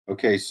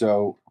Okay,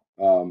 so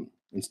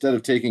instead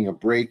of taking a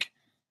break,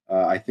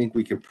 I think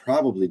we could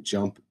probably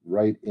jump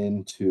right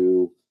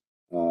into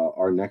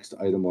our next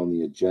item on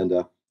the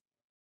agenda,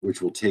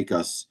 which will take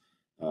us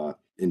to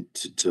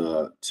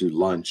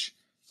lunch.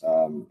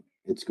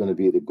 It's going to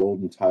be the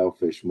Golden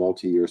Tilefish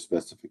Multi-Year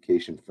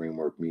Specification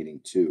Framework Meeting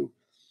 2.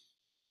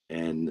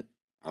 And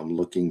I'm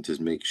looking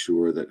to make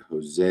sure that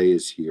Jose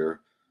is here.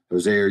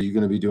 Jose, are you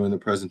going to be doing the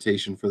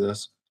presentation for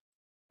this?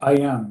 I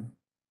am.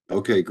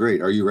 Okay,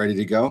 great. Are you ready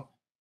to go?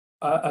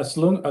 As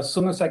soon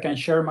as I can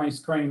share my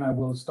screen, I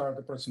will start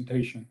the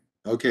presentation.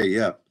 Okay,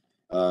 yeah.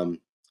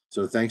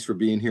 So thanks for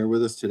being here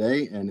with us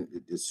today. And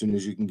as soon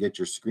as you can get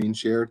your screen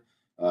shared,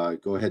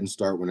 go ahead and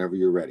start whenever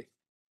you're ready.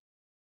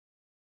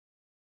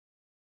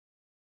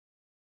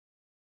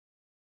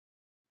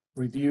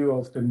 Review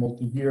of the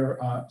multi-year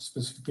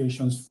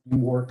specifications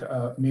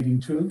framework meeting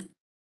 2.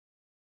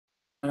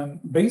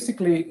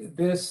 Basically,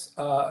 this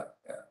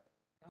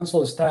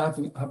council staff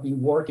have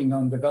been working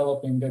on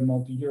developing the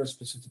multi-year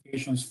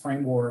specifications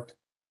framework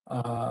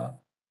for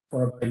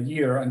about a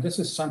year, and this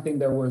is something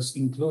that was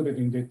included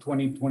in the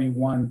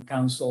 2021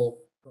 council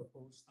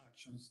proposed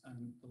actions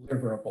and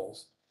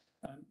deliverables.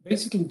 And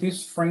basically,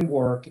 this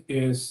framework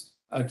is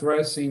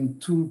addressing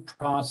two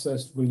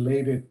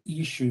process-related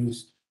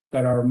issues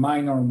that are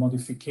minor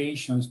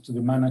modifications to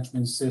the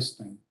management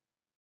system.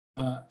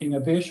 In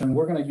addition,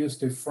 we're going to use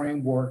the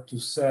framework to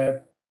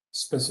set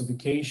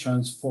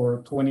specifications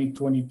for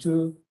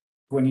 2022,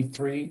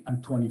 23,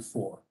 and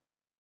 24.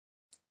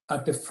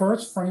 At the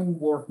first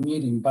framework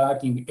meeting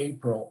back in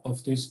April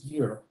of this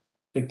year,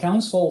 the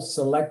council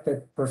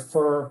selected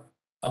preferred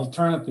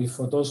alternative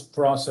for those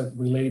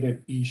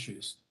process-related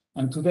issues.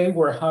 And today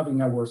we're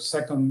having our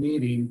second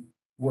meeting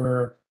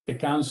where the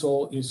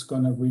council is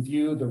going to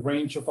review the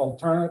range of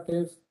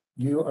alternatives.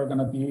 You are going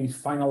to be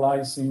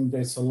finalizing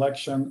the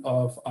selection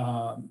of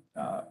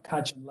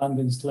catch and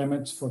landings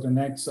limits for the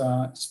next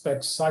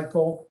spec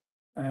cycle,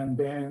 and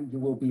then you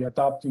will be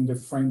adopting the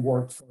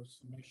framework for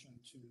submission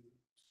to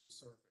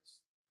service.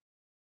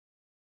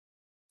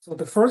 So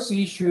the first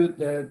issue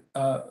that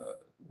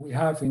we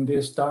have in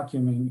this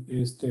document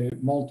is the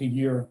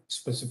multi-year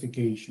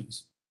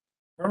specifications.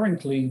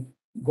 Currently,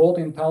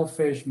 golden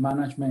tilefish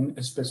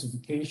management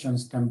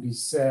specifications can be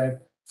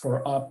set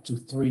for up to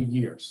 3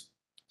 years.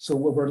 So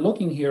what we're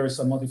looking here is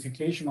a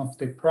modification of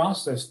the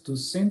process to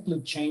simply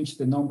change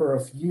the number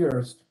of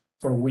years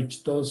for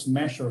which those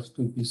measures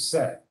could be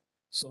set.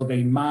 So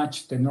they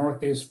match the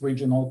Northeast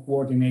Regional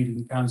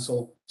Coordinating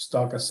Council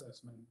stock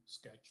assessment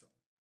schedule.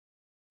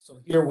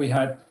 So here we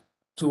had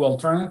two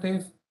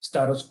alternatives,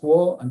 status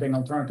quo, and then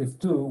alternative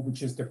 2,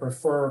 which is the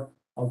preferred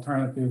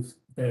alternative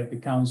that the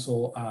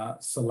council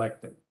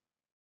selected.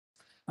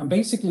 And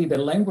basically the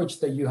language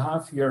that you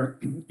have here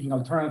in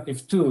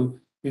alternative 2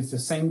 is the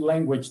same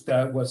language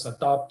that was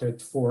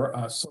adopted for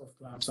surf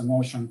clams and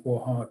ocean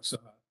quahogs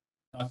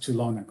not too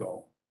long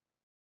ago.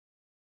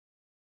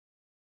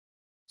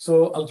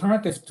 So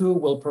alternative 2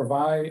 will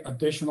provide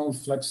additional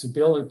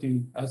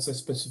flexibility as the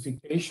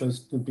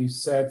specifications to be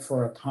set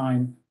for a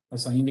time,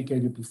 as I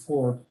indicated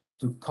before,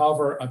 to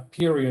cover a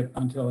period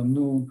until a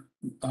new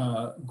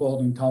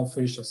golden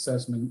tilefish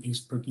assessment is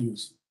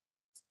produced.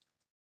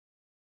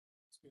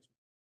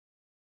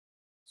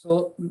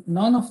 So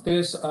none of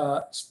these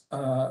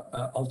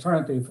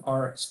alternatives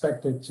are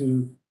expected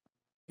to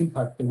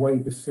impact the way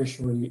the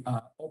fishery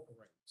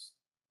operates.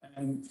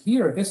 And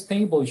here, this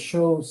table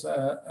shows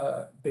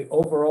the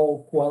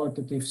overall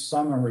qualitative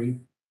summary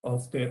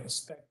of the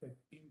expected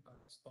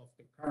impacts of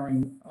the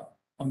current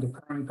on the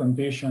current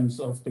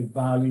conditions of the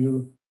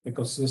value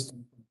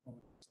ecosystem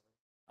components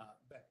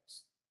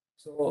BECs.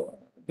 So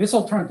this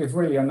alternative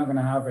really are not going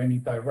to have any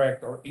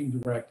direct or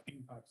indirect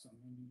impacts on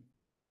any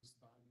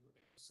value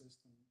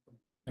ecosystem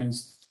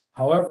components.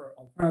 However,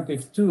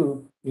 alternative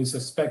 2 is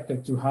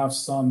expected to have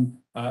some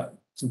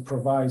to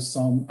provide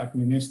some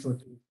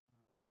administrative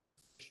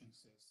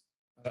efficiencies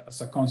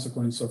as a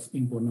consequence of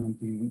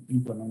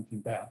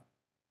implementing that.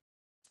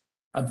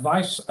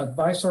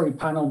 Advisory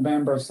panel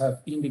members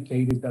have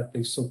indicated that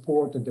they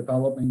support the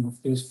development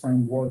of this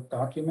framework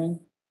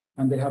document,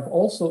 and they have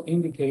also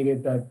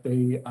indicated that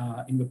they,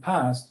 in the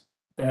past,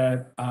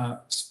 that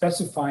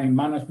specifying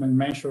management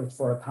measures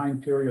for a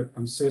time period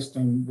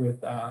consistent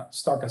with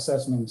stock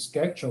assessment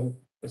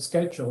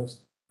schedules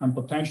and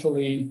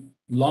potentially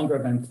longer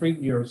than 3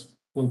 years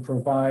will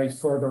provide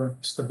further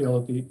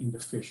stability in the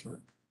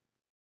fishery.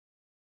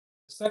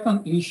 The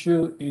second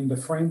issue in the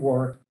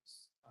framework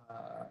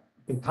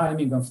the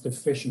timing of the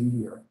fishing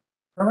year.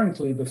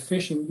 Currently, the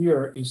fishing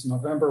year is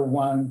November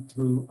 1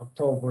 through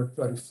October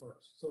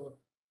 31st. So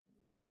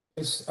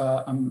this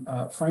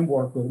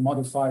framework will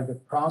modify the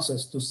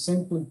process to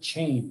simply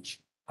change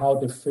how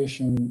the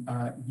fishing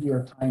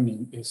year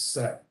timing is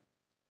set.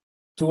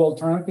 Two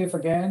alternatives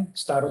again,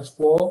 status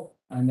quo,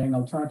 and then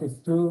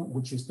alternative 2,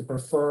 which is the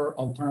preferred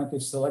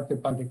alternative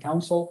selected by the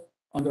council.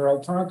 Under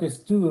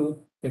alternative 2,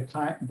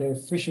 the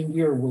fishing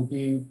year will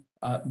be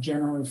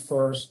January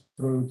 1st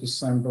through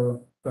December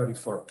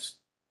 31st.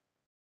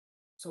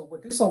 So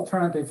what this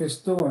alternative is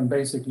doing,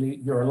 basically,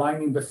 you're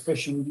aligning the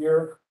fishing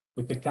year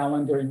with the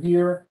calendar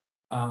year.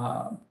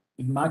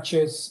 It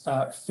matches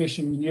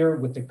fishing year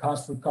with the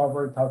cost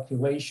recovery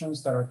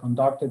calculations that are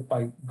conducted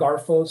by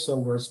Garfield. So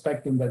we're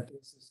expecting that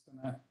this is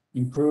going to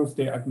improve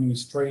the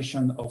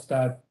administration of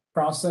that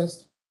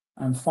process.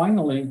 And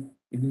finally,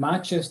 it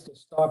matches the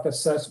stock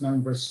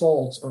assessment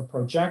results or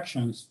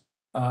projections,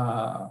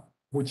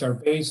 which are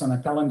based on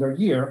a calendar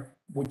year,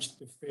 which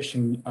the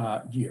fishing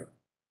year.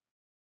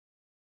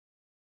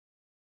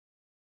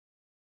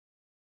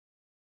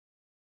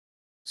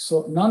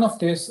 So none of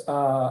these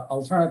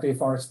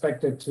alternatives are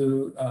expected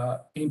to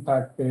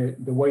impact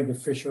the way the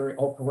fishery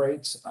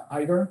operates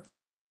either.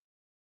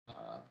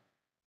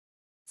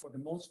 For the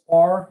most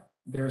part,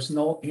 there's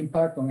no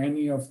impact on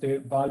any of the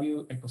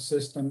value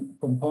ecosystem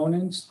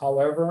components.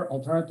 However,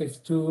 alternative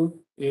 2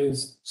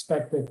 is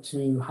expected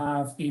to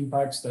have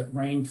impacts that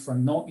range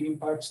from no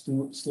impacts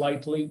to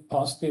slightly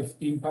positive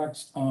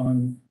impacts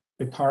on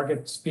the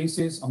target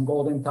species, on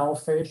golden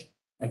tilefish.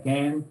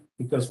 Again,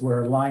 because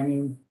we're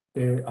aligning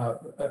the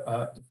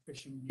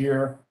fishing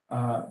year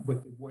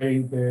with the way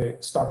the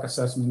stock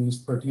assessment is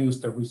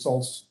produced, the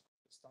results of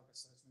the stock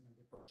assessment and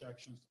the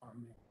projections are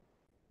made.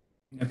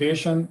 In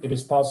addition, it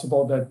is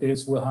possible that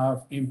this will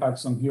have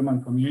impacts on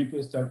human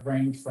communities that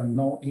range from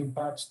no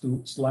impacts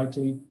to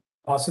slightly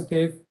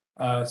positive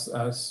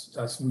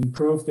as we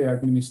improve the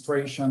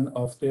administration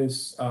of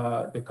this,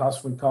 the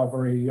cost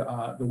recovery,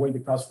 the way the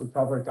cost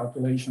recovery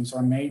calculations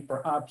are made.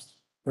 Perhaps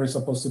there's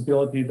a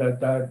possibility that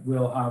that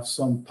will have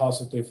some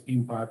positive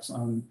impacts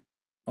on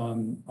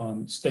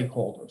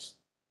stakeholders.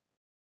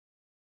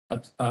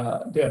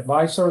 The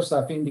advisors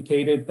have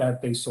indicated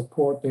that they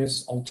support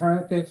this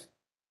alternative.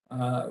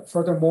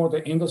 Furthermore,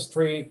 the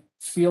industry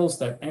feels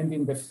that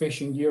ending the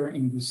fishing year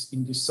in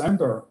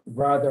December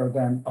rather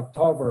than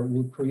October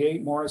will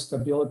create more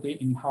stability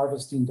in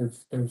harvesting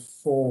their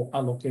full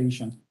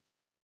allocation.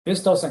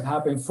 This doesn't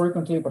happen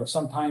frequently, but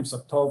sometimes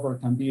October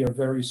can be a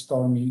very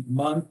stormy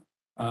month,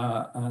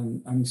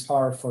 and it's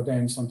hard for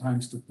them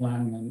sometimes to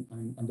plan,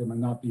 and they might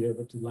not be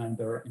able to land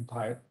their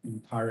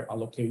entire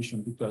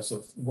allocation because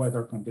of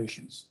weather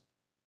conditions.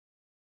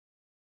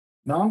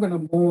 Now I'm going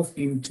to move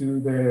into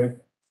the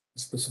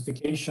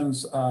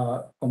specifications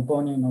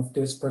component of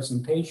this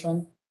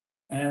presentation.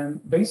 And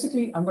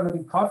basically, I'm going to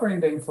be covering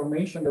the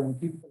information that we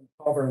typically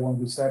cover when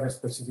we set our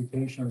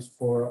specifications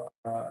for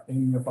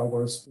any of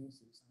our species.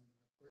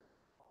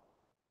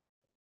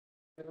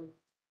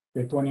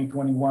 The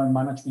 2021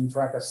 management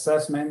track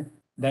assessment,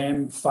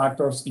 then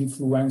factors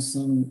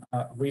influencing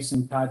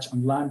recent catch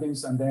and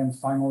landings, and then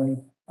finally,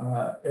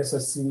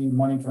 SSC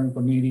monitoring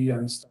committee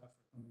and staff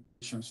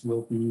recommendations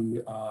will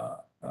be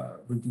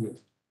reviewed.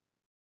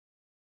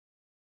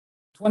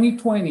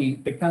 2020,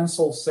 the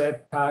council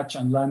set catch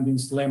and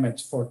landings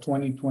limits for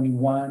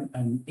 2021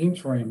 and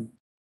interim.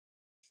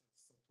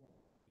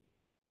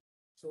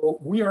 So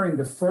we are in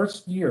the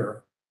first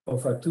year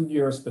of a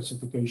 2-year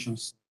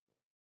specifications.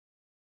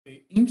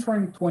 The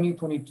interim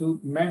 2022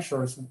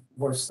 measures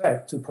were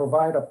set to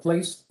provide a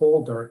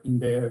placeholder in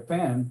the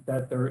event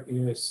that there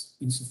is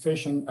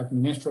insufficient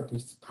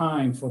administrative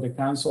time for the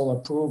council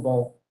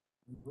approval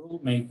and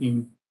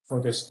rulemaking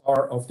for the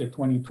start of the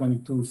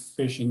 2022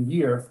 fishing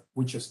year,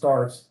 which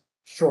starts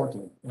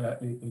shortly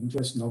in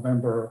just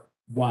November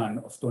 1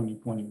 of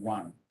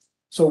 2021.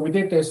 So we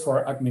did this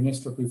for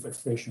administrative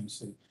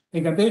efficiency.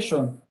 In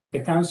addition,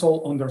 the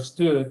council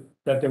understood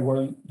that they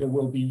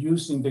will be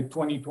using the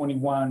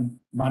 2021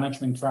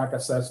 management track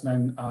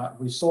assessment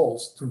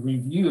results to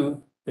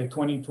review the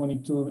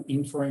 2022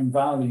 interim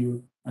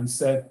value and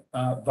set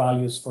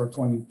values for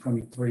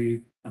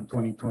 2023 and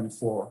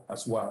 2024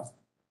 as well.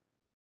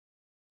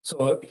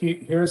 So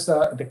here's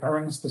the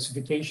current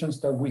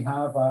specifications that we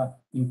have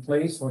in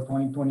place for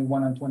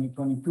 2021 and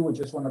 2022. I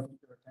just want to put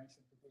your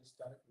attention to this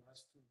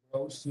last 2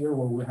 rows here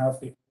where we have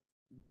the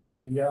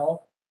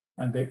PL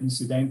and the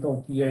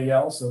incidental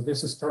PAL. So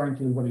this is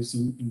currently what is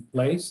in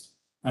place.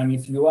 And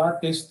if you add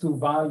these 2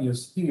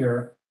 values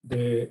here,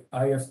 the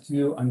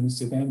IFQ and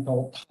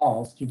incidental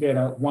TALF, you get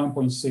a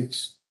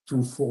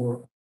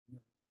 1.624.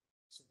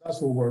 So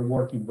that's what we're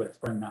working with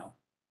right now.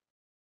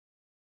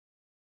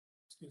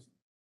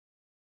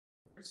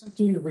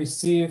 Recently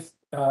received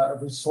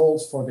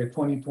results for the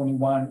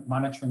 2021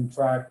 management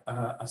track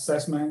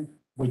assessment,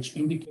 which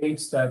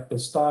indicates that the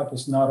stock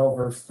is not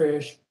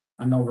overfished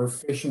and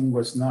overfishing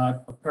was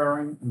not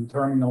occurring in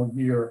terminal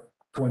year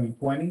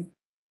 2020.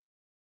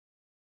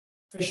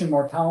 Fishing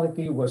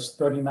mortality was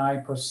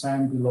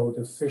 39% below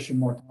the fishing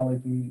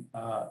mortality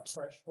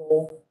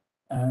threshold,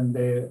 and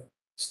the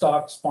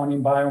stock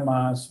spawning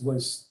biomass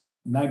was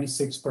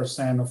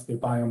 96% of the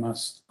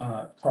biomass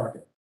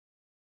target.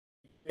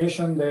 In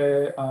addition,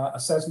 the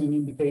assessment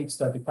indicates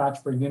that the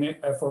catch per unit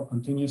effort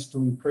continues to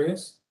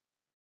increase.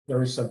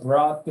 There is a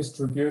broad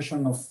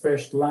distribution of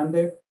fish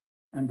landed,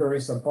 and there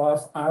is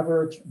above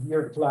average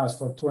year class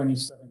for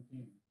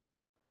 2017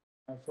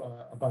 of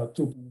about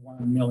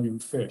 2.1 million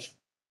fish.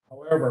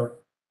 However,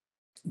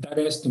 that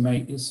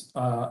estimate is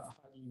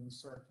highly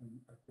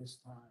uncertain at this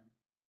time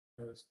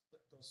because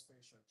those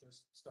fish are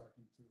just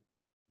starting to.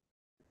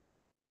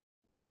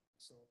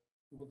 So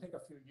it will take a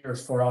few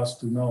years for us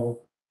to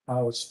know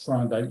how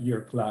strong that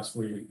year class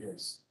really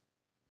is.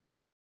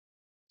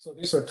 So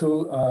these are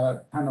two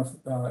kind of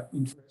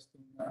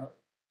interesting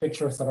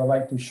pictures that I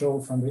like to show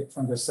from the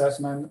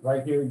assessment.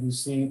 Right here, you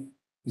see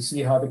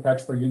how the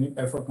catch per unit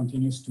effort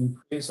continues to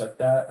increase as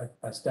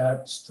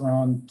that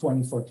strong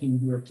 2014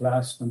 year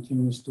class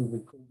continues to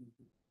recruit into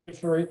the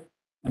fishery.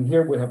 And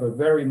here we have a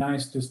very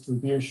nice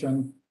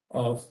distribution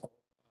of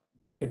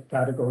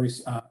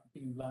categories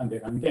being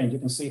landed. And again, you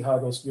can see how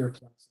those year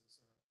classes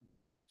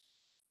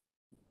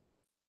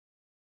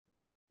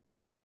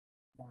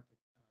are marked.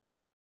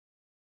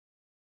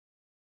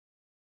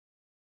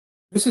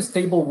 This is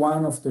table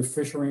 1 of the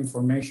fishery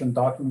information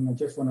document. I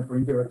just want to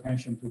bring your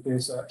attention to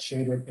this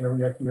shaded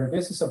area here.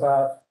 This is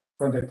about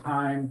from the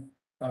time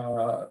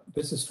that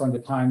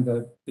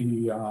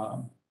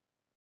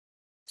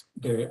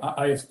the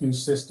IFQ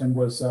system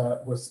was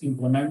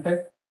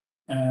implemented.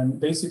 And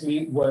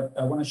basically what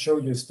I want to show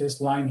you is this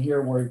line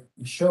here where it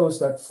shows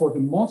that for the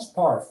most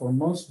part, for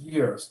most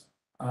years,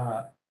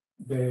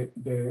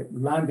 the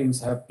landings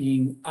have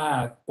been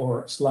at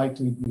or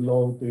slightly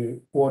below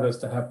the quotas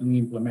that have been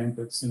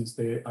implemented since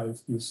the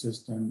IFQ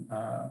system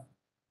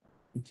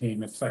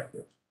became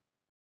effective.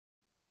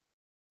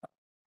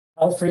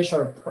 All fish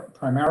are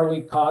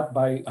primarily caught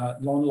by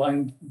long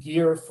line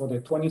gear for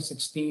the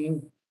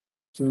 2016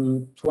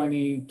 to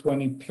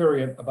 2020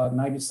 period. About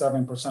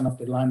 97% of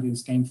the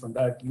landings came from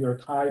that gear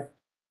type,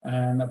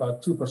 and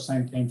about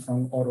 2% came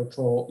from auto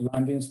troll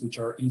landings, which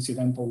are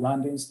incidental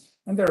landings.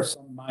 And there are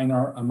some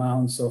minor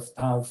amounts of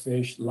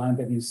tilefish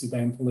landed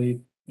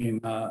incidentally in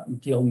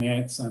gill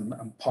nets and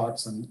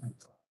pots and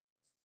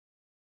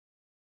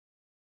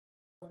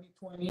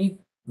 2020,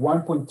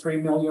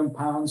 1.3 million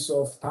pounds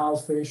of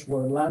tilefish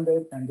were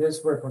landed, and this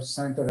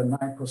represented a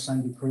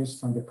 9% decrease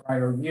from the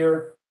prior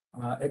year.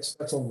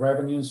 Ex-vessel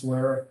revenues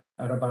were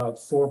at about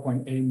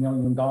 $4.8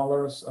 million,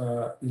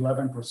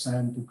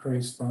 11%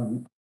 decrease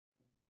from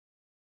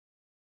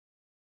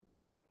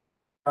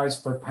price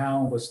per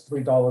pound was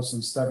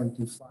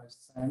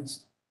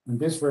 $3.75, and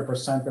this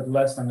represented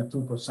less than a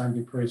 2%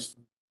 decrease.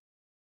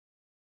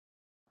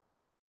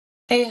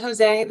 Hey,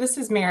 Jose, this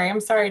is Mary. I'm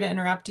sorry to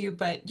interrupt you,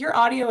 but your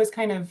audio is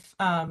kind of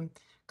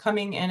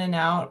coming in and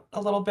out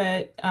a little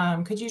bit.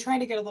 Could you try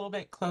to get a little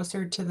bit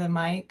closer to the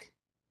mic?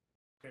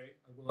 Okay,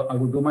 I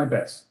will do my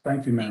best.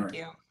 Thank you, Mary. Thank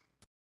you.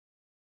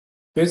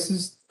 This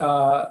is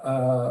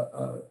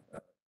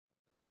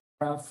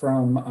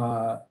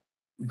from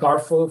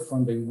Garfield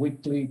from the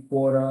weekly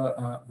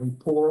quota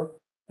report.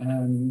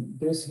 And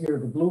this here,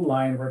 the blue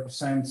line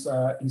represents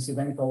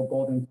incidental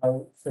golden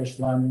tilefish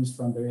landings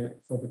for the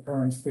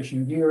current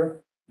fishing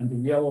year. And the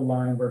yellow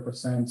line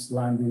represents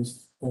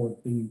landings for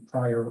the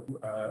prior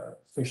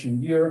fishing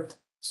year.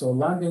 So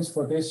landings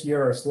for this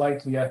year are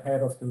slightly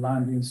ahead of the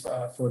landings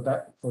for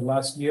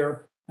last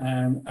year.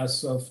 And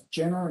as of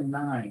January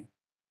 9,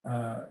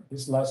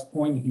 this last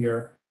point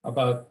here,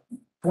 about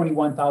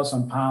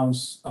 21,000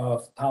 pounds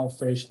of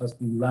tilefish has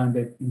been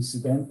landed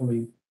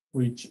incidentally,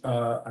 which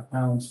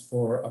accounts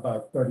for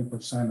about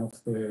 30%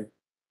 of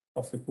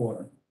the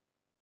quota.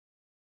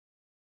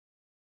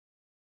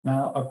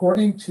 Now,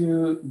 according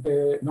to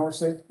the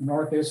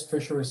Northeast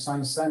Fisheries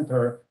Science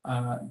Center,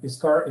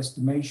 discard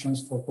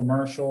estimations for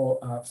commercial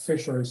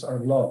fisheries are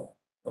low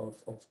of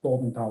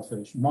golden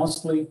tilefish.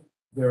 Mostly,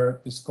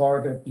 they're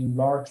discarded in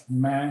large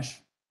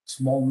mesh,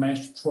 small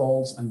mesh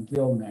trawls, and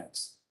gill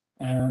nets.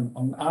 And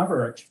on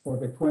average, for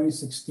the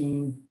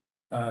 2016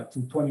 to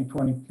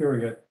 2020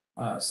 period,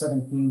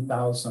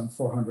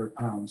 17,400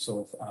 pounds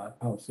of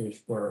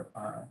tilefish were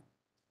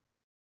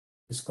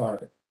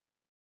discarded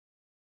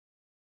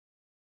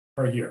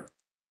per year.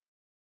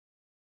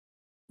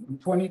 In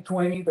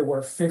 2020, there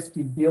were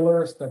 50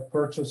 dealers that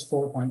purchased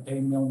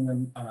 $4.8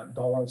 million of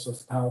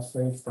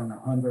tilefish from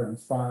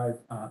 105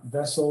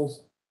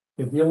 vessels.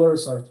 The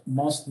dealers are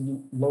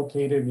mostly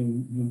located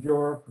in New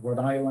York, Rhode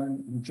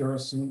Island, New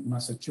Jersey,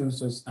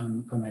 Massachusetts,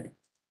 and Connecticut.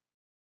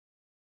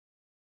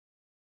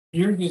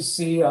 Here you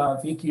see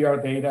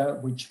VTR data,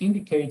 which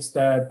indicates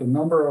that the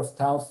number of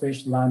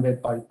tilefish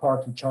landed by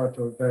party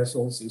charter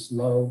vessels is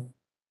low,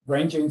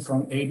 ranging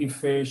from 80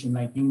 fish in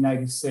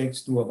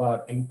 1996 to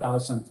about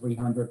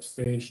 8,300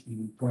 fish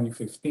in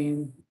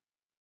 2015.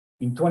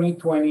 In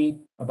 2020,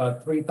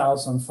 about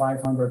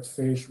 3,500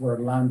 fish were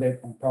landed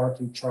on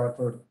party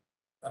charter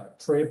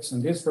trips,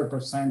 and this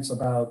represents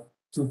about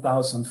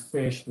 2,000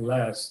 fish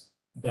less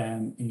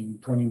than in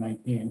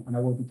 2019. And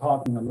I will be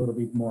talking a little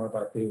bit more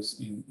about this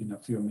in a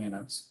few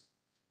minutes.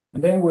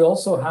 And then we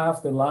also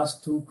have the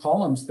last two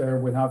columns there.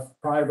 We have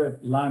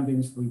private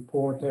landings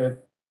reported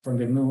from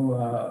the new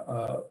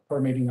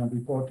permitting and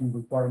reporting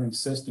requirement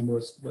system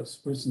was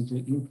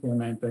recently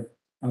implemented.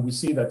 And we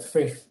see that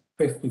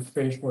 50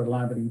 fish were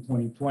landed in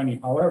 2020.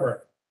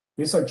 However,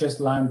 these are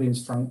just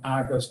landings from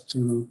August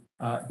to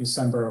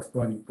December of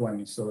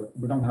 2020. So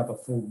we don't have a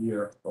full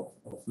year of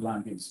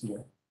landings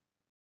here.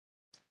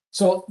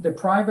 So the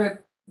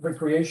private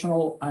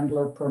recreational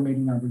angler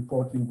permitting and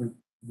reporting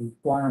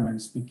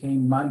requirements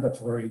became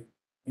mandatory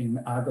in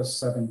August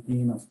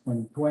 17 of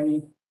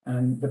 2020.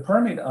 And the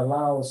permit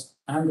allows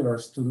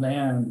anglers to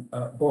land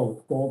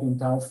both golden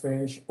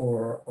tilefish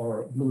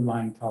or blue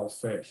line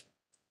tilefish.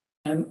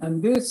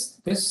 And this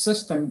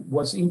system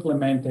was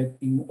implemented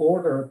in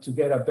order to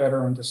get a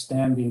better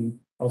understanding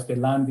of the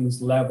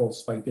landings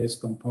levels by this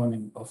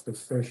component of the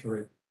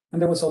fishery.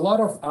 And there was a lot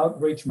of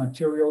outreach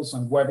materials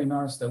and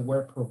webinars that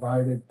were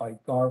provided by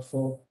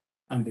GARFO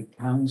and the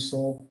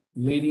council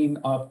leading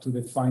up to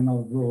the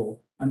final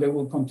rule. And they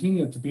will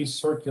continue to be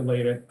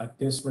circulated as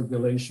these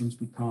regulations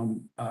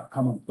become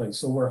commonplace.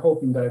 So we're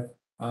hoping that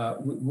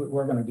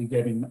we're going to be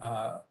getting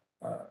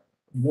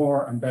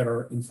more and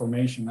better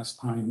information as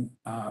time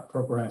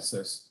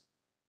progresses.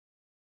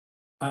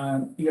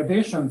 And in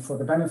addition, for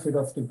the benefit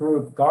of the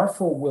group,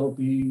 GARFO will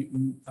be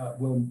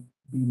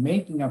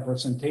making a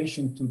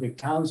presentation to the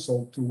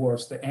council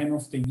towards the end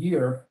of the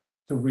year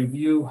to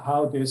review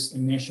how this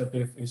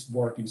initiative is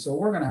working. So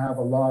we're going to have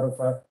a lot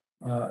of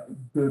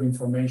good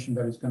information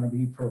that is going to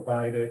be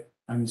provided,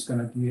 and it's going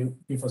to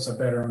give us a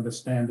better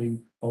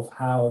understanding of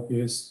how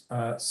this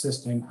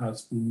system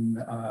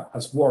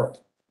has worked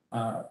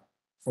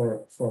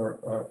for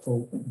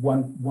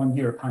 1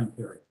 year time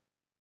period.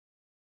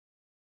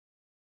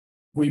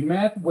 We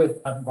met with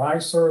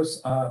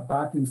advisors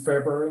back in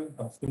February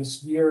of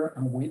this year,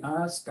 and we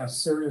asked a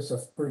series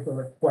of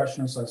critical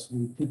questions as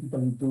we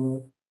typically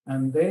do,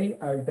 and they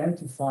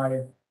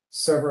identified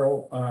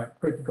several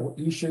critical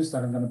issues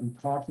that I'm going to be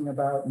talking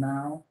about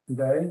now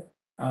today.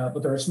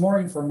 But there is more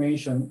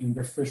information in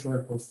the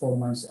fishery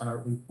performance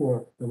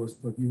report that was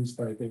produced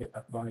by the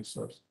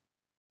advisors.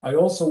 I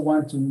also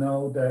want to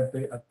know that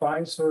the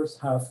advisors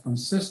have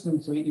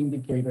consistently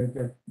indicated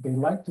that they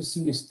like to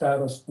see a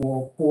status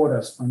quo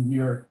quotas from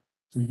year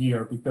to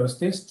year, because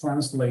this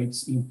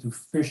translates into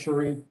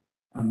fishery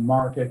and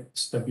market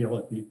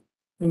stability.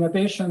 In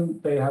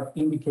addition, they have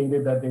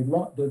indicated that they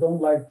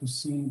don't like to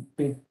see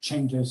big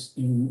changes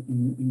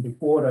in the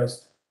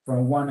quotas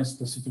from one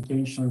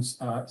specifications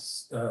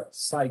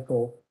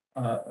cycle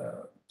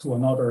to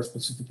another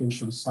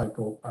specification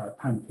cycle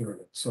time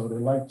period. So they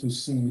like to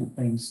see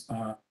things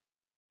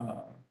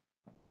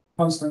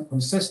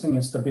consistent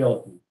in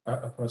stability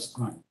across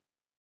time.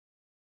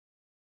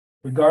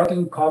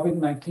 Regarding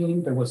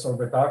COVID-19, there was a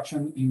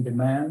reduction in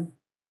demand,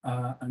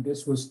 and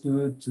this was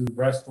due to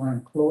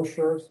restaurant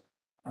closures.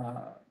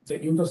 The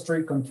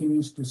industry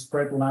continues to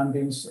spread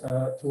landings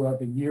throughout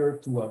the year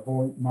to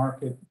avoid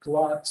market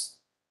gluts.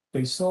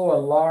 They saw a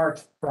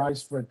large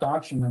price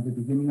reduction at the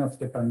beginning of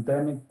the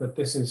pandemic, but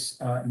this is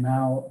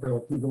now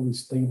relatively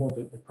stable,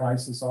 the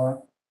prices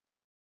are.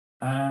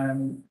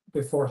 And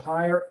before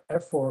higher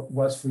effort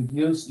was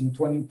reduced in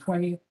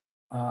 2020,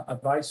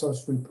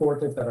 advisors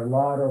reported that a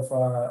lot of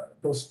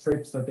those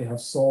trips that they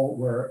have sold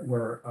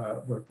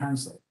were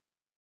canceled.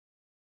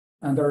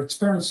 And they're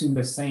experiencing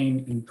the same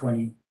in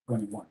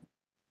 2021.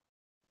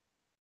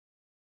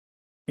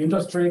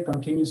 Industry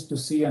continues to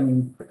see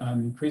an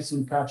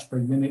increasing catch per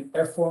unit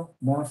effort.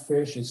 More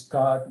fish is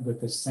caught with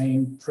the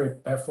same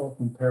trip effort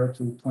compared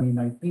to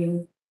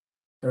 2019.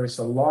 There is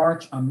a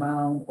large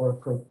amount or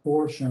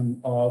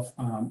proportion of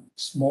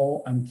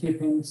small and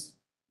keepings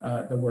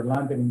that were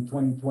landed in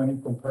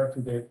 2020 compared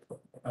to the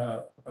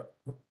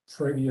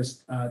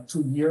previous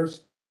 2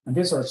 years. And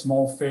these are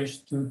small fish,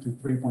 2 to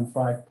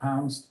 3.5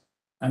 pounds.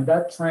 And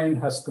that trend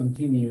has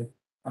continued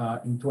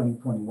in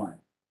 2021.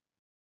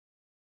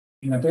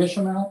 In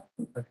addition,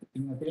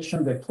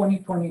 the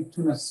 2020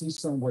 tuna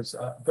season was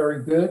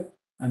very good,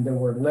 and there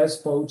were less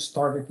boats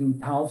targeting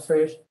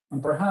tilefish,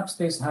 and perhaps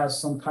this has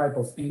some type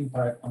of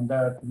impact on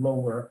that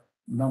lower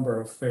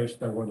number of fish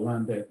that were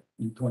landed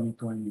in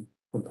 2020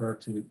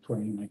 compared to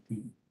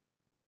 2019.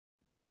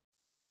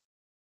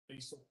 They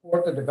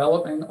support the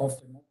development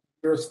of the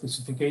multi-year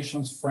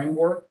specifications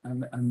framework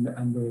and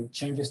the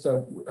changes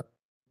that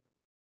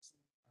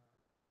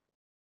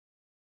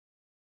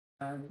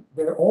and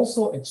they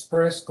also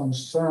expressed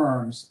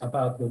concerns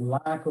about the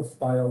lack of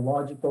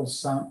biological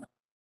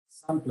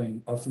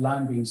sampling of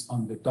landings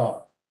on the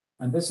dock.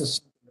 And this is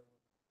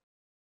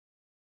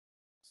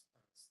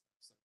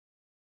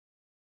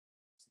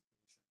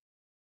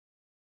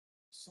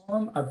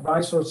some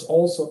advisors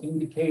also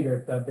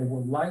indicated that they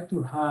would like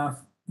to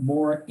have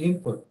more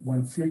input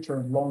when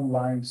future long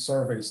line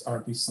surveys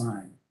are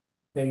designed.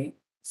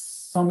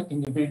 Some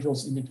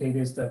individuals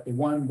indicated that they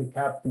want the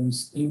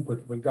captain's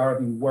input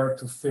regarding where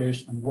to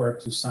fish and where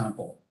to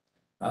sample.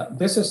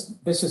 This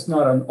is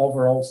not an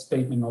overall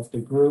statement of the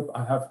group.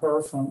 I have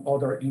heard from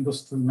other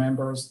industry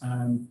members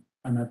and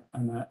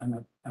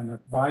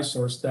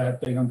advisors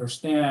that they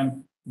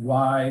understand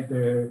why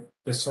the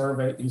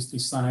survey is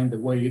designed the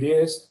way it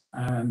is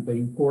and the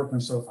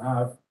importance of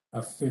have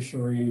a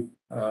fishery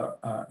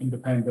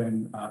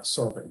independent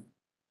survey.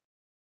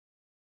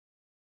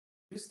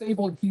 This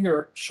table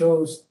here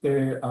shows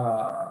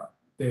how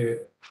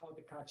the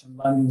catch and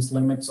landings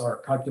limits are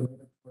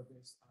calculated for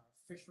this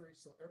fishery.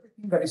 So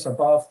everything that is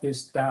above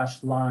this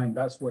dashed line,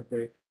 that's what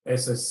the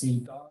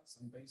SSC does,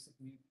 and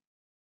basically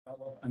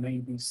develop an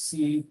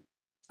ABC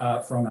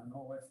from an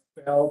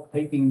OFL,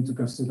 taking into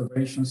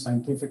consideration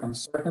scientific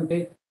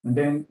uncertainty. And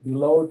then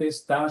below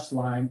this dashed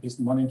line is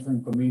the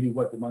monitoring committee,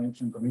 what the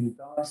monitoring committee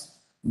does.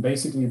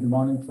 Basically, the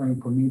monitoring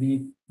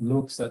committee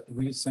looks at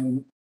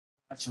recent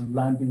action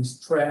landings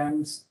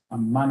trends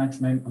and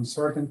management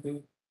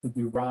uncertainty to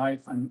derive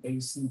an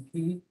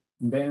ACP.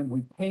 And then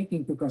we take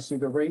into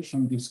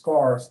consideration these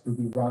scores to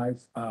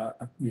derive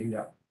a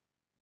PAL.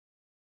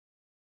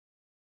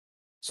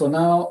 So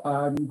now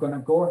I'm going to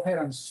go ahead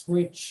and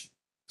switch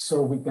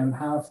so we can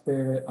have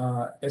the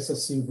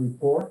SSC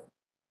report.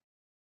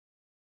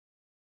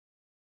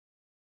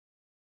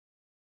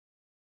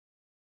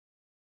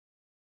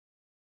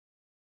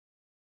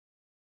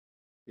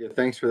 Yeah,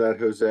 thanks for that,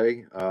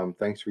 Jose.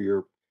 Thanks for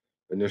your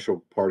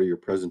initial part of your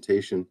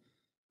presentation.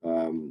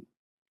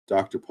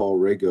 Dr. Paul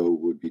Rego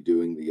would be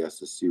doing the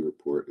SSC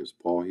report. Is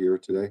Paul here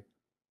today?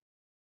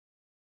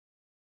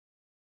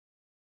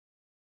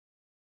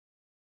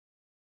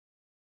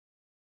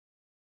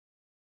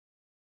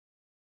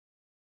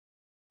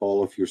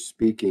 Paul, if you're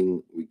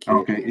speaking, we can't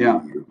Okay, hear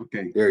yeah. you.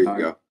 Okay. There you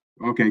go.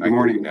 Okay, good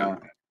morning.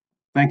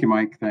 Thank you,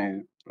 Mike.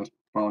 I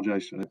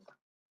apologize. I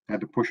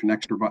had to push an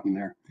extra button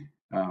there.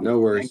 No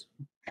worries.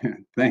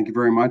 Thank you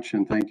very much,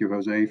 and thank you,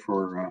 Jose,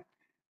 for a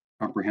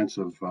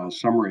comprehensive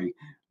summary.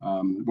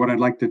 What I'd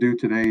like to do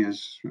today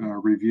is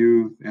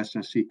review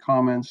SSC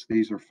comments.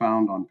 These are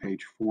found on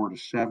page 4 to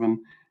 7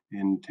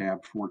 in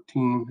tab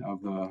 14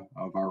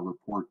 of our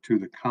report to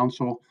the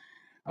council.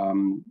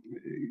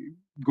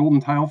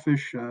 Golden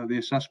tilefish, the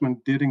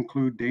assessment did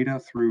include data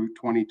through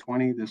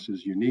 2020. This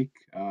is unique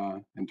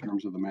in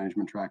terms of the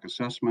management track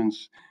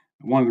assessments.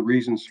 One of the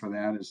reasons for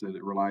that is that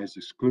it relies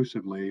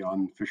exclusively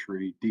on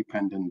fishery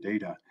dependent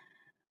data.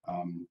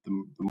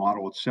 The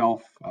model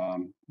itself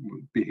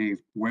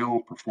behaved well,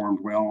 performed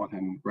well,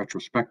 and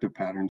retrospective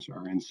patterns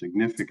are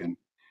insignificant.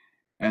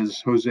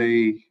 As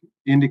Jose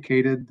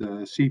indicated,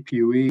 the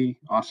CPUE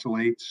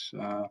oscillates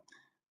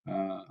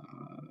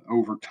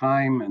over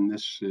time, and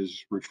this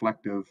is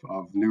reflective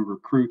of new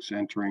recruits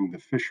entering the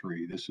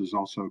fishery. This is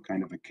also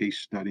kind of a case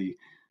study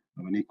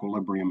of an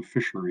equilibrium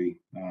fishery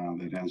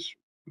that has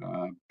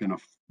been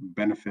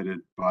benefited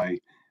by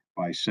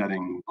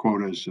setting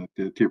quotas at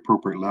the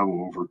appropriate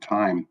level over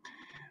time.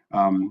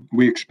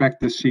 We expect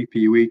the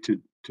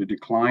CPUE to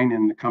decline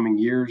in the coming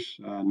years,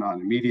 not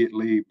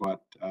immediately,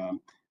 but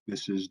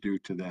this is due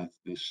to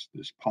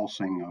this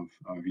pulsing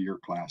of year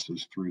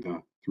classes through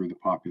the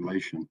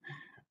population.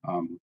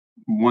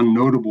 One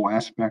notable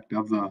aspect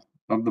of the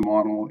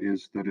model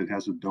is that it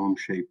has a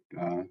dome-shaped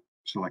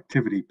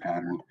selectivity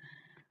pattern,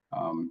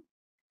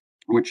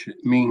 which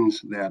means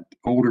that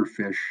older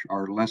fish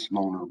are less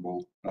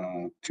vulnerable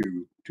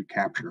to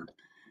capture.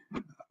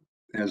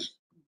 As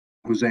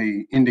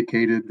Jose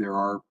indicated, there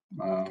are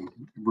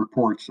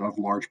reports of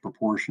large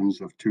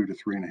proportions of 2 to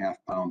 3.5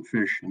 pound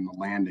fish in the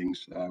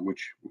landings,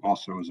 which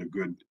also is a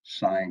good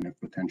sign of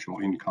potential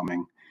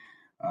incoming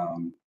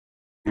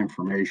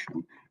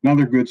information.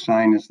 Another good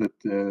sign is that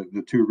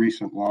the 2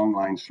 recent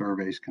longline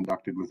surveys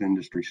conducted with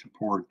industry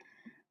support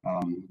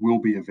will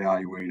be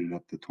evaluated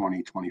at the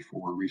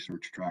 2024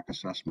 research track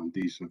assessment.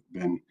 These have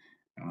been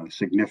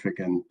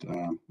significant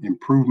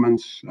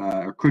improvements,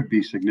 or could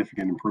be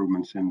significant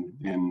improvements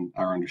in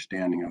our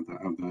understanding of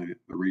the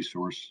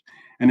resource.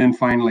 And then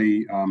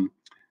finally,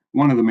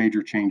 one of the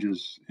major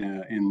changes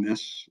in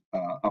this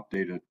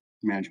updated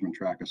management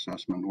track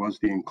assessment was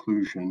the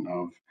inclusion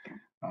of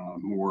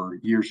more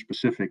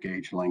year-specific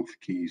age length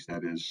keys.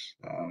 That is,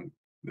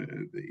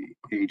 the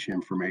age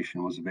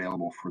information was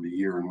available for the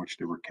year in which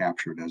they were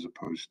captured, as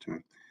opposed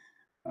to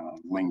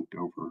linked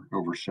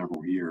over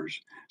several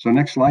years. So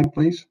next slide,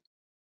 please.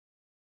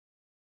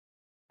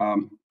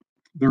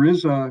 There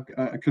is a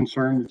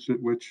concern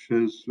which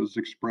was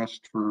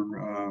expressed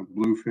for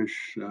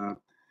bluefish,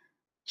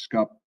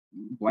 scup,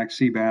 black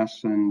sea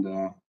bass, and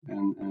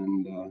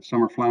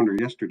summer flounder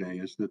yesterday,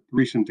 is that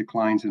recent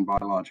declines in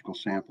biological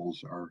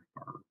samples are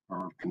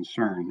of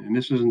concern. And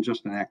this isn't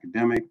just an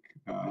academic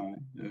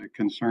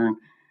concern.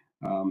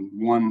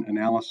 One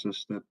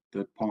analysis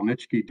that Paul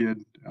Nitschke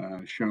did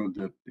showed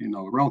that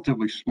a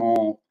relatively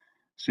small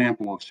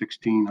sample of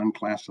 16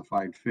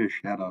 unclassified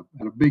fish had a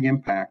big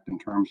impact in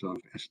terms of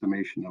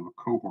estimation of a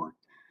cohort.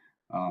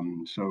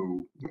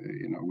 So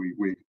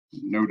we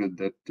noted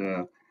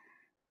that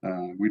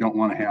we don't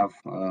want to have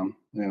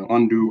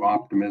undue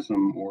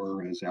optimism,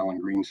 or, as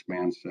Alan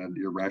Greenspan said,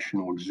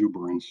 irrational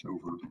exuberance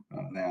over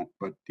that.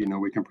 But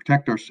we can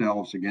protect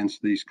ourselves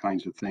against these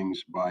kinds of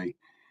things by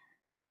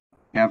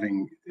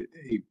having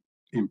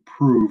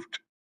improved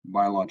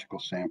biological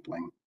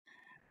sampling.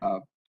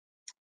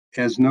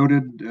 As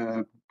noted,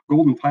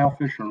 golden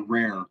tilefish are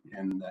rare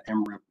in the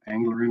MRIP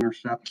angler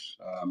intercepts,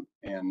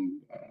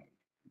 and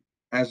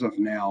as of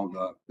now,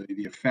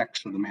 the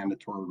effects of the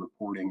mandatory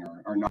reporting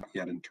are not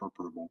yet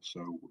interpretable,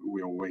 so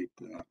we'll wait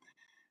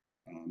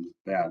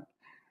that.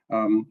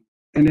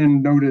 And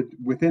then noted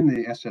within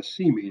the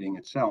SSC meeting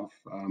itself,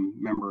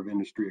 member of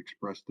industry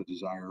expressed the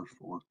desire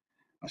for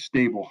a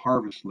stable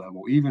harvest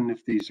level, even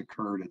if these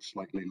occurred at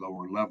slightly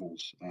lower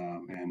levels.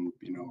 And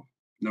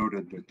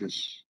noted that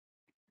this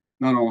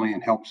not only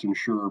helps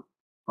ensure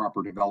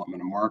proper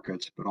development of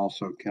markets, but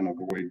also can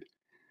avoid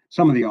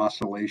some of the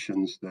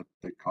oscillations that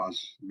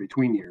cause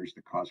between years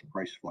that cause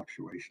price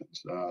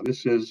fluctuations.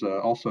 This is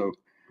also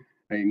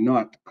a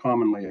not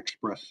commonly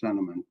expressed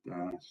sentiment,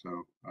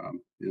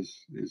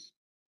 is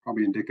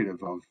probably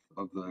indicative of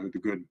the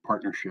good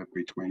partnership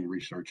between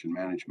research and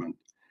management.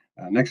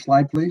 Next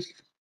slide, please.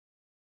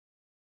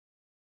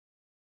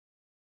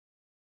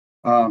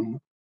 The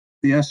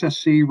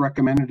SSC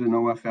recommended an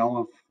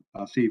OFL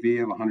of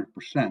CV of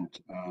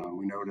 100%.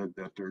 We noted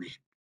that there's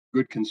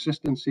good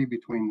consistency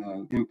between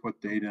the input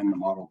data and the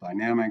model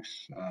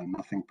dynamics,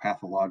 nothing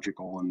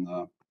pathological in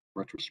the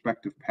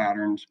retrospective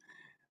patterns.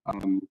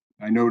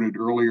 I noted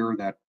earlier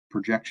that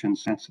projection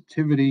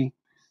sensitivity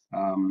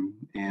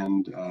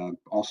and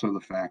also the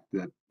fact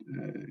that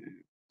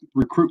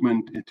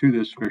recruitment to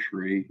this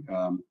fishery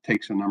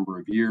takes a number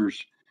of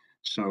years.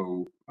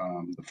 So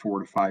the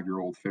 4 to 5 year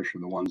old fish are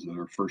the ones that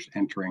are first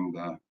entering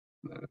the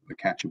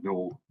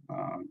catchable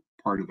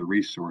part of the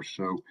resource.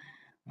 So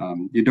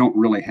you don't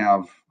really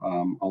have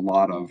a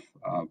lot of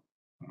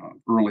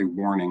early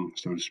warning,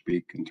 so to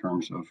speak, in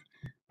terms of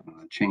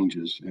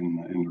changes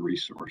in the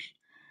resource,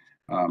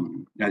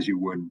 as you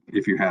would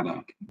if you had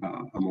a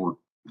more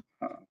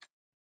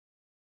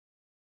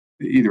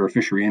either a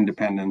fishery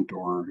independent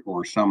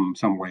or some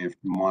way of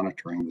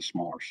monitoring the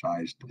smaller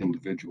sized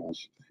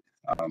individuals.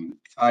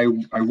 I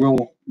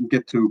will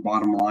get to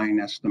bottom line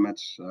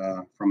estimates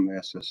from the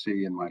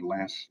SSC in my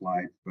last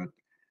slide, but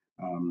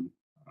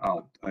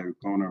I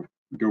want to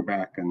go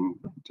back and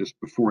just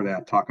before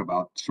that talk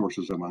about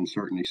sources of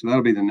uncertainty. So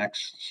that'll be the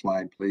next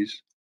slide,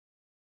 please.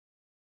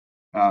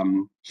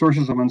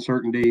 Sources of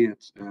uncertainty,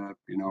 it's,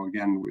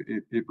 again,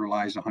 it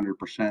relies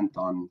 100%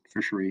 on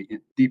fishery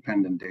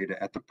dependent data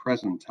at the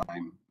present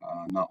time,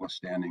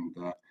 notwithstanding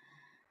the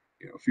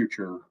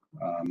future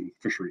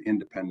fishery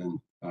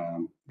independent,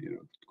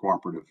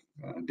 cooperative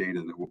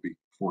data that will be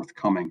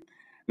forthcoming.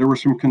 There were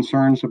some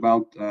concerns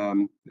about,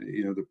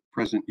 the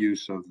present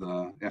use of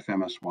the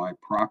FMSY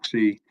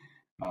proxy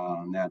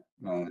that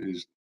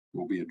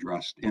will be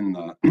addressed in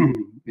the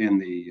in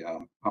the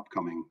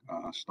upcoming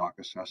stock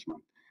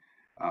assessment.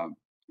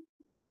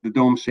 The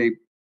dome shape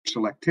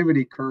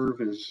selectivity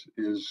curve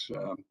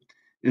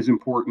is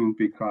important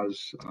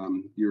because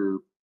you're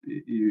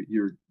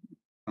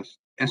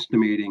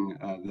estimating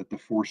that the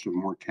force of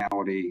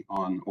mortality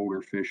on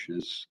older fish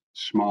is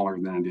smaller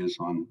than it is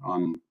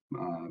on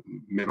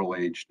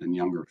middle-aged and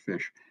younger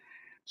fish.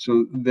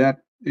 So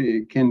that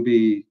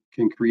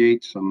can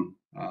create some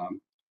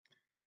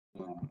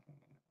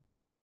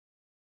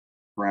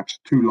perhaps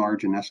too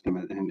large an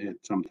estimate and it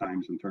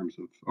sometimes in terms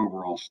of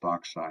overall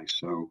stock size.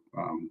 So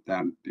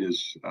that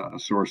is a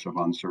source of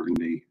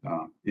uncertainty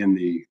in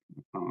the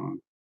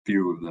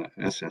view of the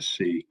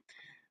SSC.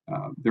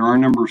 There are a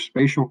number of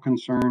spatial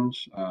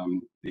concerns.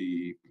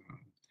 The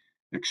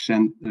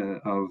extent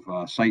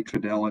of site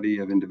fidelity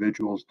of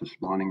individuals to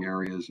spawning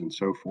areas and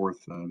so forth.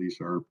 These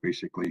are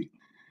basically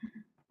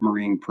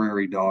marine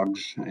prairie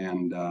dogs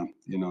and,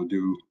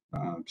 do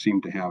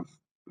seem to have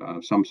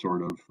some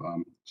sort of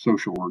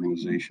social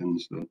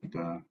organizations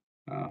that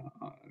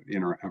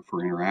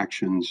for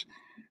interactions.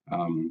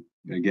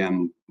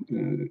 Again,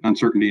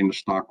 uncertainty in the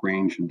stock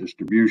range and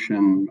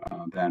distribution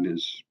that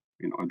is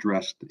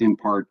addressed in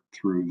part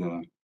through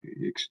the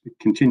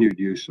continued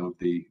use of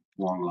the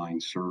long line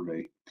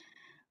survey.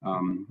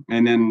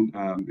 And then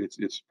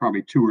it's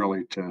probably too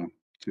early to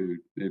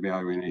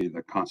evaluate any of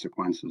the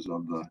consequences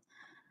of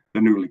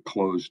the newly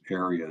closed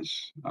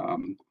areas.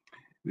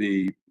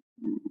 The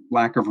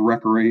lack of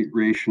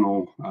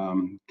recreational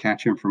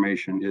catch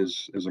information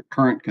is a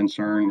current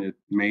concern. It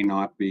may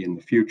not be in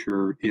the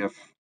future if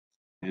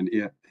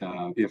the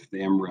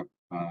MRIP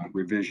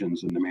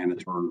revisions and the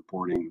mandatory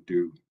reporting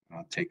do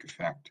take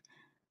effect.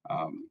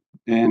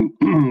 And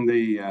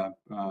the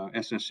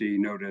SSC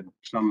noted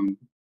some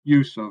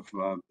use of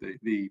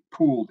the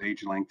pooled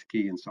age length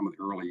key in some of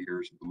the early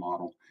years of the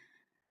model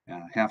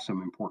have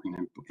some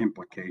important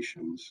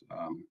implications.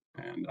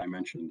 And I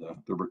mentioned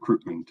the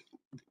recruitment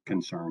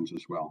concerns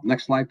as well.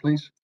 Next slide,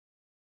 please.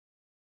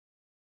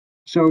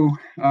 So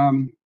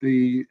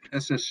the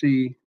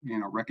SSC,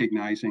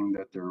 recognizing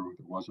that there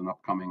was an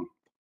upcoming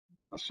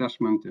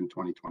assessment in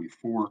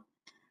 2024,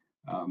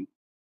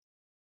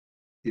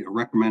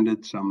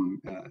 recommended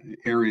some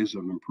areas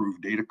of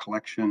improved data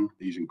collection.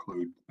 These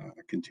include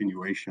a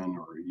continuation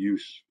or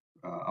use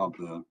of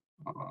the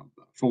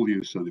full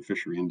use of the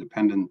fishery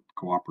independent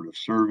cooperative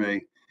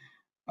survey,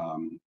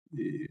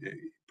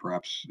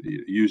 perhaps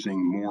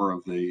using more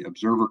of the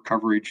observer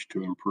coverage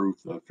to improve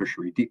the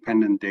fishery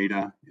dependent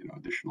data,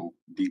 additional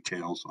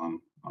details on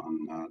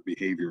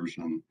behaviors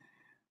and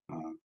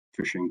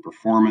fishing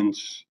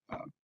performance.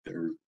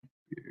 There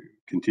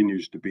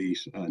continues to be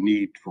a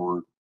need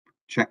for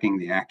checking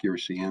the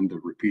accuracy and the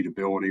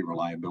repeatability,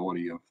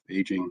 reliability of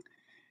aging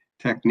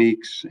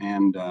techniques,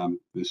 and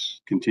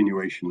this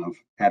continuation of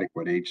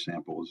adequate age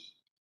samples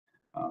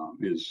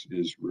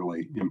is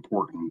really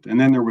important. And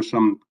then there was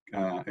some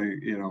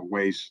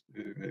ways,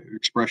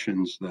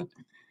 expressions that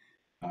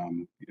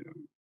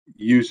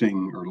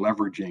using or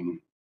leveraging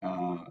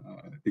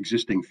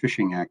existing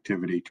fishing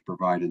activity to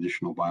provide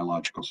additional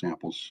biological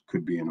samples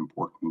could be an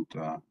important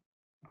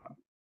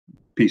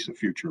piece of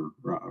future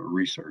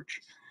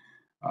research.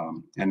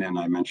 And then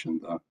I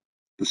mentioned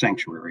the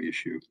sanctuary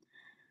issue.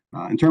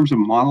 In terms of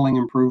modeling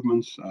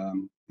improvements,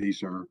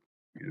 these are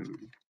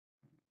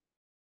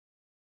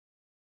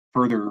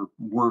further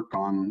work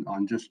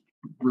on just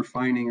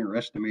refining or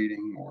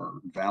estimating or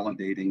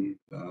validating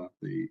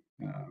the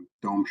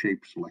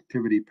dome-shaped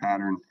selectivity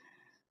pattern.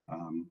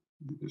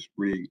 Just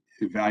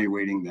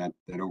re-evaluating that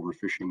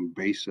overfishing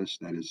basis,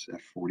 that is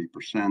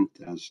F40%,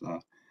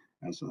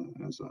 as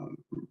a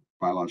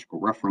biological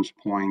reference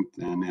point,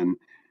 and then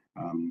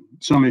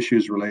some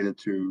issues related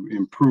to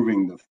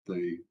improving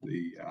the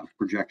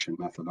projection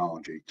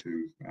methodology.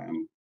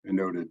 And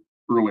noted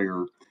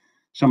earlier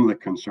some of the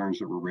concerns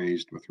that were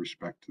raised with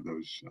respect to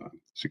those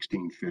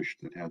 16 fish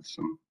that had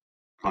some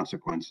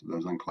consequences,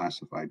 those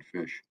unclassified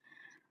fish.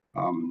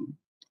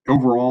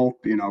 Overall,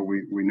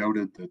 we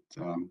noted that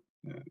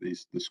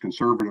these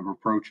conservative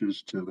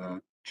approaches to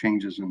the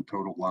changes in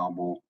total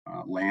allowable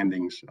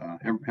landings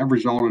have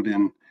resulted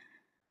in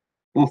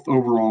both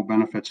overall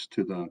benefits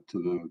to the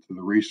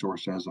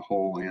resource as a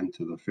whole and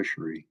to the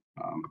fishery.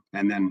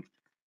 And then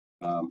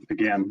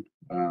again,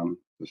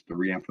 just to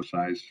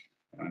reemphasize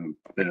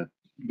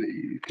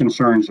the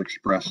concerns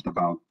expressed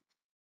about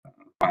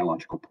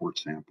biological port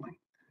sampling.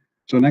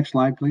 So next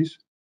slide, please.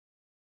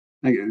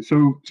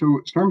 So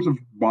in terms of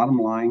bottom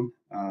line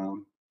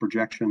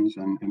projections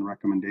and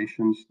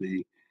recommendations,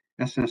 the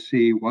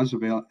SSC was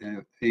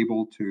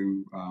able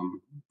to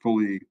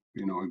fully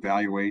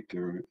evaluate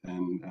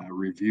and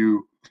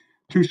review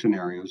two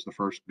scenarios, the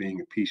first being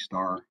a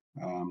P-star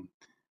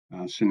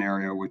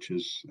scenario, which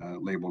is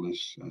labeled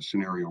as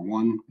scenario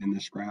 1 in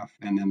this graph,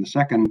 and then the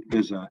second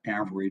is an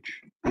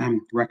average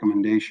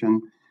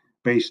recommendation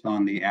based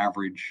on the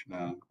average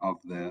of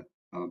the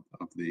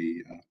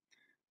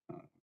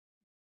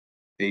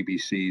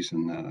ABCs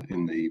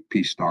in the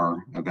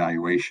P-star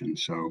evaluation.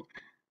 So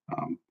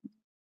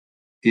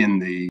in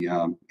the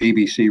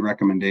ABC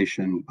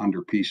recommendation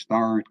under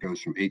P-star, it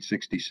goes from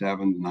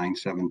 867 to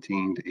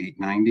 917 to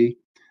 890.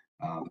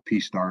 The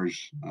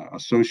P-stars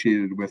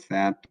associated with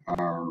that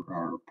are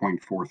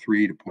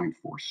 0.43 to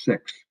 0.46.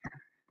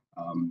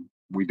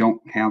 We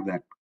don't have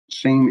that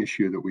same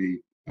issue that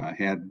we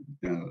had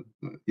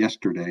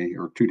yesterday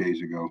or 2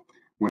 days ago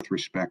with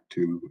respect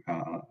to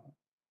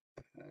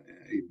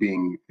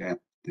being at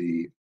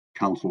the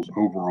council's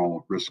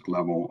overall risk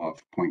level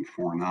of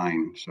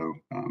 0.49. So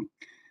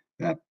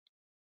that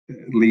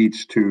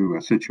leads to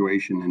a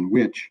situation in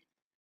which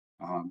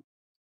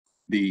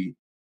the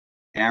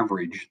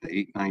average, the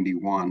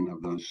 891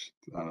 of those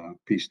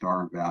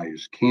P-star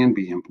values can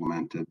be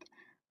implemented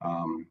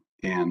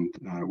and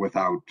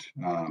without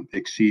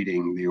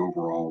exceeding the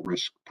overall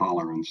risk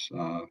tolerance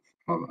of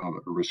a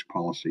risk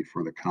policy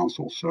for the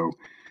council. So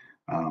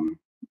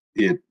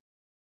it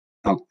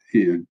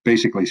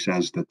basically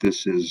says that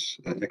this is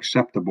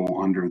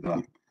acceptable under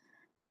the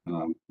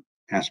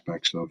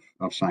aspects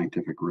of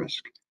scientific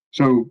risk.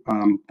 So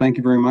thank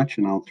you very much,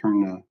 and I'll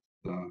turn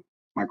the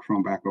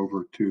microphone back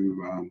over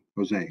to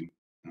Jose.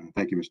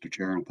 Thank you, Mr.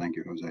 Chair, and thank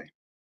you, Jose.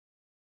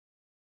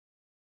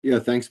 Yeah,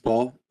 thanks,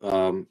 Paul,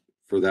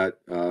 for that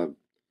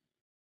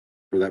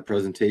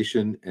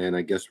presentation. And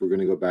I guess we're going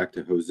to go back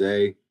to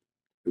Jose,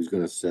 who's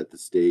going to set the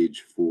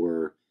stage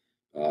for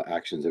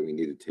actions that we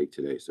need to take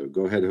today. So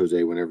go ahead,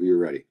 Jose, whenever you're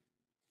ready.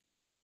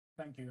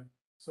 Thank you.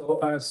 So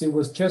as it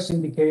was just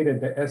indicated,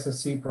 the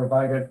SSC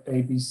provided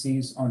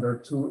ABCs under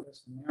two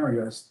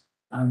scenarios.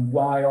 And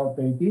while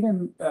they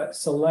didn't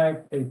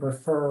select a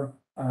preferred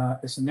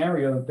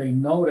scenario, they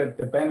noted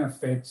the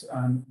benefits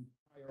and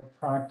prior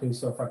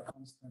practice of a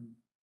constant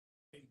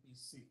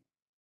ABC.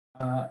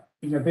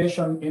 In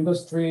addition, an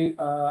industry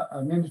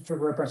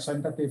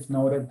representative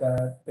noted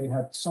that they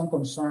had some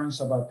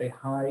concerns about the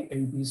high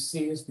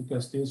ABCs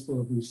because this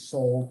will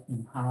result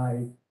in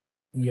high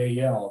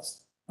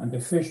DALs, and the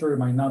fishery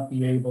might not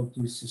be able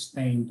to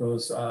sustain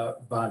those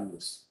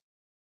values.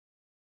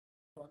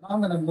 So now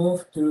I'm going to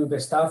move to the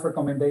staff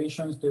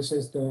recommendations. This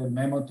is the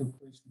memo to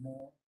Chris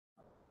Moore.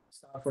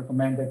 Staff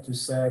recommended to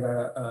set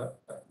a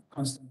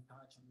constant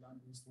catch and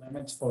land use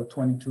limits for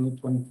 22,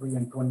 23,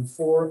 and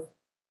 24.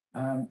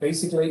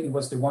 Basically, it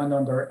was the one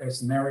under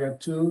scenario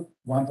 2,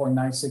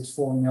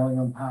 1.964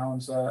 million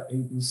pounds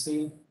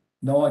ABC,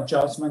 no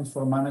adjustment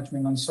for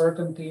management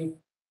uncertainty,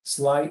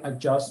 slight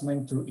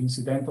adjustment to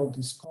incidental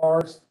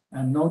discards,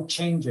 and no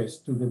changes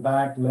to the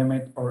bag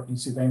limit or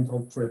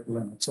incidental trip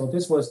limit. So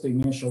this was the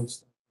initial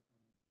step.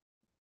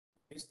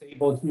 This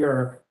table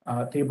here,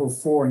 table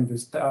 4 in the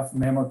staff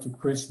memo to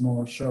Chris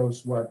Moore,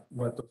 shows what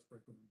those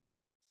recommendations.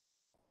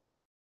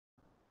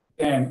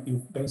 And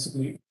it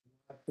basically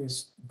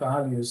these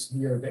values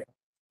here, the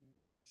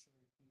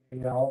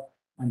TAL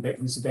and the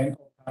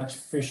incidental catch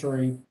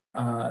fishery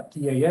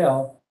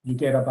TAL, you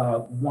get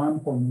about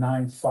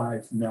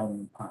 1.95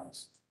 million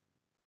pounds.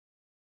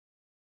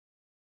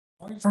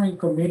 Monitoring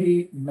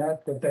committee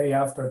met the day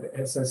after the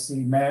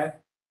SSC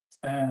met,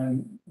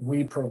 and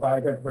we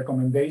provided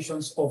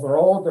recommendations.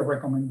 Overall, the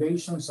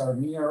recommendations are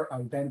near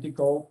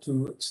identical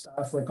to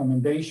staff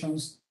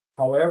recommendations.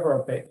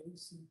 However, the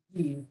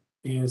ACP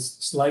is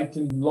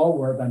slightly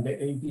lower than the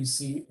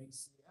ABC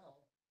ACL.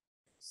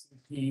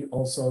 ACP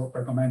also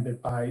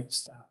recommended by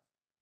staff.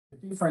 The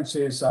difference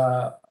is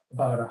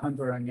about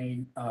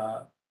 108,000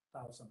 pounds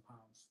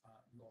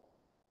lower.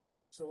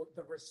 So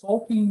the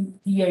resulting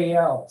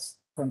PALs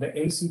from the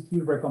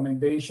ACP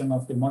recommendation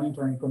of the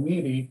monitoring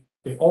committee,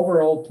 the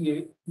overall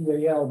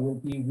PAL will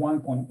be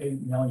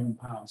 1.8 million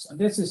pounds. And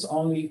this is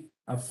only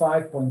a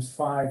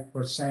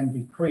 5.5%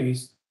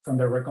 decrease from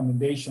the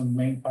recommendation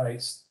made by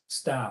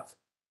staff.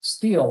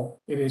 Still,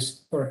 it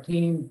is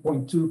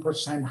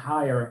 13.2%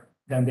 higher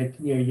than the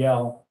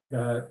PAL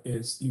that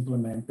was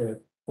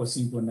implemented for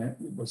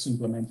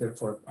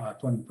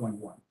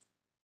 2021.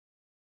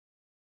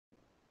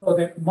 So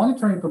the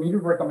monitoring committee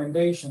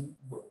recommendation,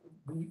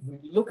 we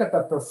look at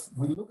the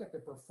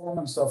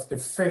performance of the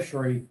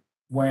fishery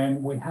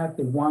when we had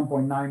the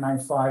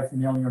 1.995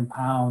 million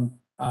pound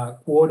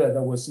quota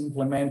that was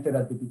implemented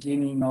at the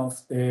beginning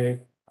of the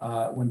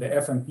when the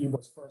FMP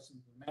was first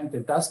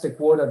implemented. That's the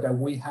quota that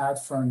we had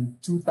from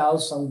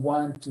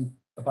 2001 to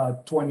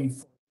about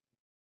 2014.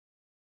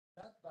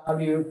 That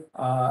value,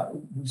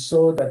 we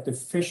saw that the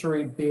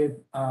fishery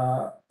did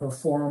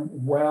perform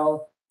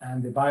well,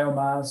 and the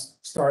biomass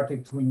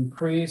started to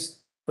increase.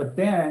 But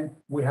then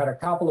we had a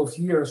couple of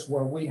years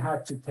where we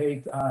had to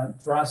take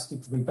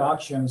drastic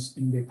reductions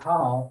in the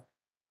TAL,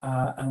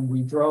 and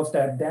we drove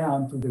that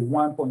down to the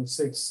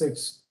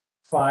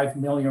 1.665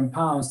 million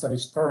pounds that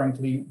is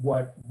currently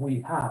what we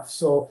have.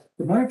 So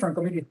the monitoring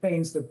committee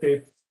thinks that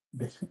the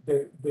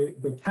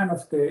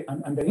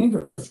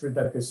industry,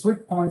 that the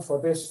sweet point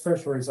for this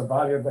fishery is a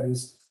value that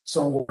is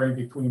somewhere in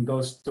between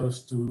those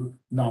two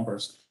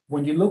numbers.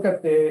 When you look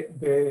at the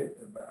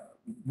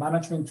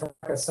management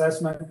track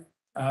assessment,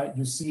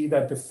 you see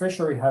that the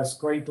fishery has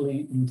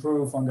greatly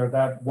improved under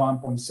that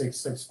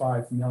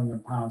 1.665 million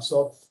pounds.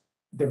 So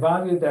the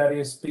value that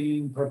is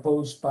being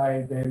proposed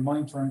by the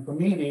monitoring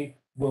committee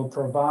will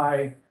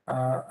provide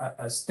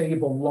a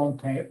stable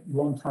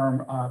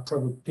long-term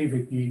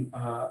productivity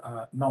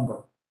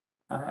number.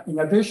 In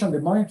addition,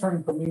 the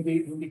monitoring committee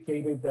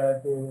indicated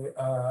that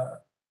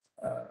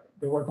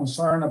they were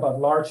concerned about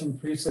large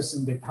increases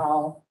in the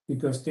TAL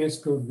because this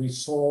could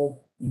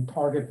result in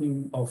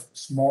targeting of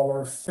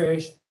smaller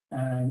fish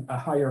and a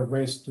higher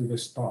risk to the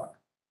stock.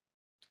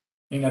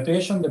 In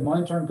addition, the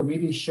monitoring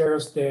committee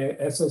shares the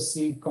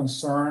SSC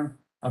concern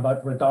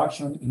about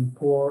reduction in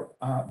poor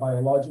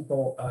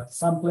biological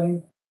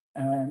sampling,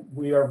 and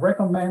we are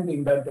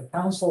recommending that the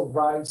council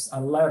writes a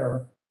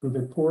letter to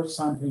the poor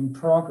sampling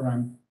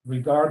program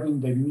regarding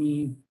the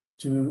need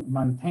to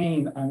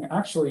maintain and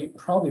actually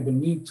probably the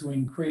need to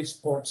increase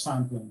port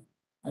sampling.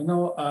 I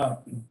know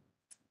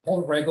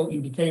Paul Rego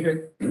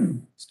indicated,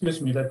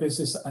 excuse me, that this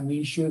is an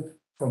issue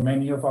for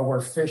many of our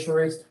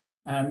fisheries,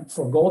 and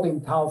for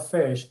golden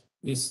tilefish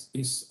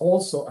is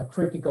also a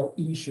critical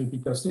issue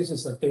because this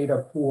is a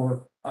data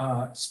poor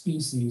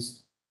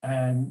species,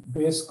 and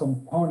this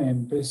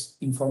component, this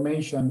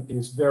information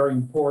is very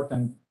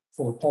important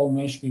for Paul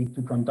Mischke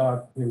to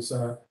conduct his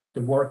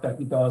the work that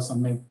he does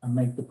and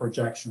make the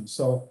projections.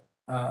 So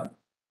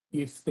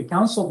if the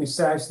council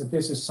decides that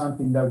this is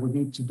something that we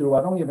need to do,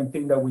 I don't even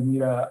think that we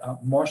need a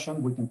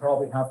motion. We can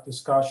probably have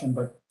discussion,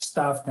 but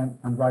staff can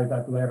write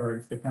that letter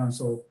if the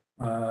council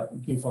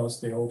give us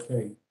the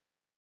okay.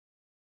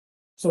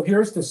 So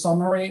here's the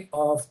summary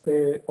of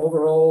the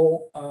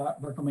overall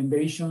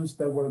recommendations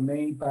that were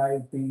made by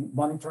the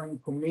monitoring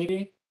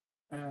committee.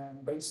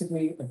 And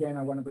basically, again,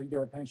 I want to bring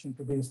your attention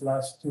to these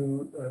last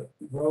two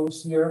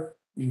rows here.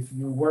 If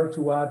you were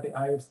to add the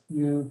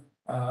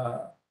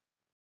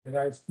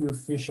IFQ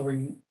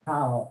fishery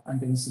TAL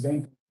and the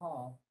incidental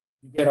TAL,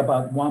 you get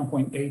about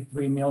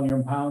 1.83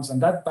 million pounds.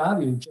 And that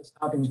value just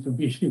happens to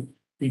be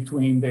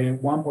between the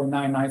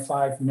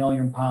 1.995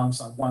 million pounds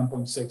and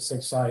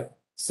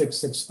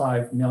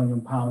 1.665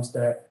 million pounds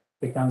that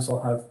the council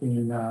have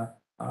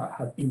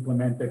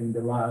implemented in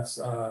the last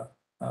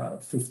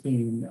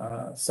 17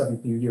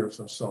 years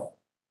or so.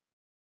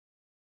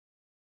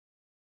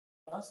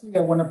 Lastly, I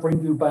want to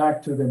bring you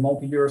back to the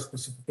multi-year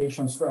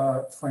specifications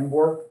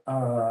framework,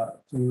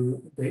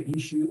 to the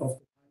issue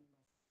of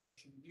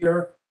the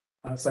year.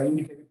 As I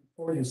indicated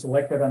before, you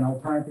selected an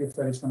alternative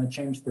that is going to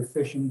change the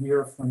fishing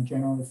year from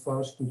January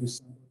 1st to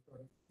December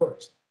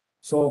 31st.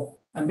 So,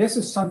 and this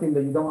is something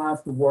that you don't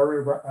have to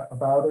worry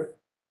about it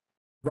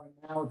right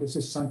now. This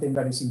is something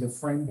that is in the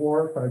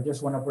framework, but I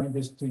just want to bring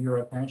this to your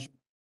attention.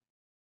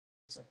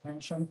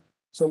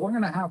 So we're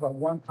going to have a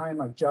one-time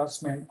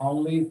adjustment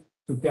only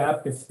to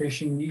gap the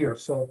fishing year.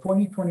 So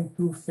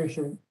 2022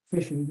 fishing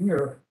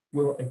year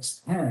will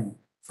extend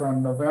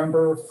from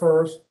November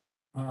 1st,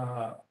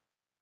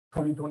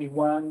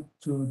 2021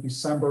 to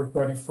December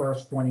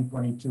 31st,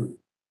 2022.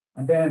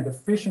 And then the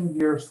fishing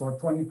years for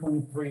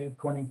 2023,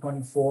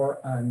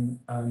 2024, and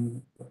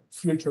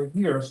future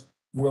years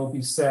will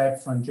be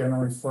set from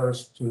January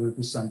 1st to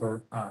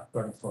December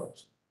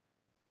 31st.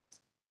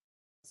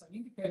 As I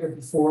indicated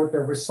before, the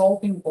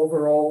resulting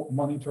overall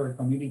monetary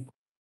committee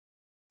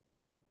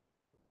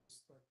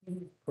is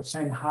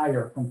 13%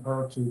 higher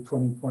compared to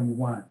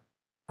 2021.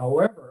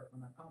 However,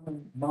 on a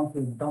common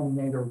monthly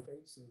denominator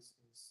basis,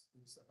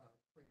 is about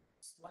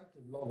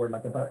slightly lower,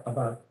 like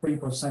about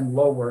 3%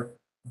 lower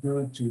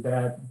due to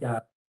that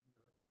gap.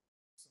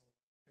 So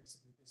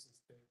basically, this is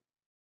the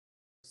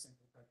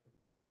simple factor.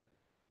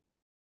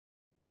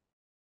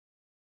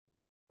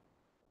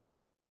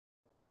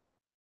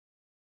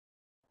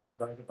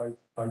 Divided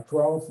by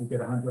 12, you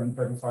get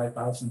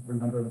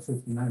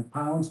 135,359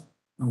 pounds.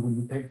 And when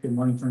you take the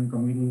monitoring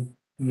committee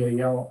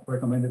PAL,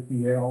 recommended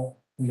PAL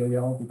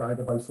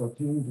divided by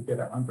 14, you get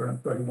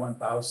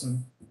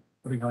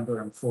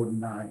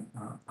 131,349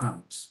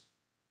 pounds.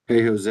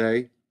 Hey,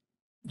 Jose,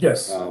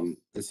 Yes.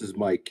 this is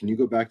Mike. Can you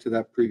go back to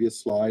that previous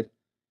slide?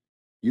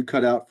 You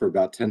cut out for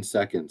about 10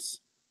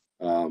 seconds.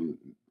 Can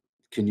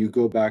you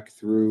go back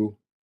through?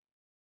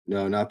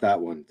 No, not that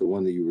one, the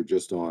one that you were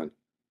just on.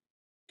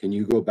 Can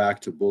you go back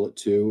to bullet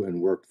 2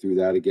 and work through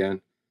that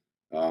again?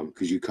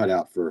 Because you cut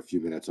out for a few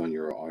minutes on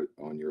your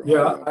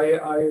Yeah,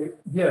 audio.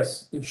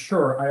 yes,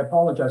 sure. I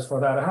apologize for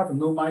that. I have a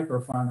new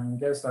microphone, and I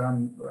guess that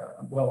I'm,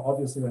 well,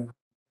 obviously.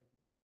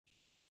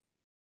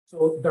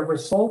 So the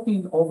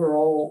resulting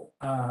overall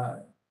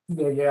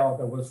PAL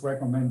that was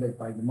recommended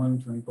by the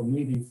monitoring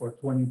committee for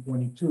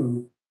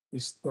 2022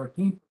 is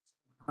 13%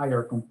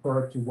 higher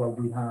compared to what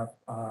we have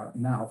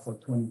now for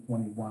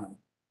 2021.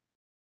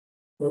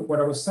 But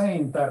what I was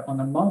saying that on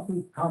a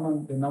monthly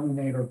common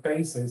denominator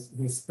basis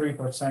is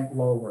 3%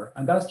 lower.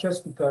 And that's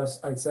just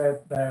because I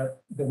said that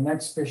the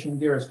next fishing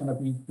year is going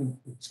to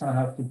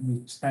have to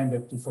be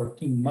extended to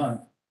 14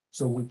 months.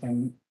 So we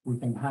can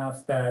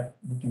have that,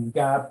 we can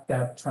gap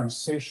that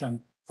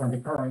transition from the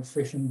current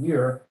fishing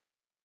year,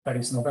 that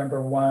is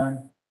November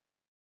 1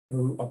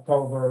 to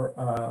October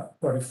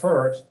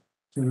 31st,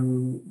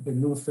 to the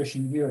new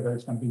fishing year that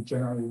is going to be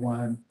January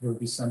 1 through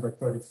December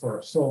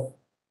 31st. So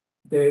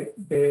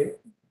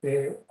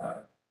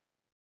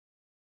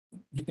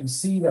you can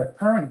see that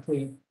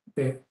currently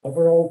the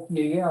overall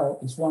PAL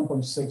is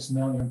 1.6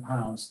 million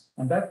pounds,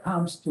 and that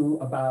comes to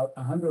about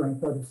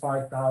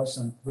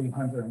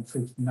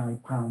 135,359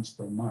 pounds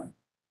per month.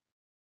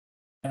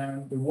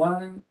 And the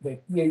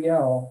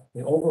PAL,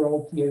 the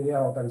overall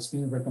PAL that is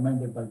being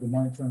recommended by the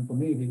monitoring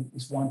committee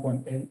is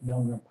 1.8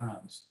 million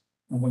pounds.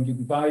 And when you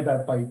divide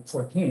that by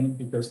 14,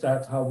 because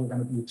that's how we're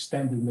going to be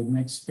extending the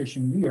next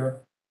fishing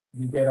year,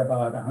 you get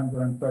about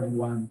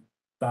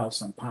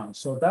 131,000 pounds.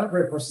 So that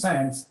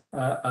represents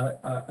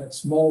a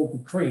small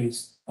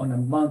decrease on a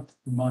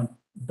month-to-month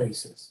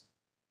basis.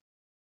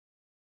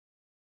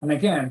 And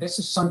again, this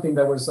is something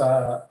that was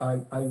I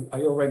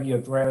already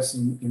addressed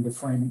in the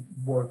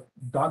framework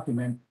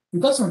document.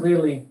 It doesn't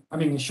really, I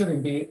mean, it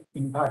shouldn't be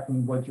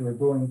impacting what you're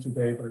doing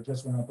today, but I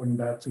just want to bring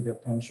that to the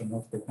attention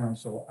of the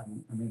council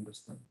and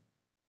industry.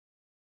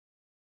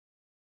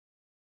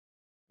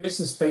 This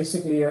is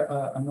basically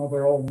an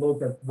overall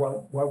look at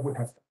what would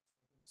have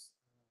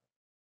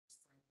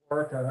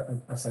worked.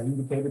 As I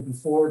indicated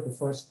before, the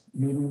first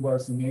meeting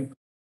was in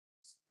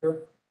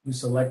April. You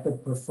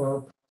selected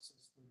preferred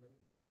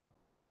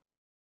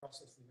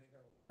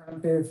process-related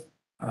alternative.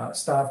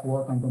 Staff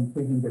work on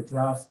completing the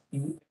draft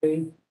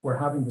EA. We're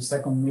having the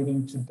second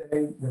meeting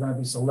today. We're going to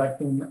be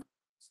selecting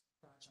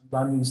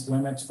land use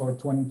limits for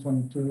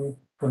 2022,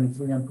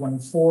 23, and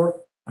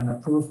 24, and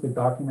approve the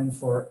document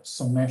for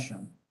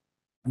submission.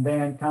 And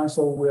then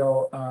council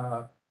will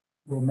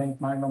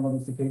make minor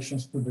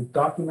modifications to the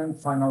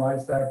document,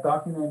 finalize that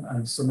document,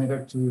 and submit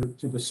it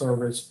to the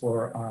service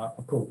for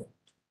approval.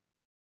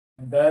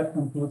 And that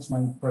concludes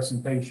my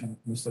presentation,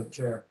 Mr.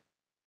 Chair.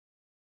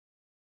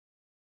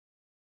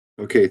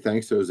 Okay,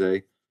 thanks,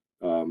 Jose.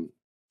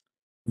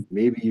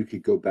 Maybe you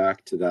could go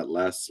back to that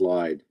last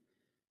slide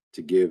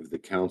to give the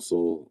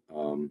council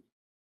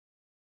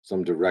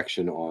some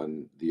direction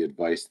on the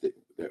advice that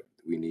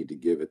we need to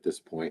give at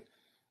this point.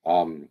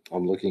 I'm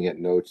looking at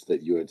notes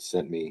that you had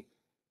sent me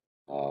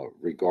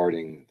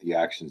regarding the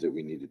actions that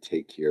we need to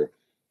take here.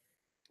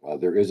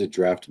 There is a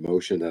draft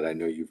motion that I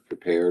know you've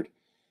prepared,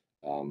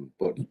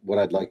 but what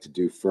I'd like to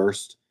do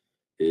first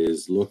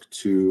is look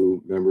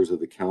to members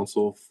of the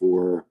council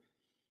for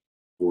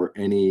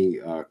any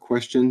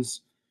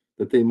questions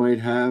that they might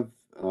have.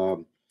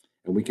 And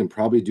we can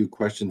probably do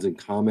questions and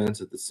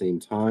comments at the same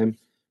time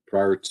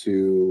prior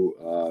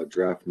to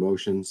draft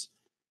motions.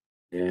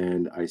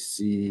 And I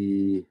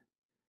see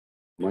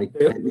Mike.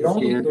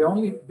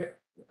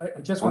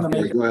 I just want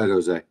to make. Go ahead,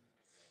 Jose.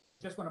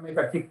 Just want to make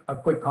a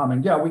quick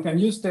comment. Yeah, we can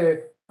use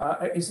the.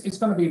 It's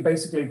going to be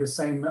basically the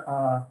same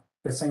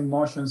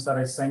motions that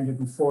I sent you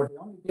before. The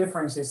only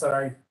difference is that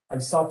I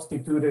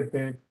substituted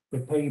the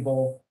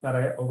table that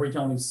I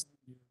originally sent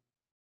you.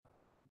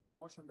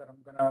 The motion that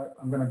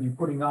I'm gonna be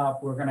putting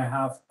up. We're gonna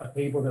have a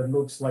table that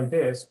looks like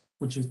this,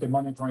 which is the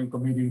monitoring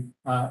committee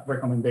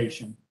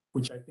recommendation.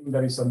 which I think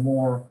that is a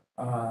more,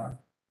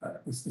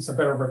 it's a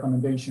better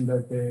recommendation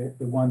than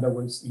the one that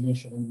was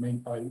initially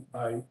made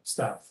by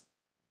staff.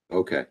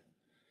 Okay.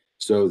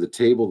 So the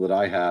table that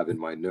I have in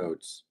my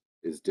notes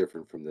is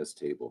different from this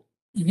table.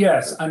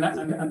 Yes, and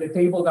the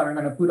table that I'm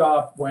gonna put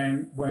up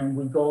when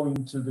we go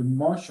into the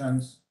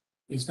motions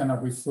is gonna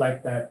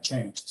reflect that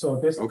change. So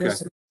this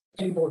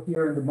table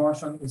here in the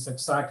motion is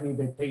exactly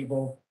the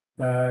table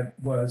that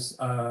was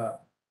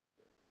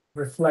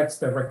reflects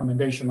the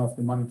recommendation of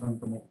the monitoring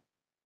committee.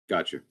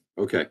 Gotcha.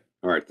 Okay.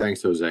 All right.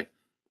 Thanks, Jose.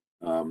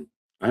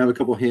 I have a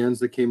couple hands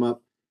that came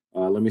up.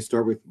 Let me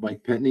start with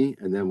Mike Pentney,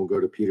 and then we'll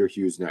go to Peter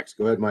Hughes next.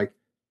 Go ahead, Mike.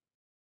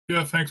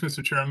 Yeah, thanks,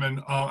 Mr.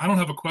 Chairman. I don't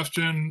have a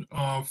question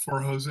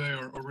for Jose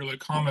or really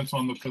comments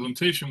on the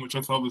presentation, which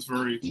I thought was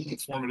very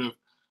informative.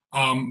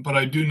 But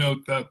I do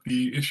note that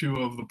the issue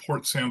of the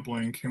port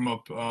sampling came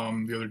up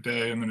the other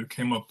day, and then it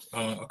came up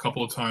a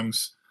couple of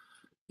times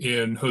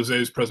in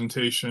Jose's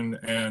presentation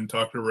and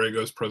Dr.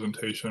 Rego's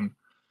presentation.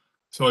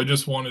 So I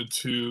just wanted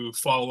to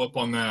follow up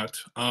on that.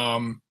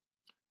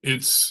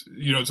 It's,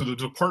 so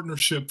there's a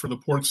partnership for the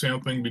port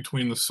sampling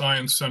between the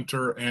Science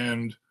Center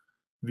and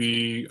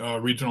the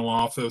regional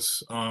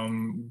office.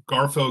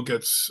 Garfo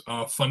gets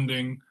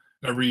funding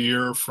every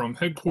year from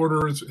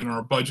headquarters in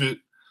our budget.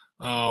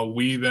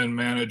 We then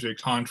manage a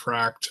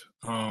contract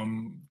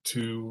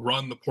to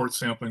run the port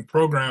sampling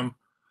program,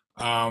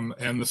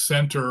 and the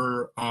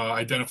center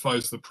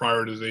identifies the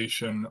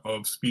prioritization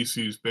of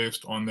species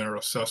based on their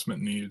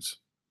assessment needs.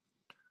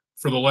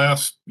 For the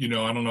last, I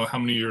don't know how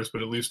many years,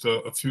 but at least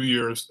a few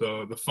years,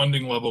 the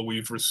funding level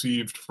we've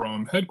received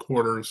from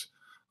headquarters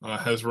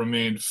has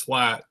remained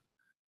flat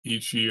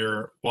each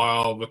year,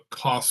 while the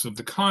costs of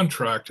the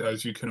contract,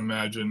 as you can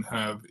imagine,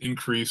 have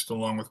increased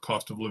along with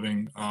cost of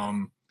living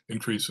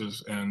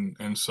increases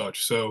and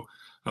such. So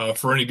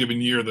for any given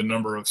year, the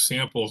number of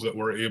samples that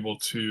we're able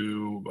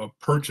to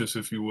purchase,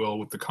 if you will,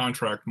 with the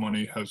contract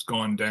money has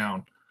gone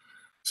down.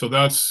 So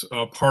that's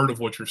part of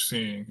what you're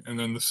seeing. And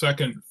then the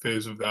second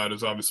phase of that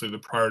is obviously the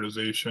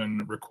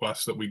prioritization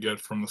requests that we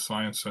get from the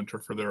Science Center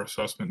for their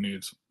assessment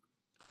needs.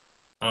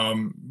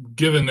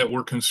 Given that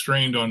we're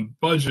constrained on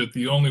budget,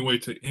 the only way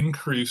to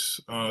increase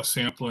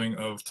sampling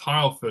of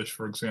tilefish,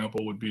 for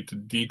example, would be to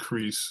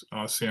decrease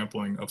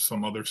sampling of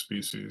some other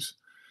species.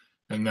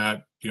 And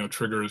that,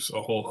 triggers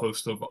a whole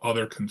host of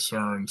other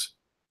concerns.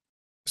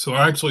 So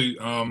I actually,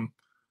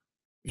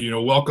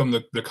 welcome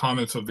the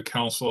comments of the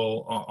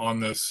council on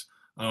this,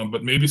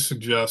 but maybe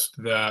suggest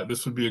that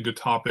this would be a good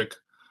topic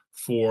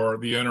for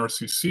the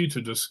NRCC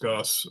to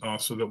discuss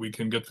so that we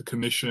can get the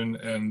commission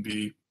and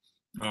the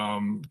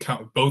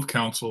both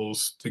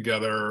councils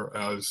together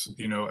as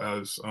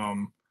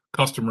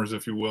customers,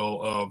 if you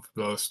will, of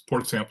the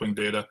port sampling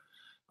data,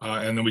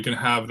 and then we can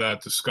have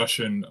that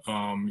discussion,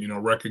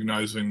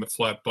 recognizing the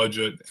flat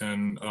budget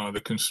and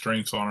the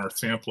constraints on our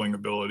sampling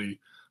ability.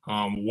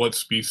 What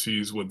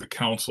species would the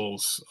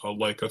councils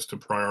like us to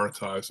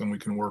prioritize, and we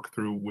can work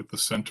through with the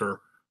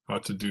center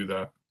to do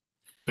that.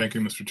 Thank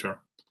you, Mr. Chair.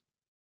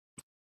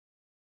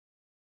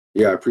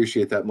 Yeah, I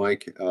appreciate that,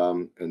 Mike.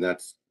 And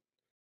that's,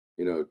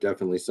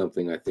 definitely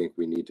something I think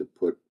we need to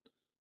put.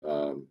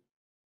 I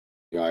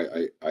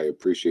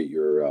appreciate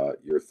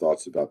your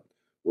thoughts about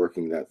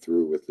working that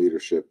through with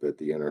leadership at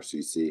the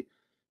NRCC.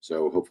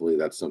 So hopefully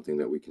that's something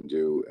that we can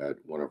do at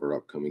one of our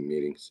upcoming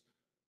meetings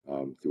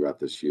throughout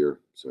this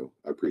year. So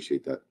I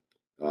appreciate that.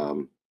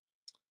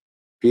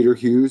 Peter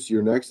Hughes,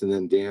 you're next, and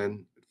then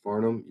Dan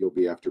Farnham, you'll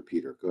be after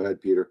Peter. Go ahead,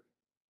 Peter.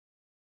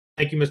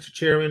 Thank you, Mr.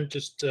 Chairman.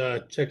 Just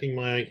checking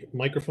my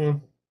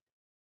microphone.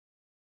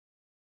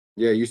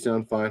 Yeah, you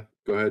sound fine.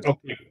 Go ahead.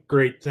 Okay,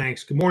 great.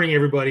 Thanks. Good morning,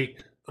 everybody.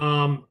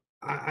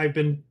 I've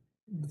been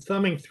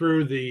thumbing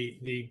through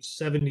the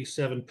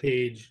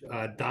 77-page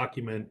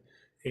document,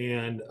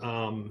 and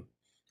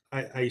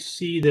I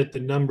see that the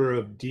number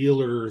of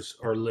dealers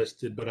are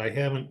listed, but I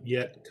haven't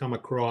yet come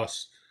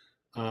across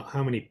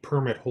how many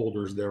permit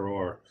holders there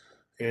are.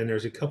 And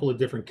there's a couple of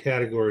different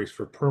categories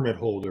for permit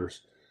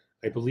holders.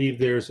 I believe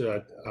there's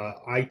a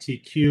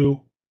ITQ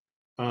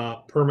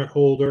permit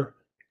holder,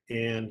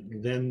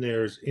 and then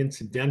there's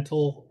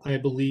incidental, I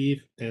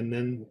believe, and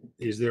then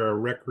is there a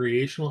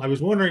recreational? I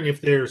was wondering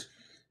if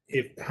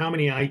how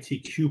many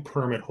ITQ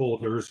permit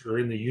holders are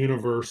in the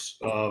universe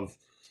of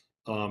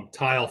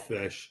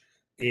tilefish,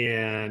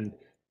 and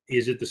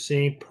is it the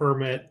same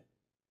permit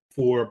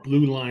for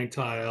blue line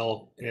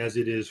tile as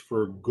it is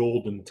for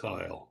golden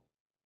tile?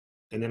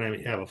 And then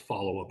I have a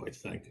follow-up, I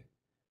think.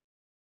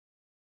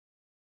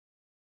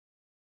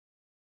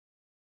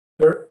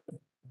 There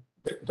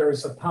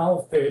is a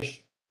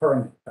tilefish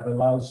permit that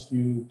allows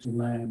you to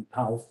land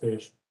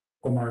tilefish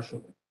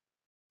commercially.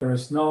 There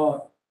is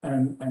no,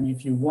 and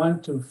if you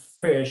want to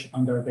fish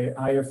under the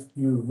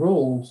IFQ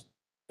rules,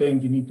 then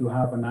you need to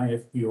have an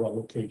IFQ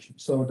allocation.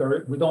 So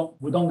we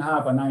don't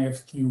have an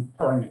IFQ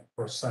permit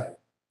per se.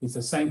 It's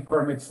the same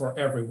permit for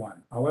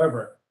everyone.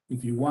 However,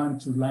 if you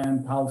want to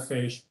land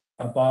tilefish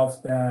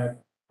above that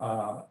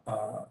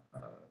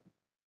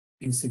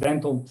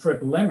incidental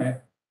trip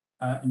limit,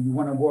 and you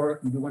want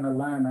to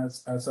land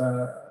as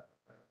a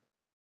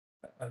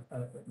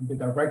the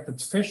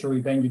directed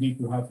fishery, then you need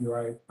to have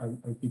your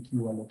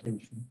IPQ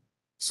allocation.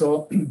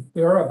 So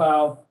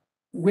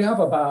we have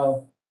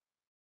about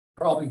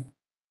probably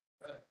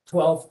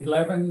 12,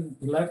 11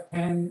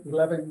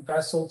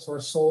 vessels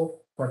or so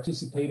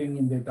participating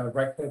in the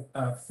directed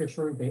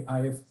fishery, the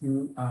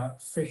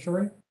IFQ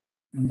fishery.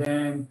 And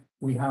then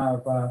we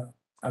have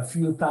a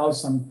few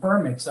thousand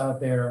permits out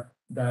there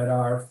that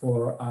are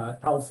for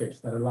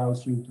tilefish, that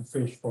allows you to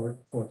fish for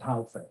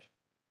tilefish.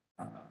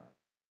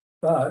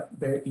 But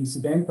the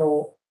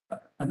incidental,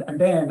 and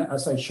then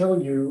as I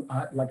showed you,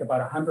 like about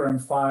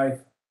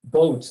 105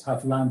 boats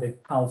have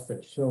landed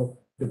tilefish. So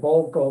the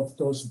bulk of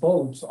those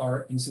boats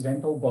are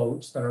incidental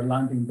boats that are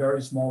landing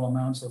very small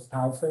amounts of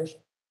tilefish.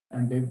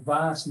 And the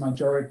vast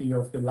majority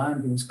of the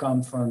landings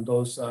come from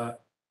those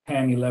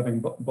 10,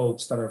 11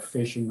 boats that are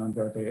fishing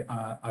under the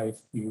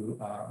IFQ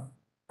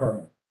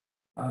permit.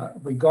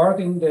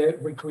 Regarding the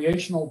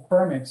recreational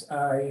permits,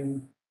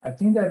 I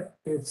think that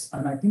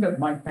I think that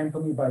Mike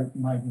Anthony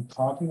might be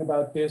talking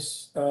about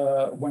this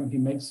when he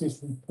makes his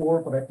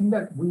report, but I think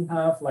that we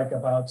have like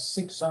about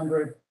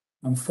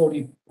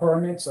 640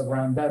 permits,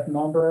 around that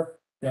number,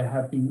 that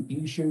have been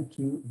issued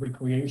to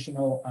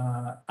recreational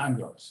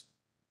anglers.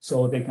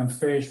 So they can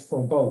fish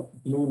for both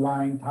blue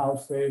line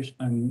tilefish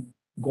and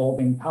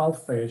golden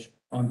tilefish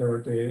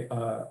under the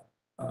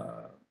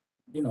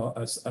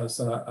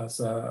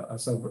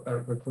as a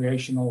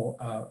recreational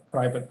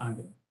private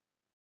angling.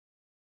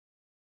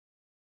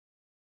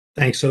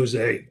 Thanks,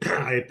 Jose.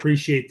 I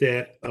appreciate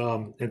that,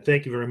 and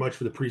thank you very much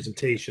for the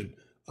presentation.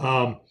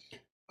 I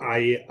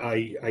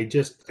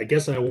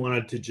guess I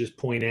wanted to just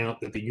point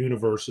out that the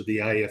universe of the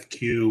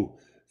IFQ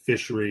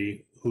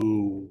fishery,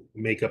 who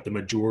make up the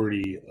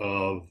majority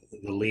of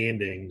the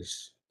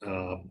landings,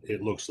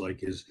 it looks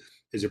like is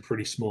a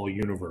pretty small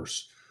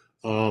universe.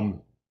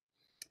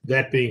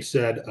 That being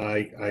said,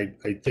 I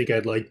think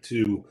I'd like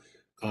to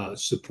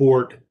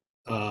support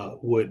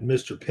what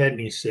Mr.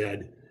 Petney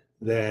said,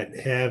 that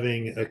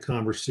having a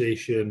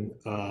conversation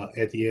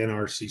at the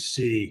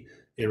NRCC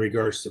in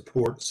regards to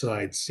port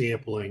side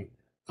sampling,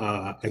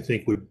 I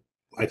think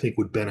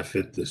would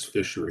benefit this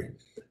fishery.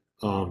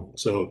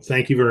 So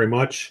thank you very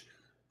much,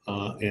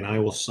 and I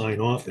will sign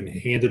off and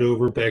hand it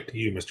over back to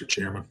you, Mr.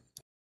 Chairman.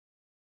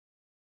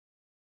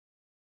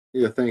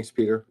 Yeah, thanks,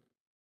 Peter.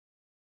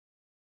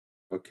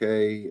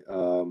 Okay,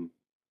 the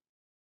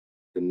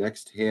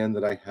next hand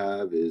that I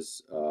have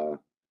is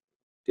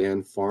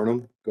Dan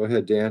Farnham. Go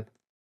ahead, Dan.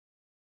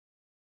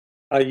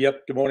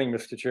 Yep. Good morning,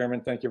 Mr.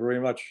 Chairman. Thank you very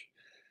much.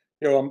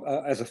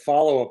 As a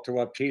follow-up to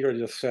what Peter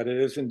just said, it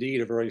is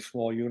indeed a very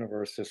small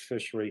universe, this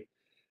fishery.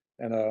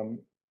 And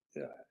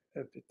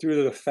due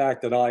to the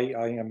fact that I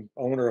am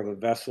owner of a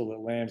vessel that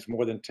lands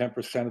more than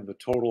 10% of the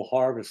total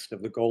harvest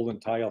of the golden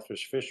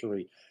tilefish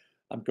fishery,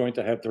 I'm going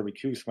to have to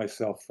recuse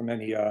myself from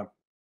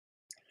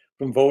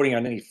from voting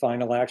on any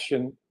final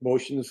action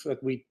motions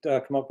that we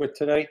come up with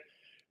today.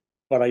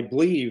 But I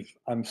believe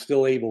I'm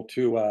still able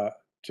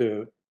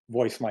to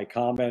voice my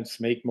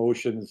comments, make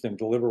motions, and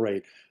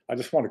deliberate. I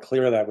just want to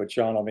clear that with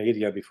John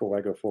Almeida before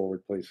I go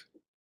forward, please.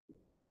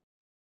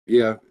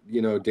 Yeah,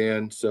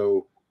 Dan,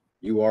 so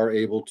you are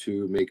able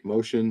to make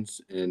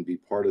motions and be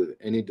part of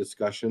any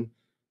discussion,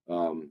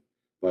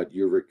 but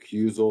your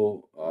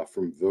recusal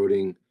from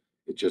voting,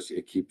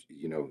 it keeps,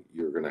 you'll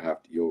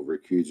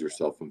recuse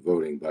yourself from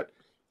voting, but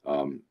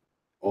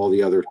all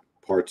the other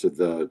parts of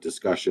the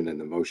discussion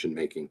and the motion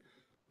making,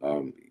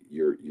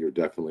 you're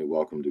definitely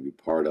welcome to be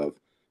part of.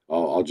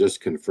 I'll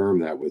just confirm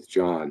that with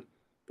John,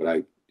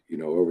 but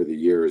over the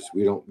years,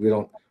 we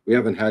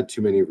haven't had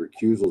too many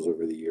recusals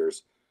over the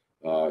years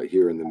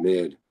here in the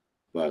mid,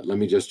 but let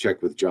me just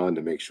check with John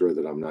to make sure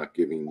that I'm not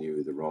giving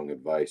you the wrong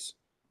advice.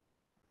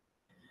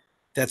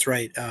 That's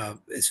right.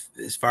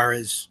 As far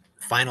as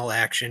final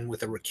action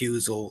with a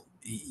recusal,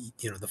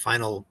 the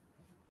final,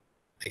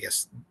 I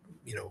guess,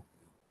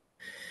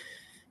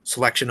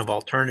 selection of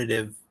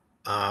alternative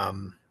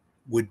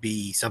would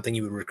be something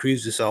you would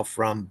recuse yourself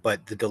from,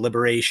 but the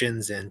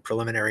deliberations and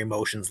preliminary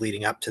motions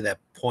leading up to that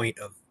point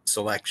of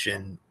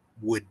selection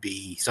would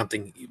be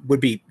something,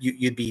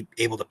 you'd be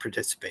able to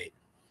participate.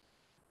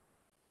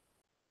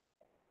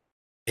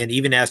 And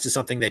even as to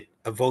something that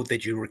a vote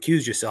that you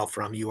recuse yourself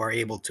from, you are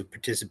able to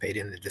participate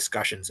in the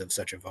discussions of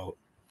such a vote.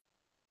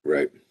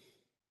 Right.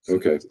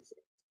 Okay.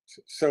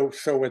 So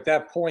at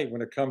that point,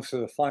 when it comes to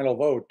the final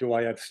vote, do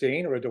I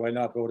abstain or do I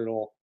not vote at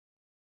all?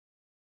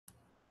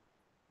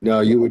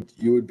 No, you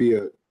would be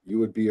a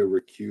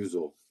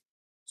recusal.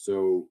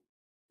 So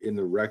in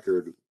the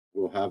record,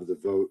 we'll have the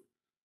vote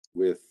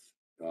with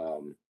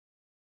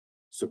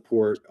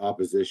support,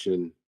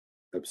 opposition,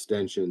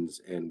 abstentions,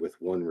 and with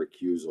one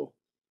recusal.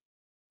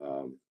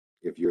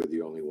 If you're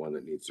the only one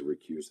that needs to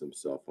recuse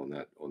himself on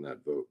that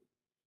vote,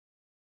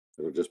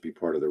 it'll just be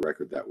part of the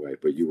record that way.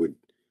 But you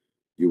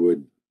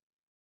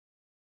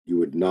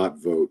would not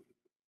vote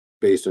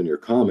based on your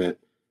comment.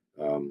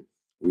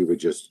 We would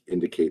just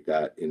indicate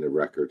that in the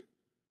record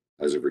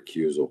as a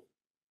recusal.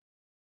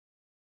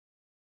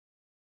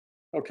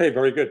 Okay,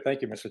 very good.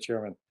 Thank you, Mr.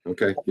 Chairman.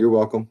 Okay, you're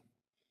welcome.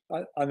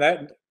 On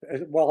that,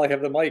 while I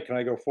have the mic, can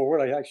I go forward?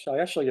 I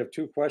actually have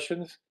two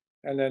questions,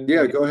 and then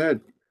Yeah, go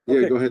ahead. Yeah,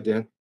 Okay. go ahead,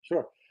 Dan.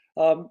 Sure.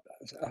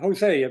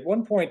 Jose, at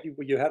one point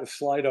you had a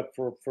slide up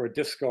for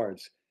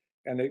discards,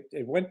 and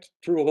it went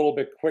through a little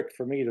bit quick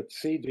for me to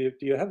see. Do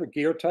you have a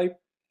gear type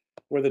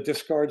where the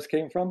discards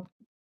came from?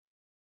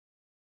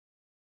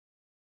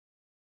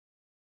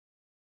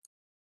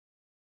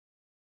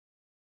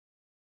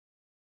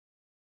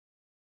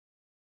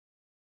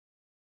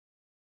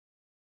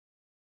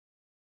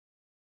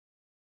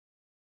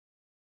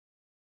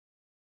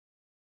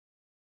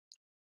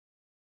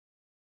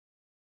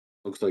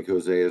 Looks like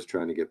Jose is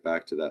trying to get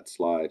back to that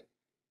slide.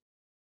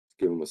 Let's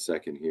give him a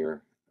second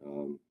here.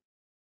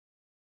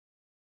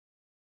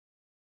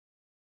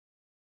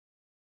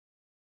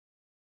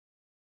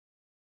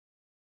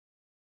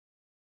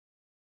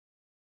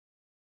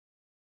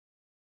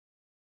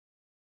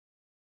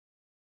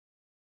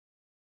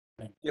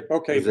 Yep.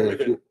 Okay. Jose, Very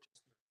good.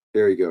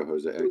 there you go,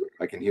 Jose.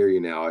 I can hear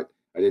you now. I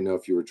didn't know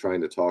if you were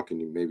trying to talk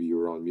and maybe you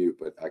were on mute,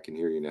 but I can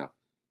hear you now.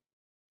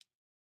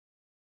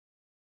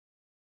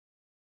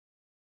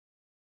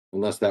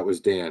 Unless that was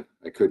Dan.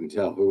 I couldn't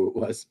tell who it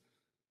was.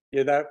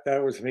 Yeah,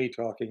 that was me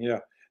talking.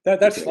 Yeah,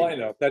 that's Okay. fine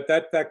though.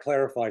 That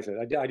clarifies it.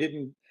 I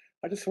didn't.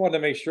 I just wanted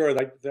to make sure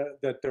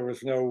that there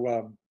was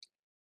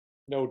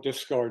no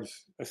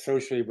discards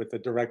associated with the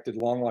directed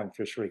longline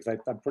fishery, because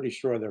I'm pretty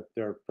sure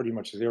they're pretty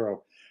much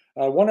zero.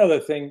 One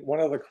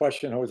other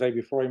question, Jose,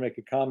 before you make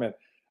a comment.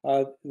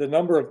 The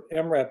number of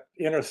MREP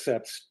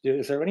intercepts,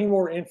 is there any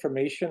more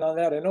information on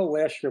that? I know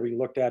last year we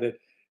looked at it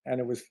and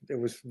it was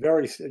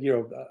very,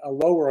 a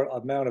lower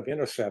amount of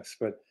intercepts,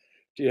 but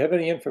do you have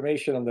any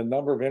information on the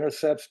number of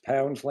intercepts,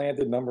 pounds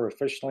landed, number of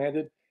fish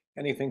landed,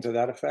 anything to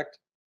that effect?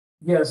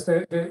 Yes,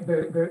 there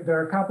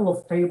are a couple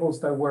of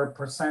tables that were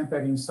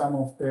presented in some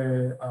of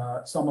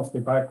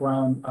the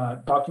background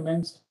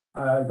documents.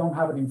 I don't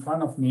have it in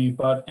front of me,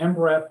 but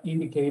MREP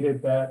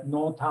indicated that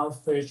no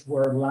tilefish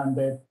were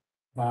landed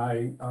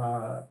by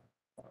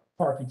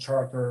party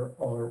charter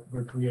or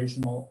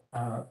recreational,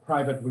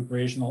 private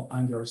recreational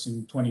anglers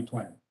in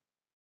 2020.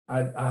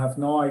 I have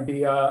no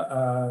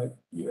idea.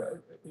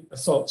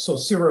 So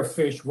zero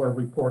fish were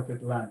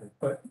reported landed,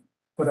 but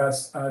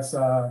as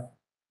Paul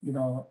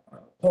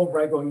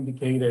Rego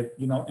indicated,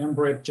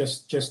 MREP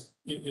just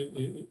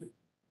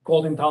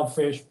golden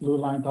tilefish, blue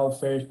line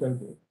tilefish,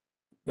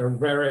 they're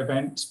rare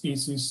event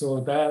species,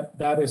 so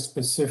that is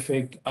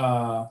specific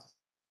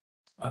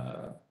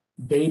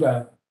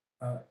data,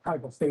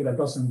 type of data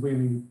doesn't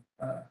really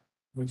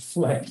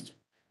reflect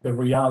the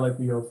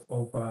reality of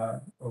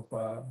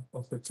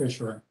the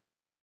fishery.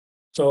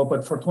 So,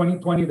 but for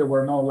 2020, there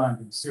were no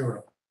landings,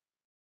 zero.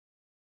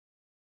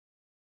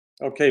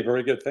 Okay,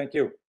 very good. Thank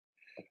you.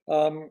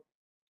 My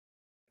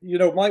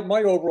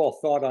overall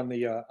thought on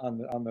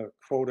the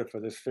quota for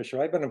this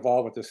fishery, I've been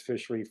involved with this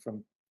fishery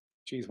from,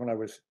 when I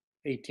was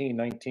 18,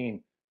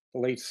 19, the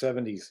late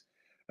 70s.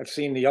 I've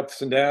seen the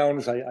ups and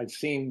downs. I've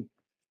seen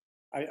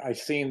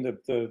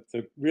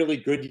the really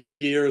good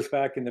years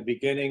back in the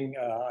beginning.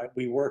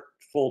 We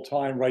worked full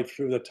time right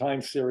through the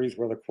time series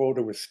where the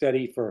quota was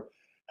steady for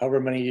however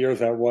many years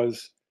that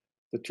was,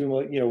 the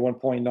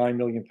 1.9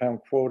 million pound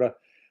quota.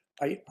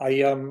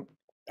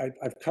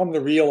 I've come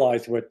to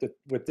realize with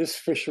this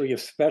fishery,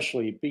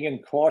 especially being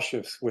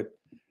cautious with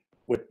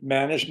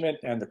management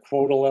and the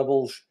quota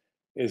levels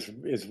is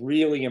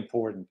really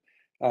important.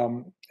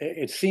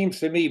 It seems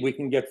to me we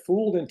can get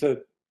fooled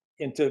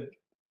into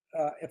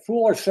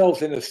fool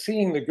ourselves into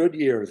seeing the good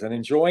years and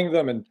enjoying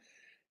them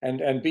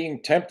and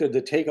being tempted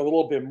to take a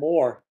little bit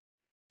more,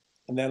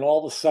 and then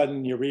all of a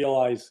sudden you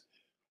realize,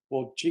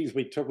 well, geez,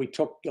 we took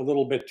a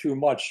little bit too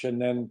much, and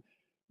then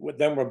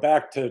we're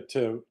back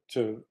to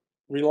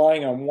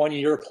relying on 1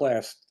 year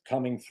class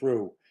coming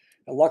through.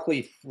 And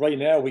luckily, right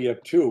now we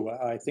have two.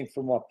 I think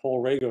from what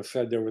Paul Rego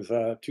said, there was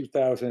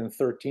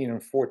 2013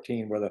 and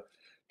 14 where the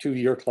 2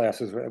 year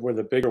classes were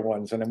the bigger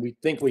ones, and then we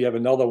think we have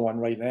another one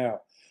right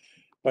now.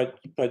 But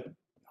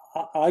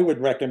I would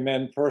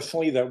recommend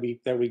personally that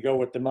we go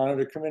with the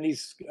monitor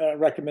committee's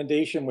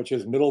recommendation, which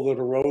is middle of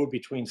the road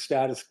between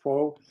status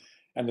quo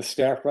and the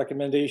staff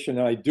recommendation.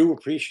 And I do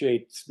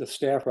appreciate the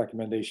staff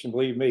recommendation.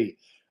 Believe me,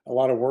 a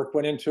lot of work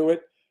went into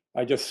it.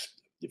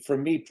 For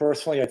me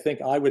personally, I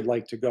think I would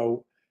like to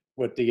go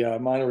with the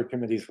monitor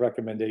committee's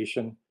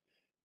recommendation.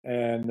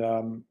 And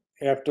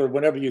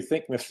whenever you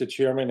think, Mr.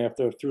 Chairman,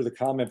 through the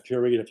comment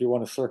period, if you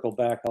want to circle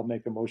back, I'll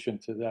make a motion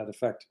to that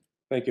effect.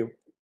 Thank you.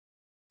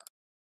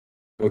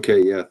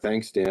 Okay, yeah,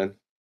 thanks, Dan.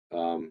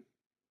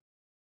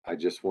 I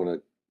just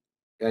want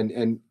to,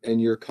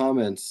 and your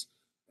comments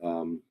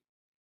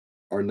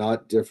are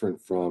not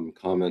different from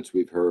comments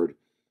we've heard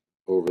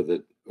over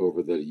the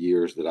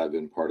years that I've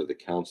been part of the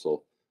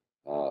council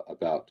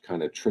about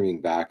kind of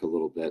trimming back a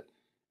little bit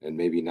and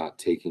maybe not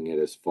taking it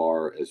as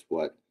far as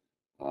what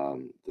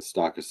the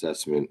stock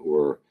assessment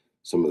or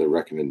some of the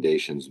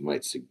recommendations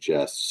might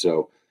suggest.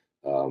 So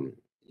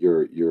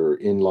you're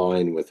in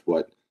line with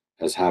what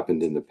has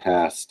happened in the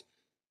past.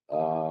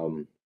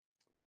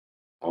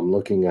 I'm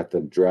looking at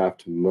the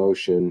draft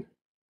motion.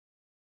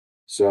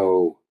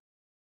 So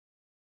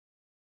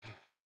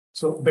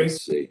So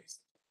let's see.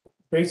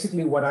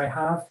 basically what I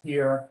have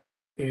here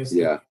is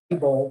Yeah. a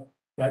table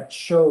that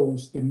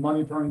shows the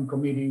monitoring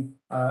committee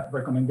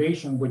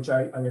recommendation, which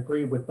I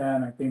agree with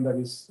Dan. I think that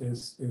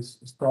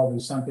is probably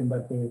something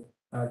that the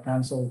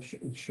council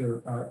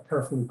should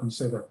carefully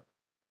consider.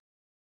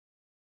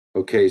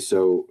 Okay,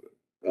 so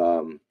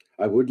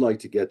I would like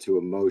to get to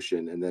a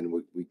motion, and then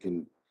we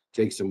can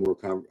take some more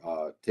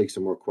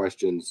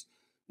questions,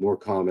 more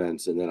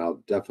comments, and then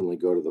I'll definitely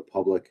go to the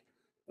public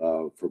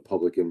for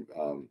public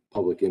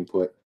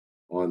input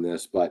on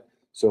this. But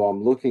so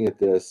I'm looking at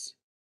this.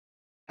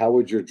 How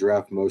would your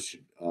draft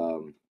motion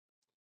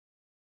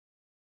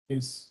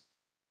Is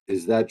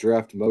is that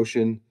draft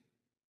motion?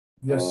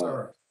 yes, Uh,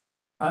 sir.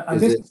 And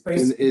Is this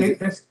it, is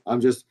based, I'm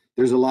just,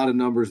 there's a lot of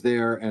numbers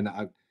there, and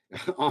I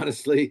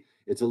honestly,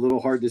 it's a little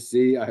hard to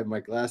see. I have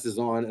my glasses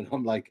on and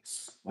I'm like,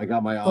 I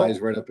got my eyes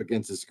right up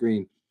against the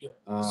screen.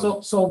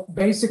 so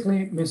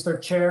basically,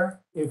 Mr.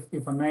 Chair,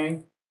 if I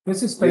may,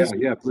 this is Yeah,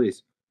 basically yeah,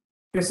 please.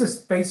 this is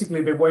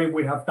basically the way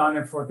we have done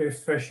it for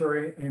this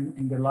fishery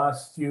in the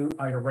last few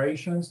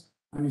iterations.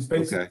 And it's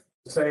basically Okay,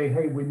 say,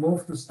 hey, we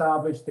move to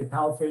establish the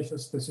Tilefish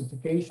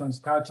specifications,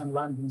 catch and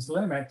landings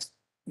limits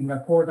in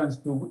accordance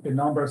to the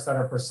numbers that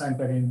are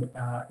presented in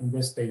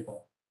this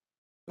table.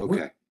 We've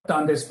okay.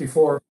 done this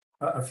before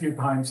a few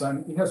times,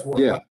 and it has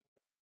worked. Yeah.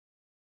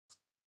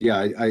 Yeah,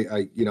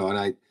 I,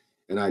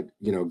 and I,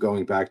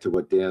 going back to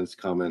what Dan's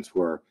comments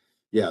were,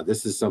 yeah,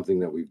 this is something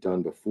that we've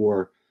done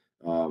before.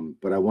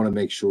 But I want to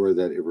make sure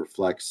that it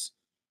reflects,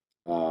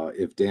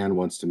 if Dan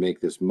wants to make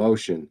this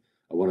motion,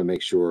 I want to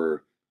make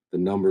sure the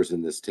numbers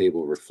in this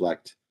table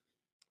reflect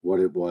what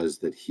it was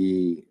that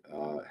he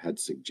had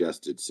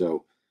suggested.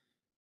 So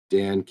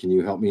Dan, can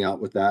you help me out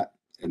with that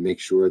and make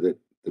sure that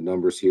the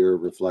numbers here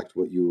reflect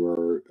what you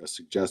were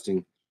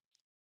suggesting?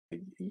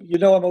 You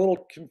know, I'm a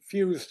little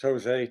confused,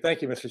 Jose.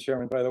 Thank you, Mr.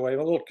 Chairman, by the way. I'm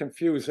a little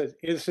confused.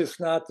 Is this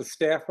not the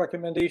staff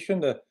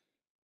recommendation?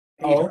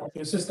 Oh,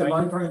 this is the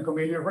monitoring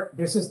committee.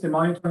 This is the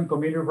monitoring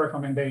committee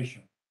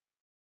recommendation.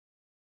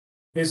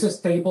 This is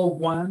table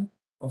 1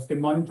 of the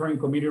monitoring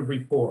committee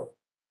report.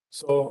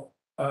 So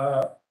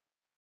let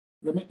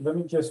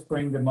me just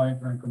bring the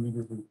monitoring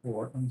committee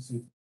report. Let me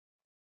see.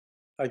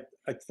 I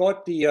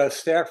thought the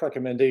staff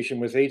recommendation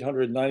was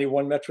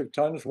 891 metric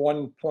tons,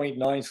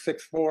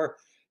 1.964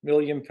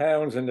 million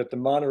pounds, and that the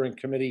monitoring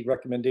committee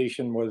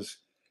recommendation was,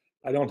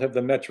 I don't have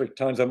the metric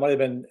tons. It might have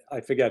been, I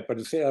forget, but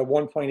it's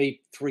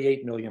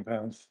 1.838 million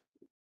pounds.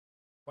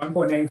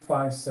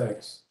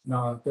 1.856.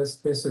 No, this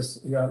is,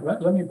 yeah,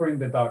 let me bring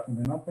the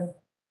document, okay?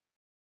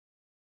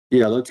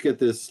 Yeah, let's get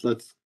this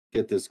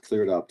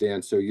cleared up,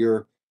 Dan. So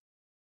you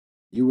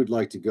would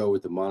like to go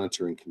with the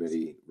monitoring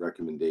committee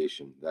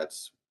recommendation.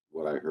 That's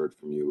what I heard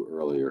from you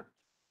earlier.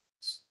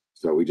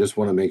 So we just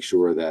want to make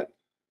sure that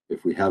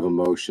if we have a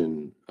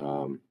motion,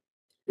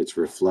 it's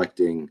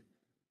reflecting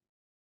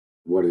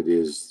what it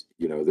is.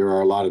 There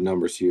are a lot of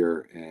numbers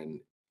here, and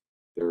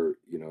there's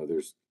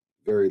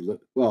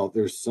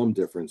there's some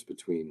difference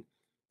between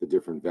the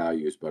different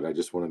values, but I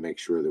just want to make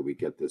sure that we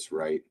get this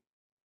right.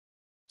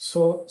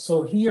 So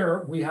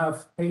here we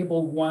have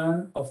table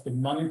 1 of the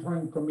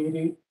monitoring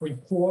committee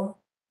report,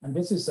 and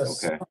this is a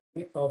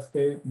summary of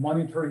the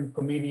monitoring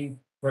committee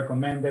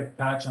recommended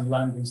catch and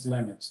landings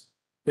limits.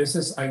 This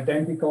is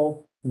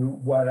identical to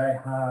what I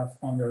have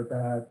under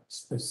that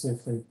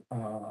specific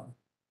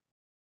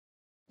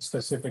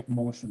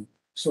motion.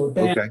 So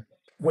then,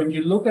 when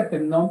you look at the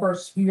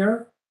numbers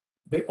here,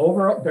 the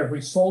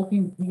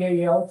resulting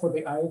PAL for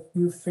the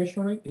IFQ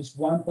fishery is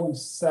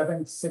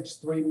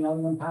 1.763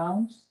 million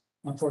pounds.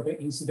 And for the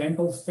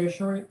incidental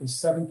fishery is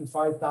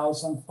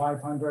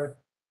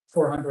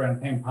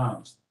 75,410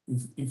 pounds.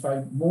 If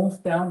I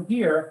move down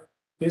here,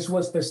 this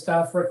was the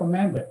staff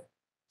recommended.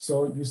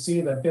 So you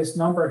see that this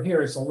number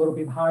here is a little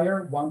bit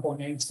higher,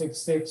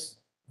 1.866,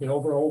 the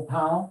overall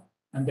PAL,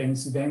 and the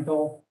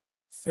incidental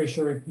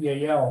fishery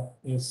PAL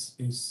is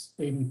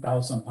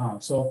 80,000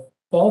 pounds. So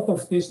both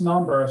of these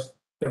numbers,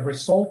 the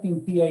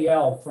resulting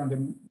PAL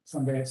from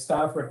the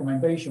staff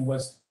recommendation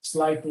was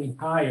slightly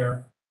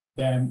higher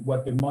than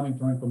what the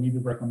monitoring committee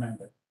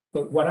recommended.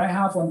 But what I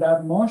have on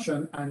that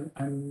motion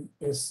and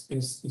is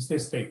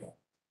this table.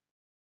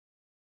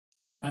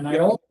 And I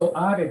also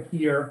added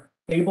here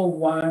table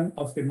 1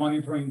 of the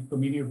monitoring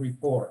committee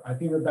report. I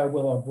think that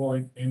will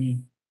avoid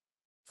any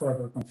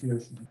further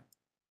confusion.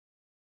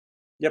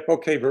 Yep,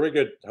 okay, very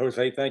good,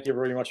 Jose. Thank you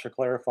very much for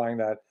clarifying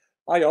that.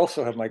 I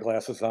also have my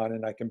glasses on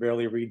and I can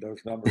barely read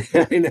those numbers.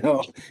 I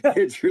know,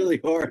 it's really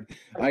hard.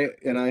 I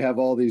have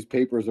all these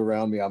papers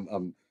around me.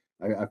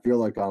 I feel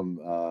like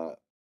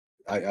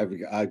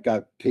I've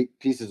got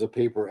pieces of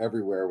paper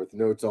everywhere with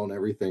notes on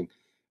everything.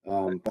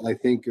 But I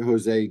think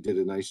Jose did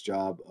a nice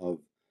job of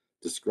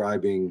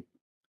describing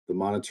the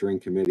monitoring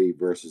committee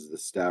versus the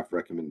staff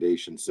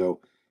recommendation. So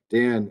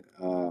Dan,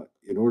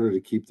 in order to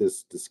keep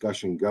this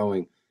discussion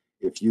going,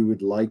 if you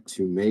would like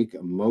to make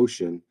a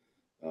motion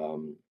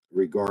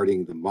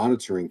regarding the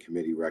monitoring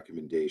committee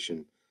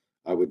recommendation,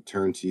 I would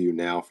turn to you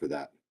now for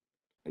that.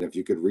 And if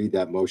you could read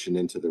that motion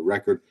into the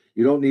record,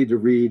 you don't need to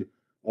read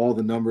all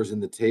the numbers in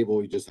the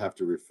table. You just have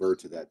to refer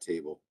to that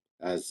table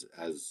as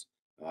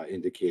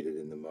indicated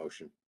in the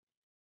motion.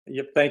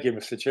 Yep, thank you,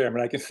 Mr.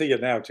 Chairman. I can see it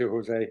now too,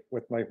 Jose,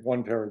 with my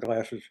one pair of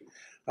glasses.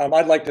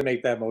 I'd like to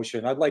make that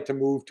motion. I'd like to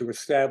move to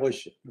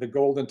establish the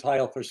golden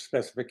tilefish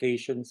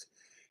specifications,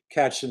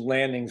 catch and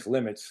landings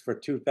limits for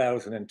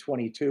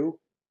 2022,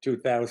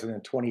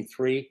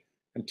 2023,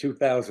 and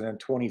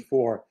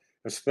 2024,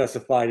 as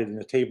specified in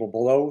the table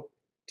below,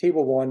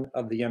 table 1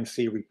 of the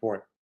MC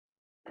report.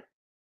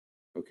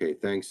 Okay,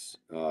 thanks.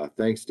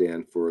 Thanks,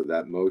 Dan, for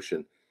that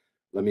motion.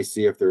 Let me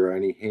see if there are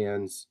any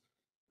hands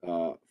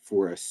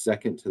for a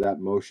second to that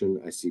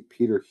motion. I see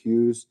Peter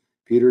Hughes.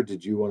 Peter,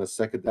 did you want to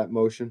second that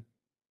motion?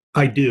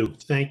 I do.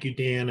 Thank you,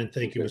 Dan, and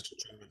thank you, Okay. Mr.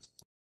 Chairman.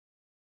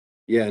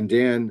 Yeah, and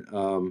Dan,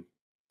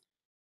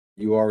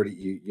 you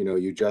already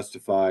you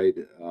justified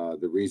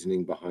the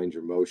reasoning behind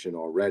your motion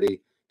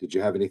already. Did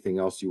you have anything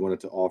else you wanted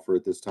to offer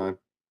at this time?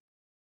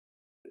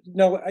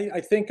 No,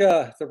 I think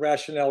the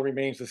rationale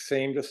remains the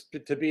same, just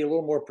to be a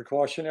little more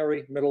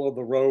precautionary, middle of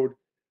the road.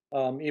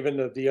 Even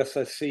the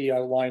SSC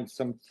outlined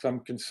some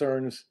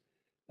concerns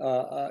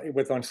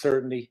with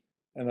uncertainty,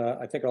 and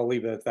I think I'll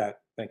leave it at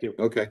that. Thank you.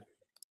 Okay.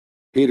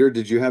 Peter,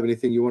 did you have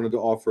anything you wanted to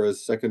offer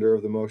as seconder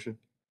of the motion?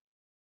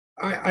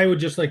 I would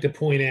just like to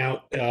point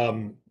out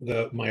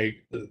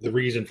the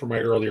reason for my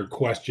earlier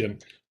question.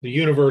 The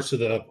universe of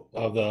the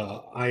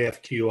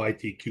IFQ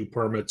ITQ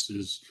permits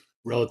is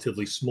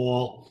relatively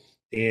small,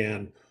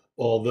 and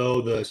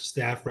although the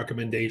staff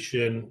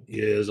recommendation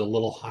is a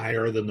little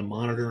higher than the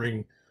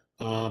monitoring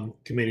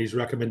committee's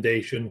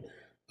recommendation,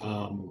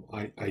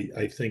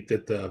 I think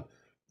that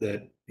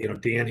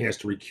Dan has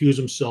to recuse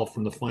himself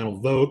from the final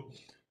vote.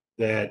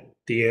 That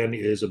Dan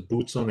is a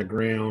boots on the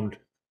ground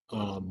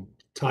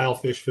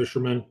tilefish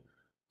fisherman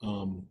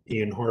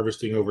in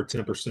harvesting over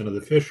 10% of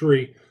the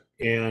fishery,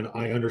 and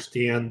I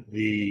understand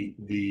the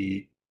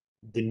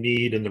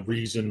need and the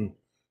reason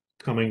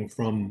coming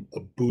from a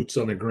boots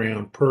on the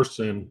ground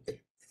person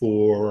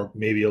for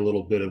maybe a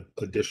little bit of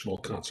additional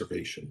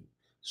conservation.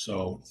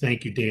 So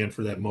thank you, Dan,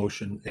 for that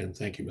motion, and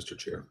thank you, Mr.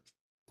 Chair.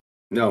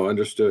 No,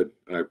 understood.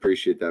 I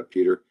appreciate that,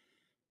 Peter.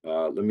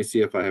 Let me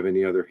see if I have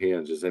any other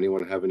hands. Does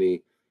anyone have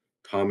any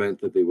comment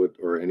that they would,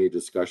 or any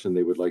discussion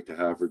they would like to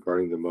have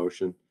regarding the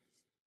motion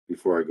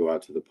before I go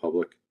out to the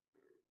public?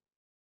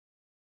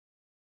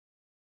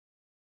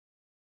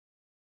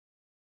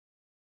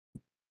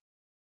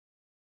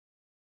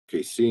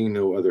 Okay, seeing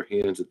no other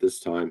hands at this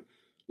time,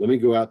 let me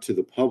go out to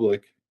the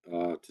public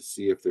to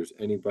see if there's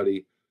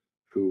anybody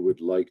who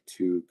would like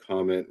to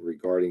comment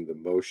regarding the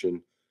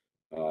motion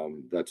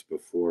that's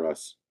before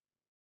us.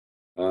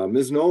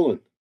 Ms. Nolan,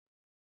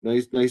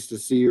 nice to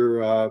see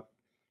you're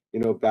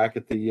back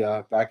at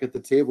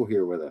the table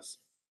here with us.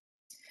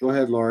 Go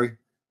ahead, Laurie.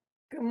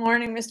 Good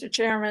morning, Mr.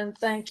 Chairman.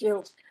 Thank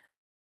you.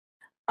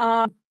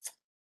 I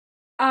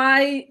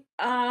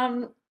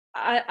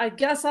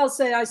guess I'll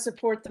say I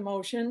support the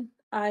motion.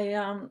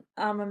 I'm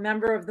a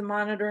member of the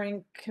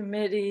monitoring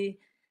committee,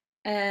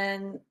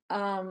 and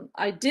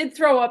I did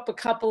throw up a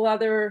couple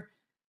other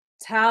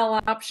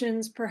TAL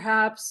options,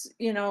 perhaps.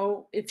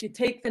 If you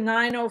take the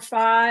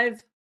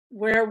 905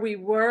 where we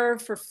were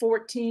for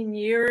 14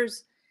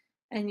 years,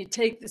 and you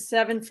take the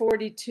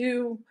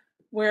 742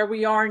 where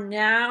we are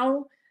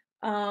now,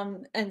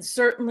 and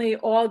certainly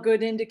all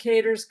good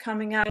indicators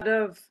coming out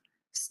of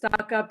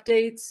stock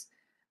updates.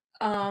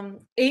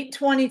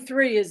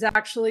 823 is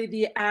actually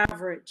the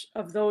average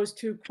of those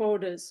two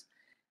quotas.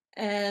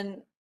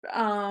 And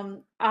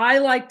I,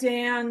 like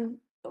Dan,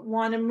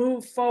 want to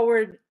move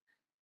forward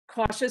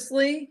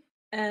cautiously.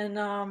 And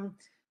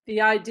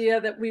the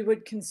idea that we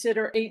would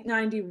consider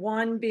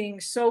 891 being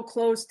so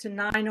close to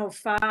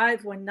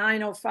 905 when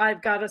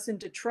 905 got us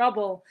into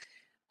trouble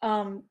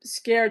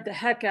scared the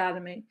heck out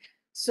of me.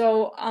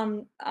 So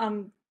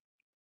I'm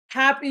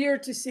happier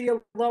to see a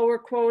lower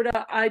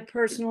quota. I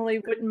personally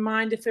wouldn't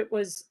mind if it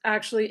was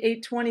actually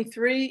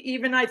 823.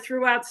 Even I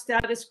threw out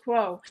status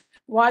quo.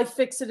 Why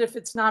fix it if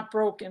it's not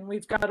broken?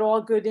 We've got all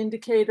good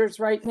indicators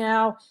right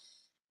now.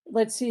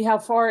 Let's see how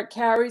far it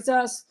carries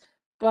us.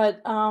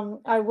 But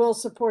I will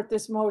support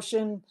this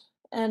motion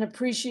and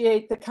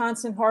appreciate the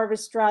constant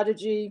harvest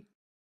strategy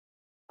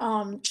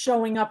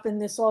showing up in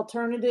this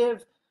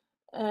alternative.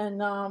 And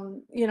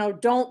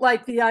don't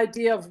like the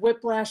idea of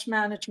whiplash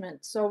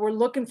management. So we're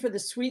looking for the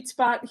sweet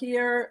spot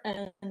here,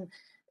 and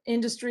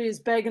industry is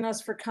begging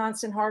us for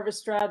constant harvest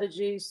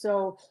strategy.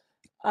 So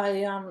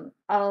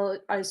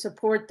I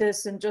support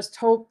this, and just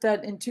hope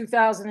that in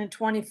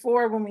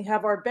 2024, when we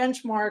have our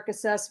benchmark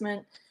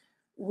assessment,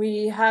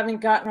 we haven't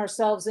gotten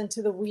ourselves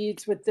into the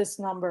weeds with this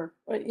number.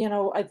 But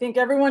I think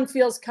everyone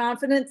feels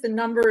confident the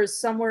number is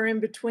somewhere in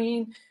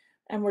between,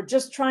 and we're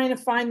just trying to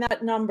find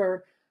that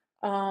number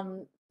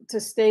to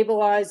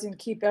stabilize and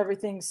keep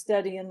everything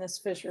steady in this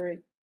fishery.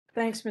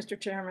 Thanks, Mr.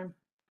 Chairman.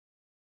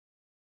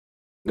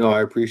 No,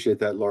 I appreciate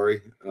that,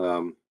 Laurie.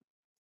 I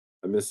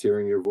miss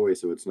hearing your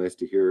voice, so it's nice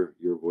to hear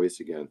your voice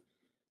again.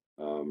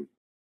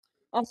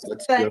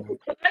 Let's Thank, go.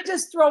 can I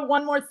just throw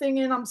one more thing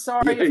in? I'm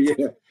sorry.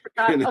 Yeah.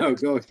 No,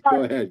 go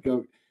ahead.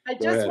 Go I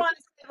just ahead. want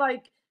to say,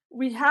 like,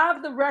 we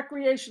have the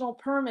recreational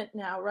permit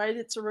now, right?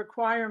 It's a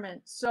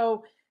requirement.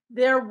 So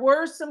there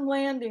were some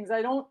landings.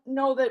 I don't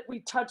know that we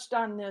touched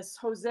on this.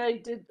 Jose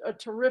did a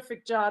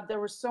terrific job. There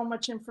was so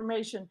much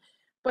information,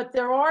 but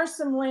there are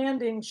some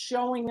landings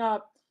showing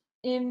up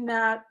in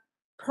that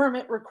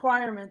permit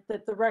requirement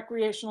that the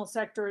recreational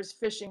sector is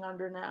fishing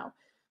under now.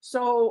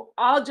 So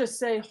I'll just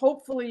say,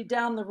 hopefully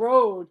down the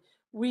road,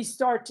 we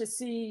start to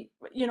see,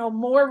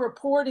 more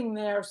reporting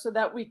there so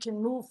that we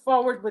can move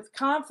forward with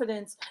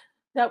confidence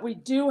that we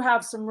do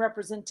have some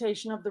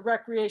representation of the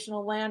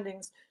recreational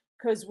landings,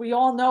 because we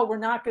all know we're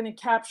not going to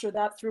capture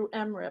that through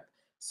MRIP.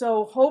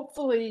 So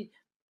hopefully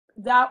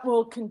that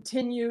will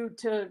continue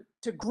to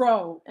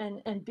grow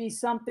and be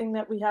something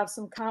that we have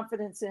some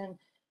confidence in,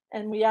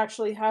 and we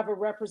actually have a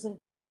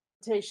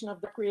representation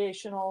of the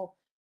recreational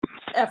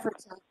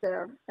efforts out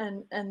there,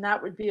 and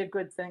that would be a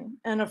good thing.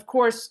 And of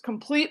course,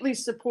 completely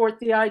support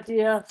the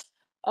idea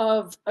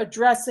of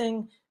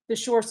addressing the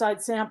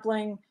shoreside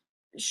sampling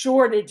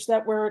shortage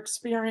that we're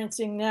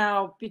experiencing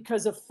now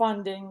because of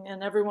funding,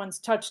 and everyone's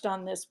touched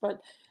on this,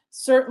 but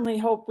certainly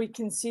hope we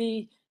can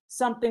see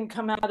something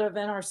come out of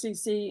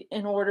NRCC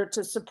in order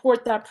to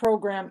support that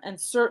program, and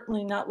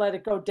certainly not let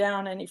it go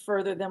down any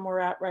further than we're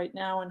at right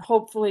now, and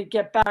hopefully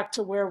get back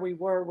to where we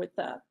were with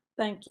that.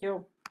 Thank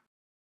you.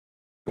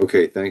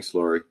 Okay, thanks,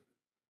 Lori.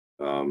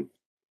 Let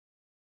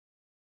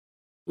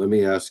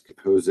me ask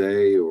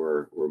Jose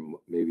or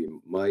maybe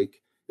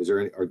Mike, is there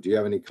any, or do you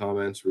have any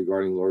comments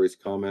regarding Lori's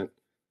comment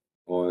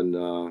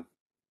on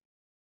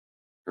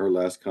her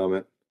last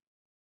comment?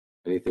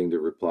 Anything to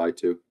reply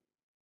to?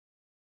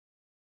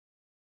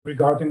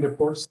 Regarding the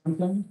port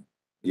sampling?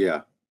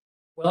 Yeah.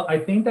 Well, I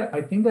think that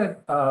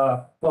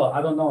well,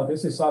 I don't know,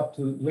 this is up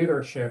to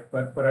leadership,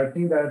 but I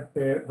think that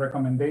the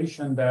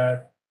recommendation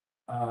that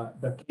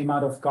came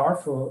out of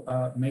Garfield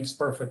makes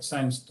perfect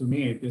sense to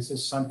me. This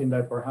is something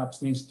that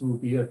perhaps needs to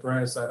be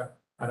addressed at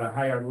a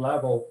higher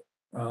level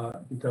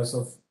because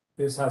of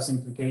this has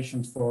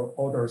implications for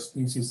other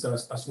species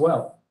as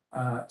well.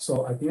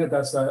 So I think that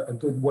that's a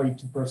good way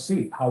to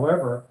proceed.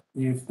 However,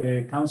 if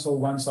the council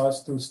wants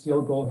us to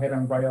still go ahead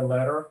and write a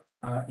letter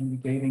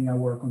indicating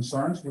our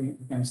concerns, we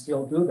can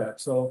still do that.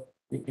 So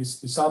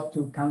it's up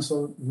to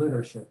council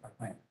leadership,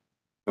 I think.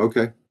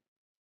 Okay.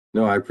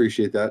 No, I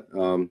appreciate that.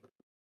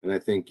 And I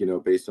think,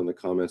 based on the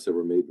comments that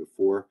were made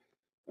before,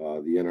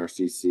 the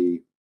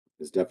NRCC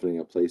is definitely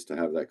a place to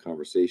have that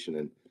conversation.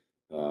 And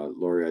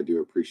Lori, I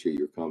do appreciate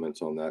your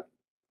comments on that.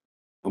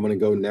 I'm going to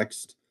go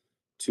next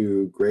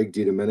to Greg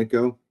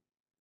DiDomenico.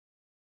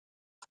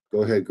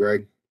 Go ahead,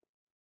 Greg.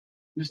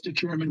 Mr.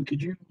 Chairman,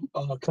 could you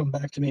come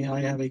back to me? I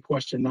have a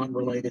question not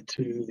related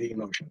to the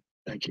motion.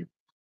 Thank you.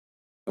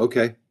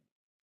 Okay.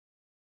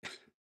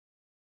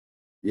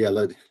 Yeah,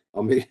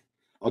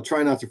 I'll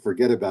try not to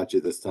forget about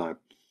you this time.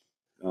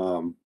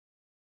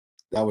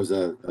 That was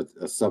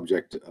a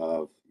subject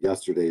of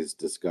yesterday's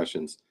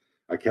discussions.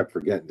 I kept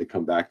forgetting to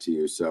come back to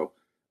you. So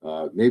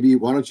maybe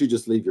why don't you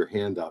just leave your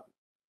hand up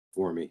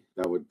for me?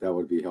 That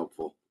would be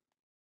helpful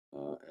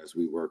as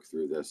we work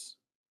through this.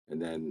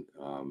 And then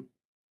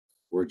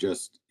we're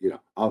just,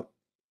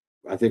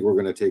 I think we're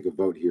going to take a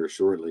vote here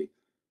shortly,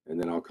 and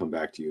then I'll come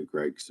back to you,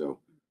 Greg. So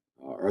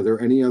are there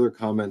any other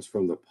comments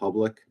from the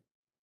public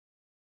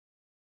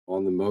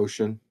on the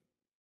motion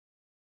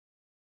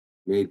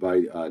made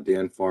by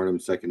Dan Farnham,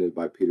 seconded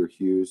by Peter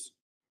Hughes?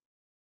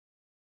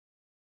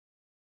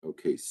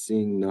 Okay,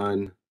 seeing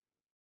none,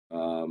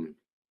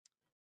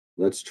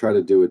 let's try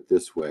to do it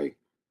this way.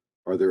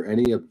 Are there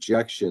any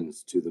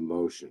objections to the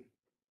motion?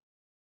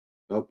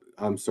 Oh,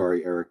 I'm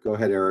sorry, Eric. Go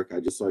ahead, Eric.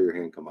 I just saw your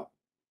hand come up.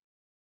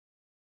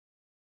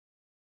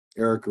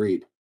 Eric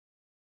Reed.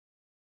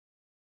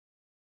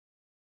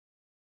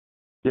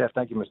 Yeah,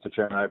 thank you, Mr.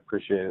 Chairman. I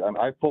appreciate it.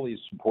 I fully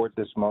support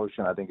this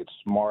motion. I think it's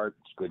smart.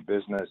 It's good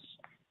business.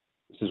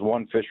 This is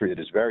one fishery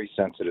that is very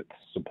sensitive to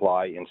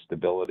supply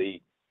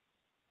instability.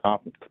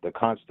 The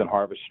constant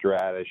harvest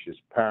strategy is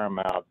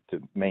paramount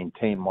to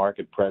maintain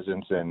market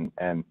presence and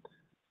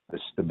the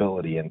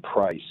stability in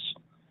price.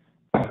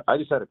 I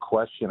just had a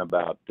question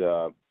about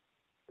the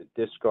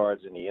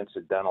discards in the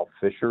incidental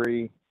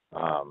fishery.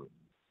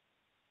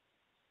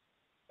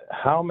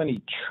 How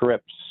many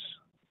trips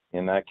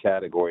in that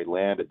category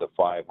landed the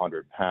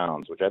 500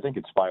 pounds, which I think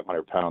it's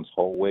 500 pounds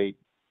whole weight,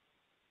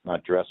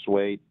 not dress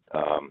weight?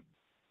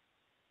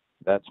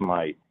 That's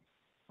my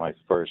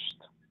first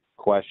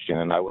question.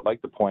 And I would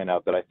like to point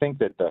out that I think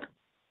that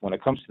when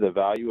it comes to the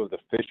value of the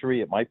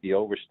fishery, it might be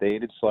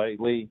overstated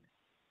slightly,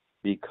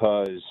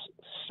 because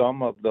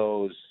some of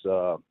those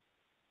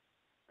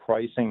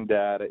pricing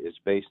data is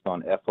based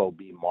on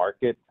FOB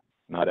market,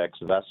 not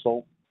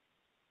ex-vessel.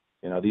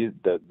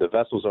 The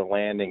vessels are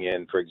landing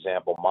in, for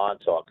example,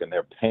 Montauk, and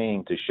they're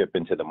paying to ship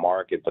into the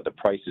market, but the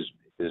price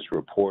is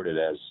reported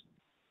as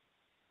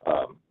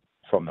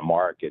from the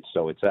market.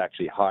 So it's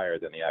actually higher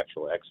than the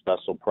actual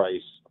ex-vessel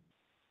price.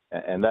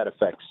 And that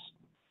affects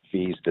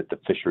fees that the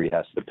fishery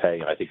has to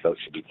pay. And I think those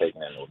should be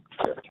taken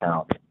into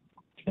account.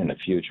 in the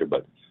future.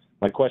 But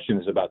my question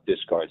is about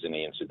discards in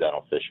the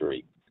incidental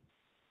fishery.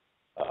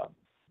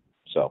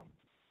 So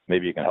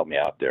maybe you can help me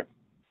out there.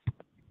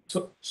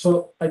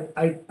 So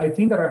I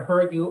think that I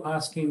heard you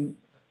asking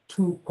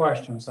two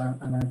questions,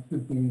 and I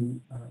could be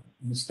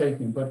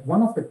mistaken, but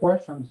one of the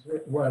questions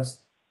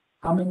was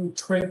how many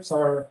trips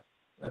are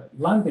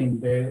landing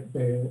the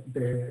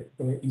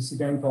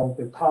incidental,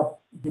 the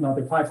top,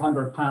 the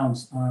 500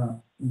 pounds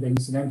in the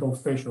incidental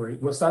fishery.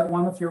 Was that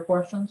one of your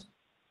questions?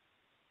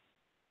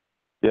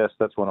 Yes,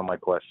 that's one of my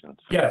questions.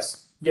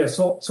 Yes.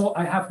 So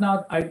I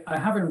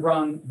haven't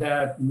run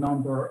that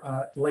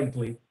number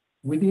lately.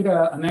 We did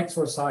an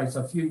exercise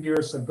a few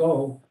years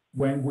ago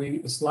when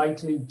we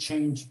slightly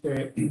changed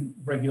the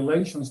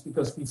regulations,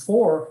 because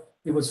before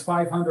it was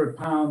 500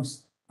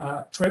 pounds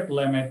trip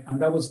limit, and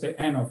that was the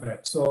end of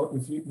it. So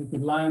if you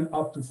could land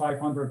up to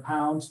 500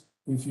 pounds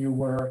if you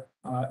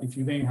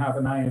didn't have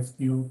an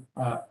IFQ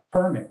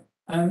permit.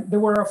 And there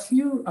were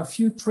a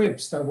few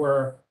trips that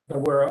were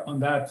on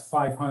that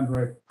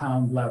 500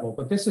 pound level,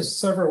 but this is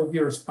several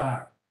years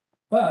back.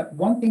 But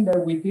one thing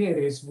that we did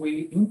is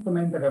we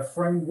implemented a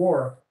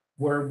framework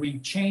where we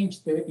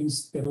changed the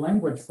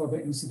language for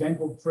the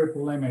incidental trip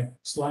limit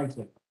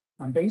slightly.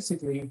 And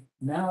basically,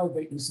 now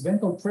the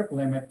incidental trip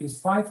limit is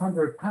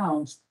 500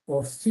 pounds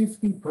or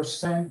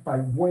 50% by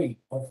weight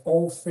of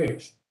all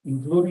fish,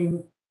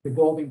 including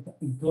golden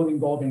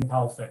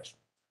tilefish.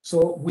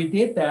 So we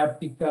did that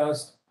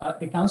because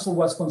the council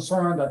was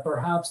concerned that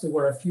perhaps there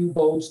were a few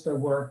boats that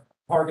were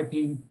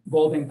targeting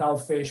golden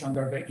tilefish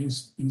under the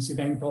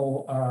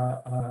incidental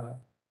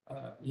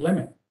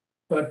limit.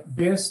 But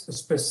this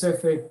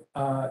specific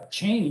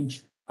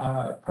change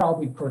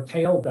probably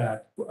curtailed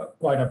that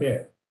quite a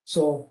bit.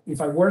 So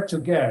if I were to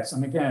guess,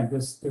 and again,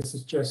 this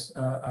is just,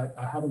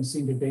 I haven't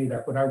seen the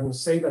data, but I will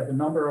say that the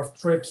number of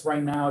trips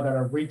right now that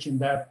are reaching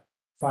that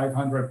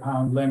 500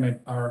 pound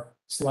limit are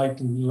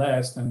slightly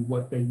less than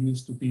what they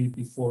used to be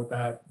before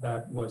that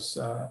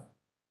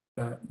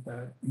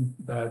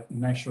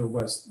measure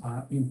was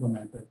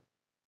implemented.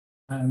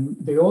 And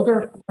the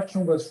other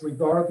question was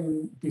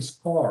regarding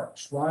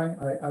discards, right?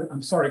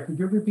 I'm sorry, could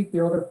you repeat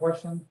the other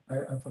question?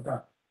 I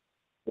forgot.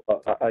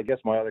 Well, I guess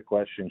my other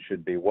question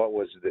should be, what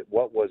was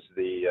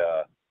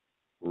the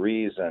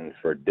reason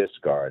for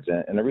discards?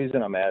 And the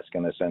reason I'm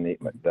asking this, and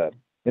the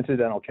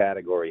incidental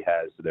category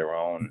has their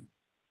own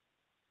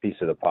piece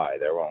of the pie,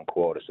 their own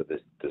quota. So this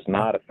does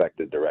not affect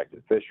the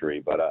directed fishery,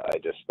 but I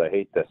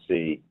hate to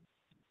see,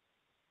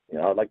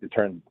 I'd like to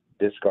turn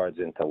discards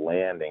into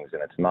landings,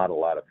 and it's not a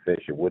lot of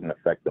fish. It wouldn't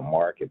affect the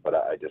market, but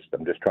I'm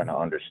just trying to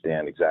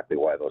understand exactly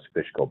why those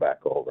fish go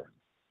back over.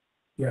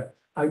 Yeah,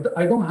 I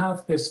don't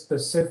have the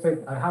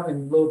specific, I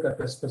haven't looked at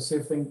the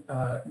specific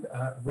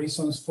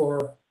reasons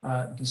for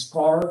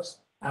discards.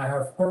 I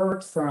have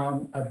heard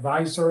from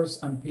advisors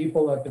and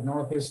people at the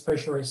Northeast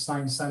Fisheries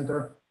Science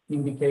Center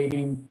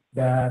indicating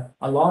that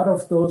a lot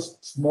of those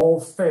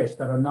small fish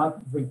that are not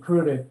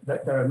recruited,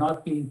 that are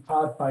not being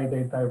caught by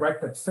the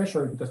directed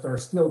fishery because they're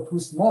still too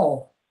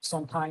small,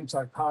 sometimes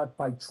are caught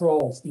by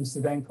trolls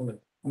incidentally.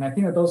 And I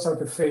think that those are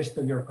the fish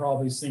that you're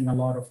probably seeing a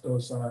lot of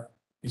those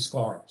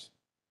discards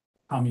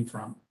coming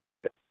from.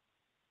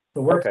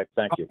 So we're okay,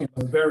 thank you.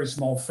 Very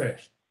small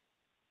fish.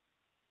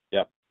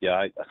 Yeah,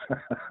 yeah,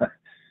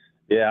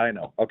 I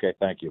know. Okay,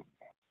 thank you.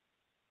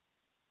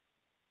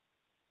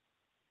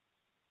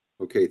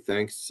 Okay,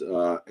 thanks,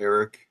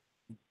 Eric.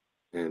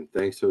 And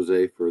thanks,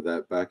 Jose, for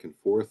that back and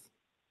forth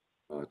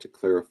to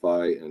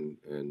clarify and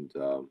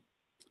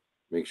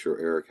make sure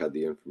Eric had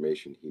the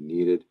information he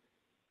needed.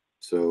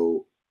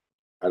 So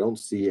I don't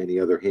see any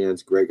other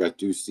hands. Greg, I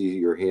do see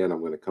your hand.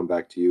 I'm going to come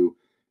back to you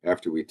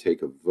after we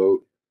take a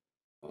vote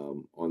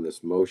on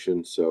this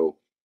motion. So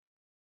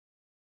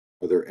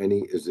are there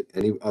any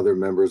other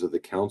members of the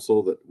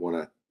council that want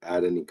to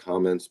add any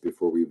comments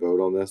before we vote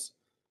on this?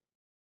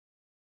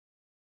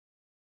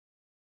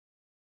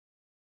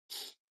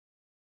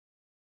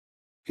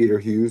 Peter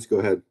Hughes, go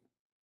ahead.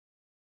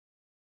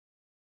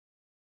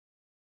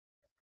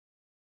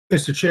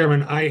 Mr.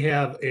 Chairman, I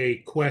have a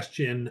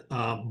question,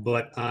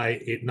 but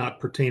it not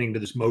pertaining to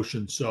this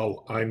motion.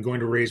 So I'm going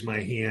to raise my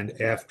hand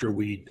after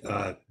we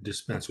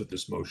dispense with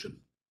this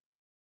motion.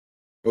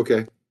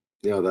 Okay,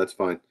 yeah, that's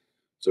fine.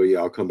 So yeah,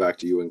 I'll come back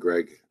to you and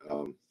Greg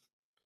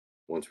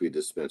once we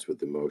dispense with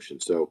the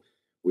motion. So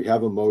we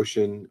have a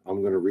motion.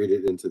 I'm going to read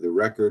it into the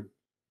record,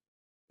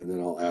 and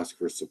then I'll ask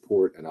for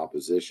support and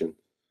opposition.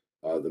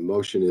 The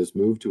motion is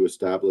move to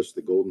establish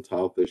the golden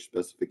tilefish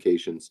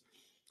specifications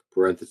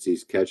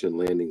 (parentheses catch and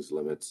landings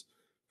limits)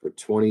 for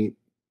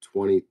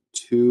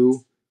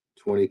 2022,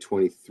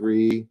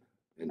 2023,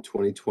 and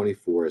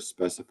 2024 as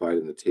specified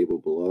in the table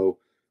below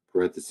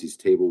 (parentheses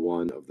table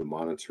 1 of the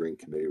monitoring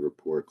committee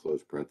report)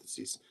 close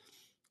parentheses.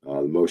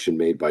 The motion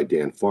made by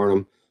Dan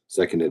Farnham,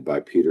 seconded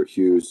by Peter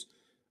Hughes.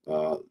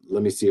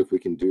 Let me see if we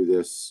can do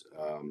this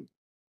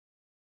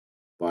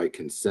by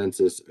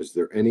consensus. Is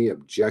there any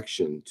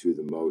objection to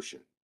the motion?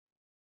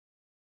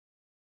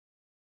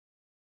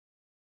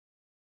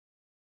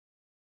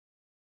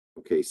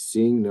 Okay,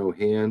 seeing no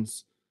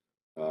hands,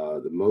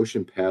 The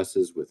motion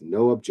passes with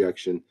no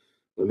objection.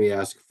 Let me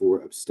ask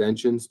for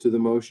abstentions to the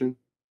motion.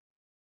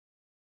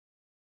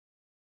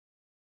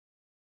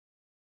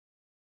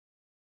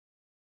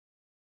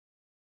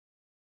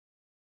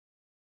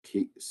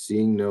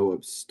 Seeing no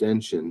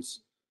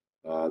abstentions,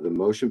 the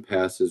motion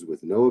passes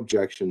with no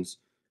objections,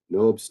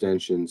 no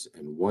abstentions,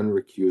 and one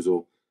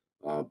recusal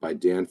by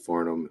Dan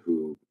Farnham,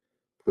 who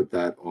put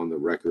that on the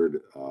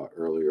record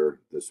earlier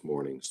this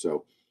morning.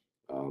 So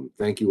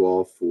thank you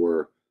all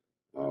for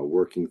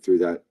working through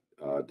that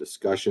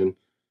discussion.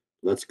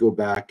 Let's go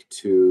back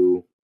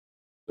to,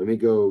 let me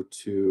go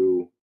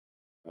to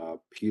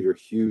Peter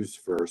Hughes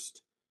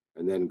first,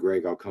 and then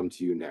Greg, I'll come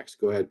to you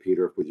next. Go ahead,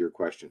 Peter, with your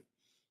question.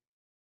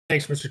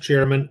 Thanks, Mr.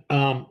 Chairman.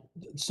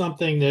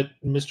 Something that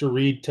Mr.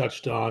 Reed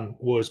touched on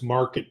was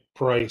market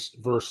price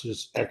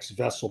versus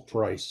ex-vessel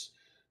price.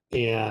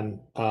 And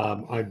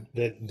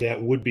that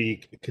would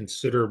be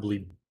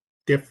considerably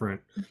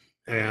different.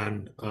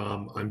 And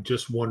I'm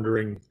just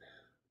wondering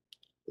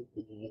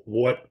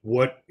what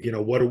are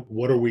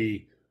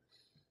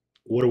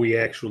we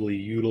actually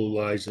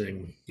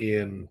utilizing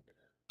in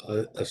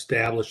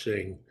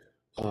establishing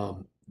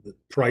the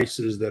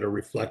prices that are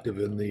reflective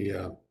in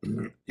the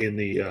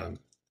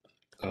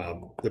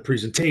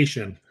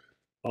presentation,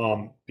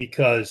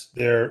 because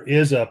there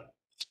is a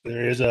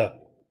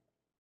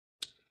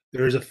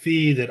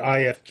fee that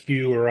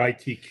IFQ or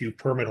ITQ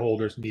permit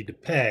holders need to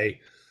pay,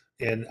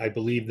 and I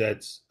believe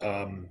that's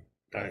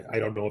I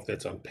don't know if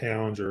that's on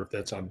pounds or if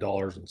that's on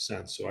dollars and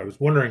cents. So I was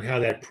wondering how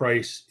that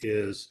price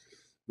is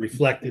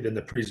reflected in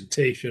the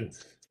presentation,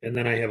 and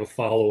then I have a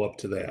follow-up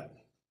to that.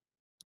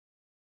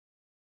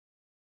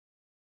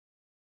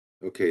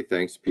 Okay,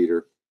 thanks,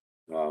 Peter.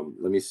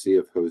 Let me see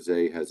if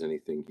Jose has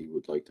anything he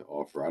would like to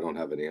offer. I don't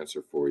have an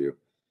answer for you.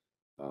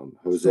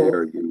 Jose,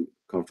 are you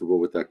comfortable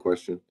with that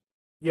question?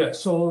 Yeah,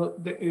 so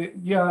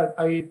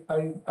I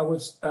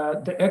was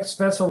the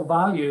ex-vessel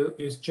value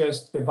is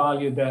just the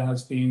value that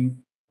has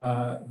been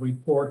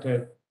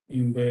reported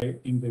in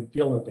the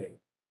dealer day.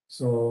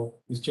 So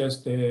it's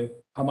just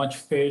how much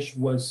fish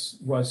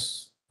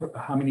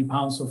how many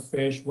pounds of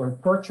fish were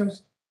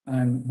purchased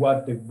and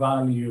what the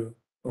value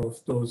of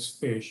those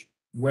fish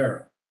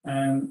were.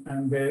 And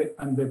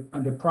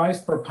the price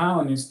per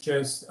pound is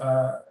just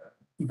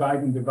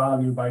dividing the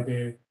value by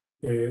the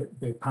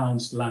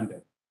pounds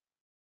landed.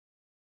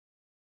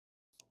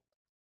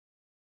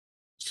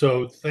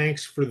 So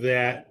thanks for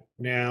that.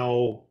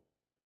 Now,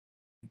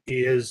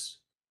 is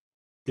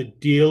the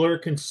dealer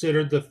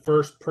considered the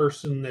first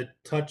person that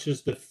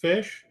touches the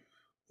fish,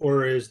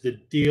 or is the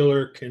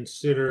dealer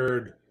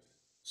considered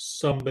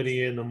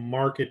somebody in the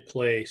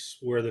marketplace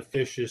where the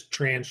fish is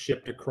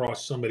transshipped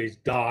across somebody's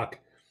dock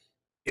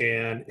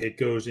and it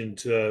goes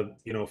into,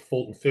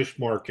 Fulton Fish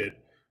Market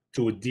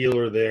to a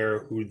dealer there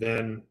who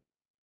then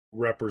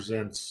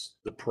represents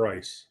the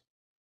price?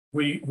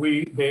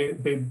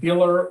 The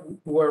dealer,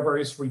 whoever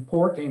is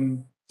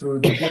reporting through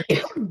the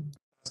dealer,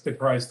 that's the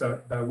price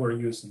that we're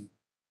using.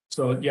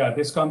 So yeah,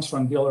 this comes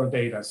from dealer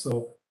data.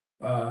 So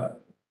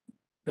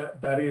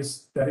that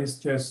is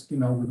just, we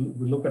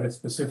look at a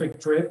specific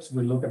trips,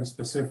 we look at a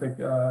specific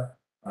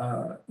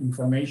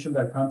information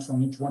that comes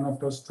from each one of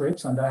those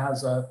trips, and that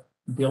has a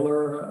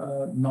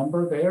dealer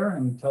number there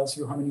and tells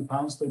you how many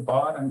pounds they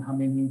bought and how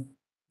many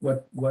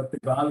what the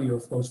value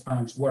of those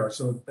pounds were.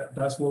 So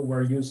that's what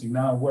we're using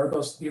now. Where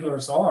those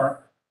dealers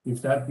are,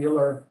 if that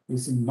dealer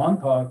is in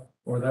Montauk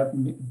or that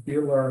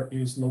dealer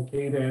is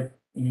located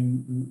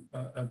in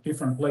a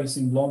different place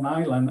in Long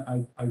Island,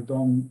 I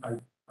don't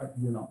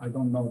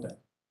know that.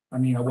 I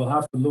mean, I will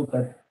have to look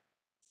at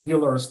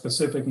dealer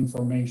specific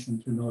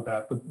information to know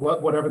that. But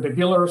whatever the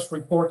dealer is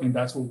reporting,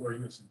 that's what we're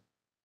using.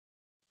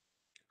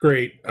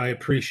 Great, I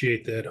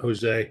appreciate that,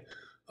 Jose.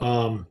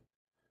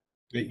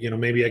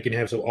 Maybe I can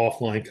have some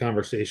offline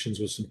conversations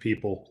with some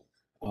people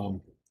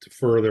to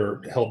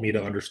further help me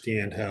to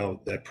understand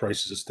how that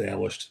price is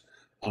established.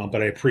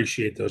 But I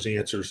appreciate those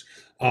answers.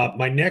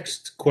 My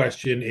next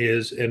question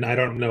is, and I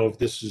don't know if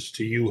this is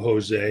to you,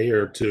 Jose,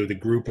 or to the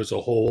group as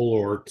a whole,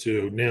 or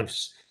to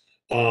NIMS.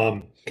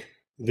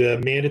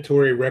 The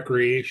mandatory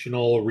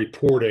recreational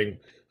reporting,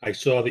 I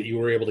saw that you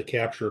were able to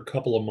capture a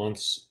couple of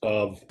months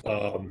of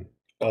that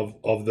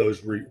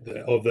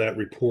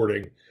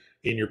reporting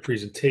in your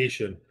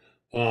presentation.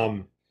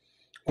 Are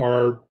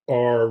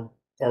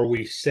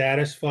we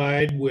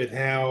satisfied with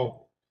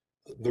how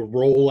the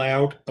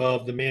rollout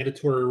of the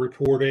mandatory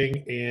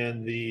reporting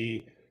and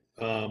the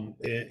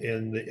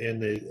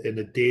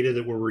data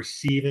that we're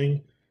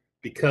receiving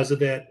because of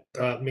that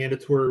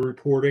mandatory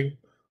reporting,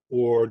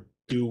 or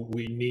do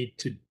we need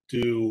to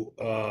do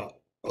a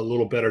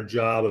little better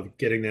job of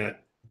getting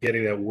that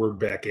word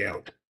back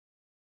out?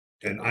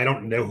 And I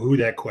don't know who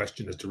that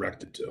question is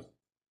directed to.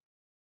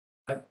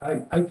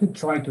 I could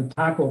try to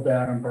tackle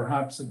that, and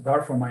perhaps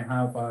Garfo might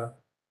have a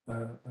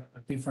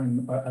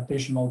different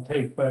additional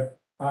take. But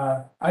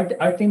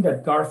I think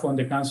that Garfo and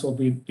the council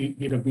did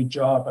a good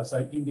job. As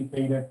I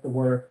indicated, there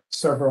were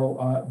several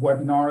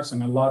webinars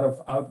and a lot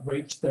of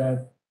outreach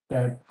that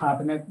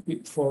happened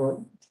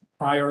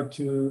prior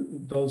to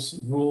those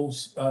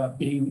rules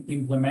being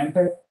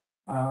implemented.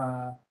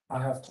 I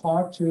have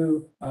talked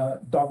to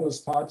Douglas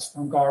Potts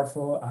from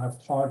Garfield. I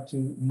have talked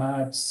to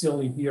Matt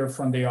Silly here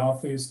from the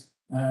office,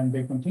 and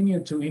they continue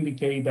to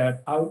indicate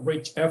that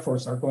outreach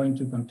efforts are going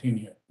to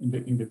continue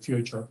in the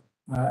future.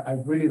 I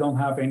really don't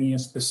have any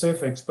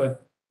specifics,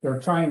 but they're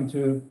trying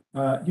to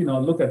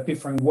look at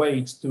different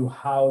ways to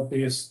how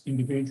these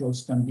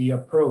individuals can be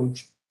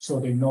approached, so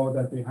they know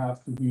that they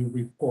have to be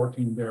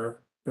reporting their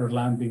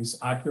landings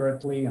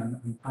accurately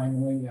and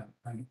timely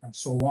and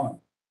so on.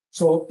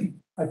 So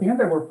at the end,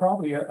 there were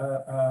probably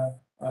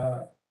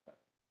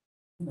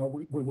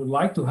we would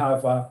like to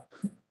have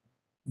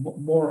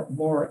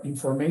more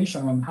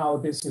information on how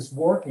this is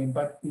working,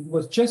 but it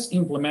was just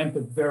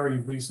implemented very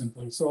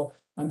recently. So,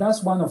 and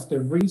that's one of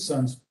the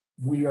reasons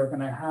we are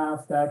going to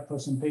have that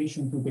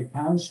presentation to the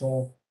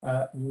council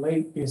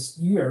late this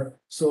year.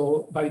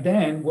 So by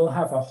then we'll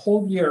have a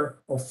whole year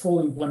of full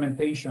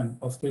implementation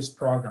of this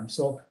program.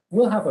 So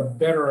we'll have a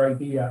better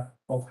idea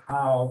of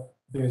how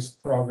this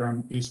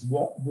program is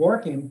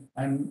working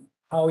and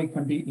how it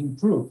can be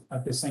improved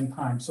at the same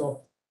time.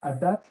 So at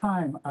that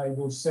time, I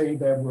will say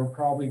that we're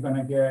probably going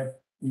to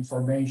get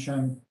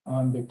information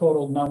on the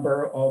total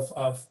number of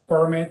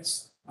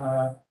permits,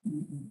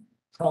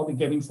 probably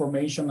get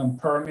information on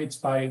permits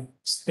by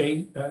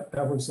state.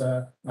 That was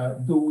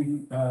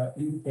Dewey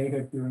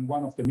indicated during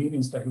one of the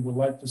meetings that he would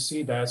like to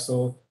see that.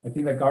 So I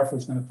think that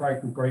Garfield's going to try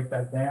to break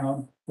that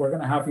down. We're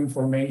going to have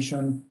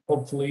information,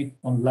 hopefully,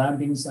 on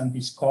landings and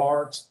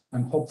discards,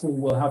 and hopefully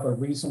we'll have a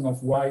reason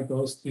of why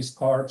those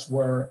discards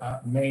were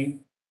made.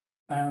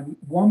 And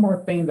one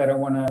more thing that I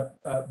want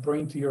to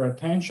bring to your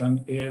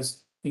attention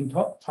is in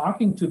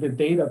talking to the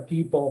data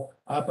people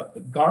up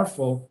at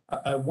Garfield,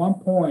 at one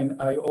point,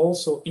 I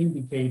also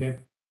indicated,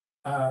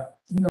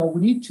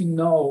 we need to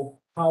know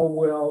how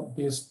well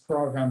this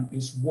program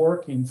is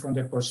working from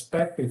the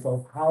perspective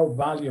of how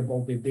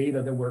valuable the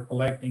data that we're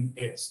collecting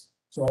is.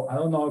 So I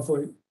don't know if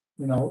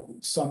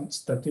some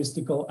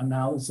statistical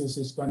analysis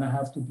is going to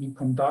have to be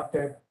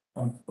conducted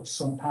on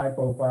some type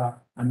of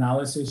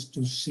analysis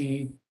to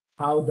see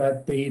how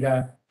that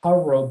data,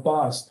 how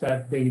robust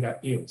that data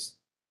is.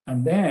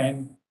 And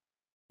then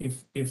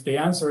if the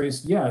answer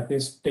is, yeah,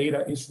 this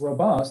data is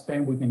robust,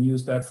 then we can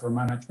use that for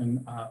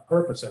management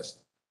purposes.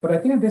 But I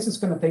think this is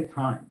going to take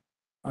time.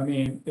 I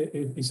mean,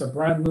 it's a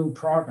brand new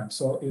program,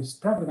 so it's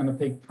probably going to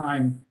take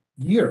time,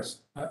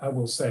 years, I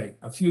will say,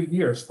 a few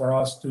years for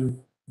us to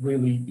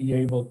really be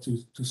able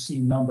to see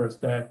numbers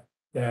that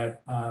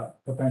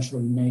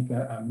potentially make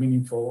a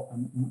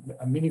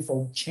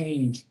meaningful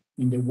change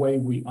in the way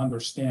we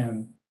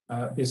understand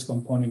this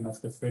component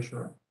of the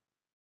fishery.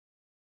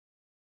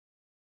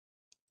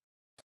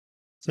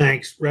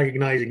 Thanks.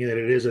 Recognizing that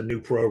it is a new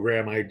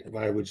program,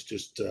 I was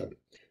just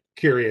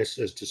curious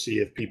as to see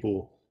if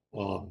people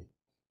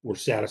were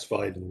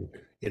satisfied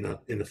in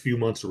a few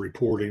months of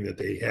reporting that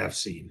they have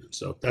seen.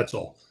 So that's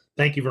all.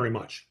 Thank you very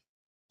much.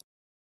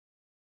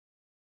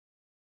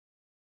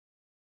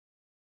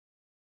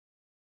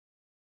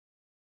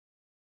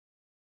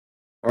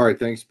 All right,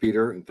 thanks,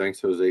 Peter, and thanks,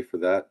 Jose, for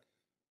that.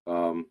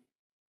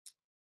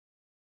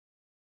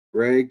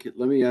 Greg,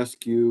 let me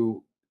ask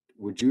you,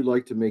 would you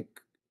like to make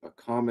a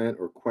comment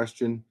or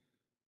question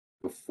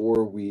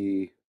before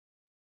we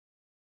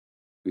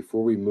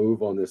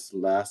move on this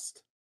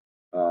last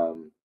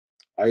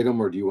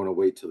item, or do you want to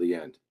wait till the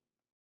end?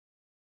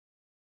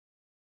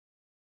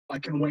 I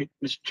can wait,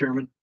 Mr.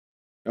 Chairman.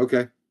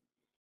 Okay.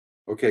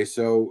 Okay,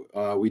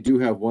 so we do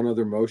have one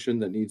other motion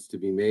that needs to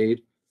be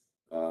made.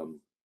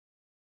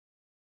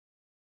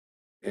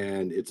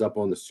 And it's up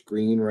on the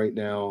screen right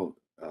now.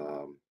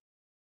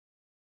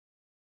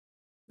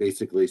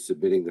 Basically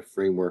submitting the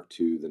framework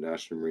to the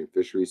National Marine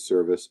Fisheries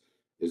Service.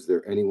 Is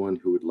there anyone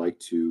who would like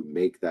to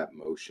make that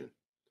motion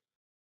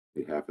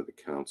on behalf of the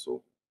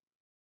council?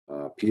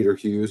 Peter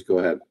Hughes, go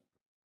ahead.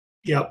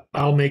 Yep,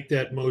 I'll make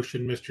that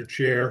motion, Mr.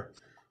 Chair.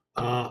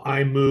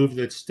 I move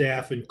that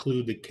staff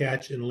include the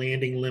catch and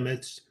landing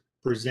limits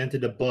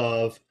presented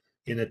above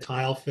in a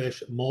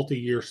Tilefish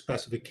multi-year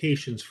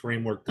specifications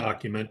framework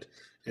document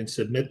and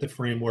submit the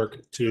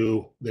framework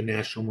to the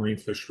National Marine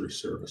Fisheries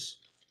Service.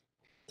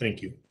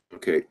 Thank you.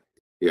 Okay.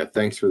 Yeah,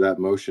 thanks for that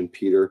motion,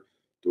 Peter.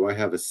 Do I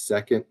have a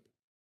second?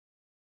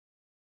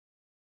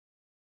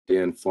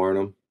 Dan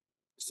Farnham,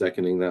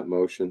 seconding that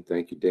motion.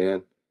 Thank you,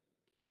 Dan.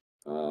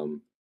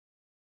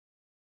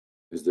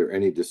 Is there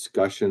any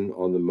discussion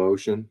on the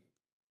motion?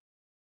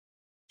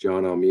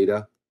 John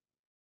Almeida.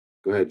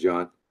 Go ahead,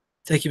 John.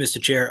 Thank you,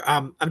 Mr. Chair.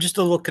 I'm just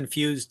a little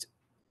confused.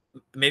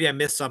 Maybe I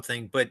missed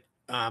something, but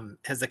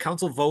has the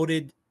council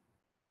voted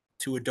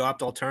to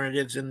adopt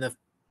alternatives in the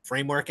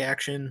framework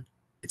action?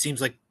 It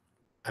seems like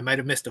I might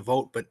have missed a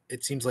vote, but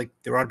it seems like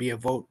there ought to be a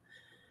vote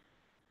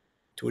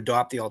to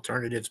adopt the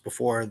alternatives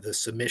before the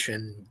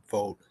submission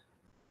vote.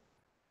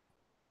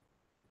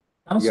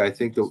 Yeah, I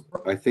think the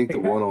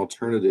one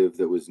alternative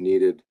that was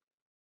needed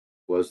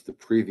was the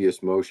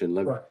previous motion.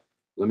 Let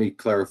me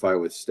clarify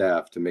with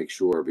staff to make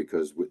sure,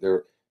 because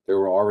there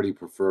were already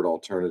preferred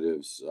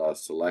alternatives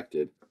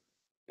selected,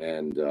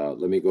 And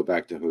let me go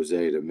back to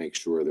Jose to make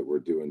sure that we're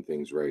doing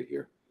things right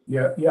here.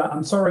 Yeah,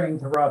 I'm sorry to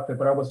interrupt it,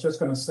 but I was just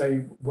gonna say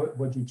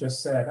what you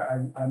just said.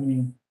 I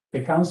mean,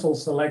 the council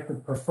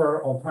selected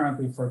preferred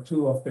alternative for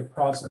two of the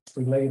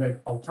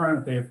process-related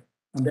alternative.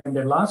 And then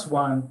the last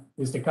one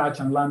is the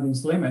catch and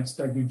landings limits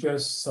that you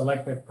just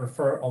selected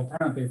preferred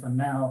alternative. And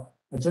now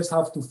I just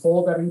have to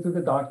fold that into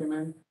the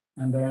document,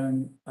 and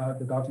then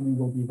the document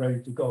will be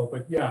ready to go.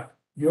 But yeah,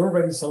 you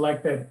already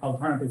selected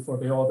alternative for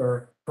the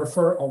other,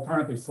 preferred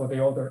alternative for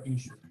the other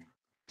issue.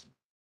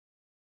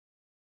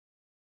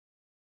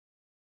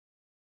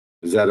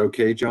 Is that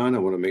okay, John? I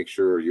want to make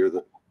sure you're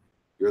the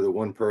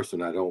one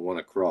person I don't want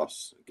to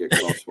get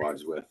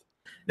crosswise with.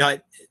 No,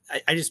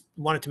 I just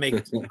wanted to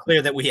make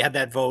clear that we had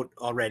that vote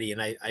already,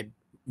 and I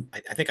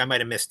think I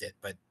might have missed it,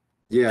 but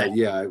Yeah,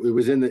 it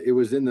was in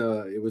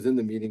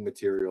the meeting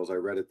materials. I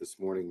read it this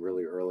morning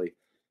really early.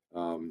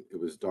 It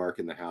was dark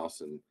in the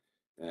house,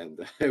 and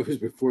it was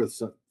before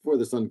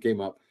the sun came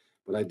up.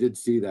 But I did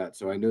see that,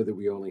 so I know that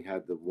we only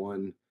had the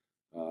one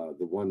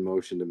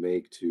motion to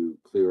make to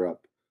clear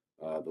up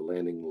the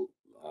landing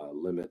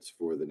limits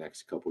for the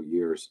next couple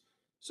years.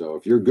 So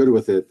if you're good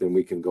with it, then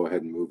we can go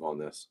ahead and move on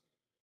this.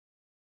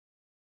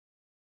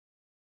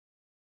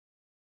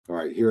 All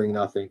right, hearing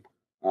nothing.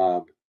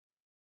 Let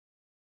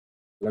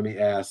me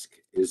ask,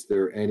 is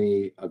there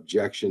any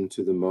objection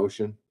to the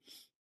motion?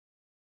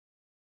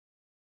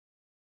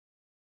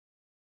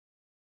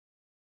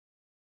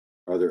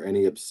 Are there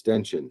any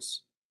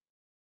abstentions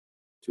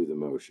to the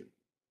motion?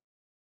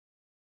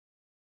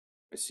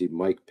 I see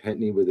Mike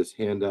Pentney with his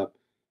hand up.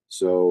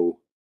 So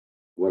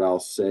what I'll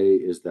say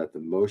is that the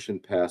motion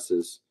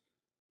passes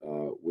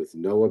with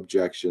no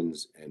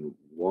objections and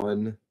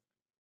one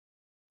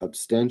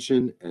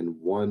abstention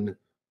and one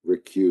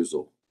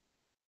recusal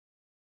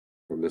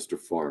from Mr.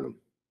 Farnham.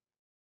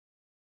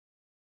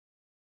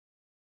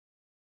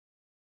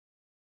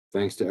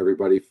 Thanks to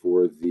everybody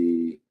for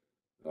the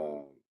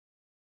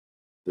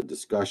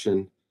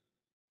discussion.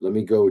 Let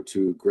me go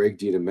to Greg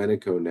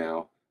DiDomenico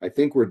now. I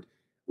think we're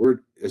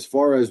as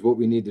far as what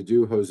we need to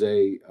do,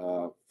 Jose,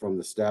 from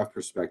the staff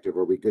perspective,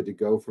 are we good to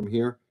go from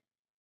here?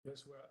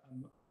 Yes,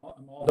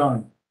 I'm all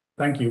done.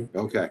 Thank you.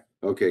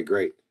 Okay,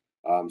 great.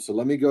 So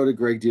let me go to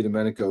Greg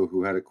DiDomenico,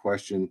 who had a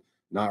question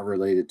not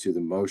related to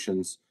the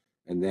motions,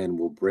 and then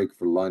we'll break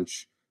for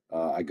lunch.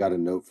 I got a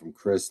note from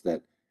Chris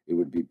that it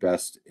would be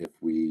best if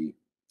we,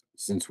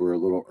 since we're a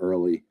little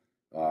early,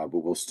 but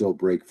we'll still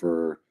break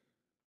for.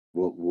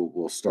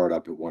 We'll start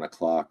up at 1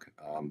 o'clock.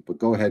 But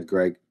go ahead,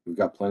 Greg. We've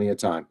got plenty of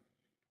time.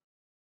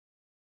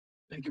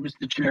 Thank you,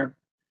 Mr. Chair.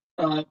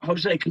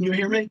 Jose, can you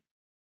hear me?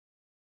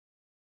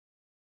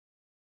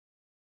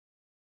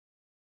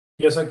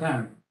 Yes, I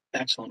can.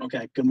 Excellent.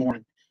 Okay. Good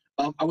morning.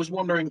 I was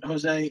wondering,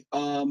 Jose,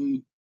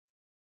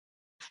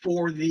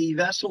 for the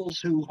vessels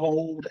who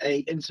hold a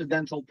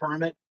incidental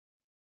permit,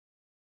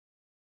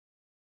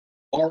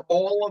 are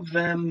all of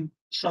them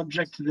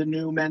subject to the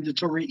new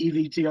mandatory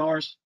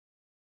EVTRs?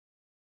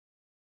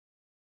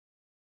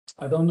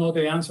 I don't know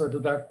the answer to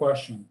that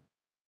question.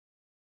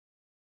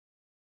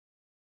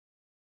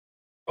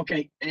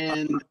 Okay,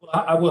 and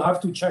I will have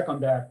to check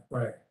on that,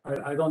 Greg.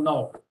 I don't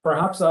know.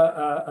 Perhaps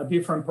a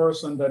different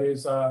person that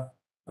is a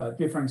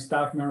different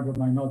staff member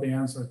might know the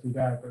answer to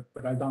that,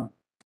 but I don't.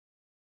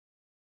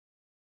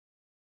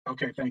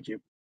 okay, thank you.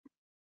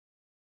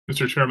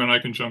 Mr. Chairman, I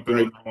can jump in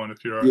on that one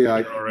if you're all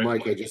right.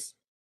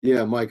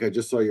 Mike, I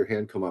just saw your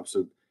hand come up.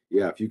 So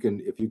yeah, if you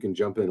can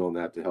jump in on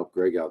that to help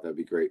Greg out, that'd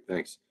be great.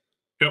 Thanks.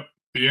 Yep.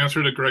 The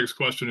answer to Greg's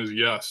question is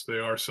yes, they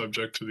are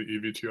subject to the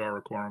EVTR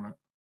requirement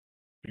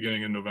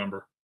beginning in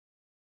November.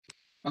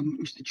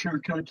 Mr. Chair,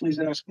 can I please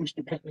ask Mr.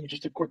 Pentney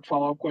just a quick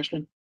follow-up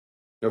question?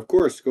 Of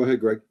course. Go ahead,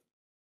 Greg.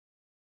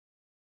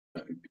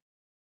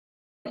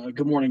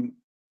 Good morning,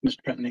 Mr.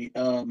 Pentney.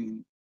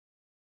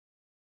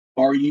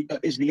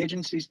 Is the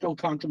agency still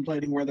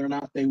contemplating whether or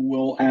not they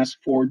will ask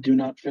for do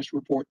not fish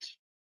reports?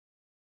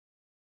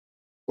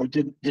 Or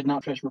did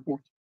not fish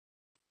reports?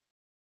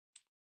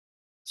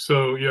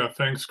 So yeah,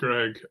 thanks,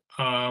 Greg.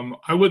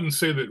 I wouldn't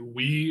say that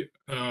we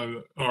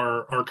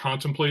are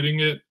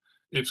contemplating it.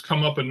 It's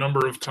come up a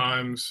number of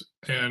times,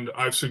 and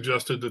I've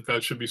suggested that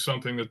that should be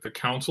something that the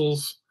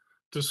councils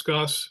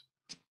discuss,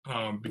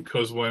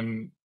 because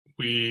when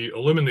we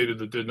eliminated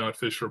the did not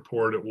fish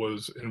report, it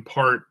was in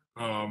part,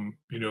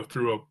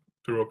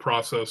 through a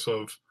process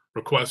of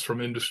requests from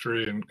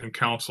industry and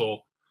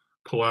council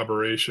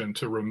collaboration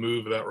to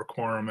remove that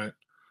requirement.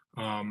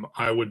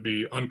 I would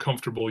be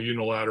uncomfortable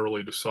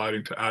unilaterally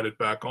deciding to add it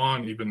back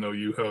on, even though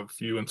you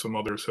and some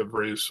others have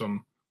raised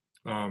some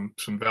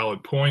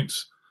valid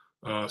points.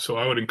 So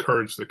I would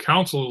encourage the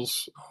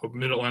councils of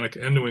Mid-Atlantic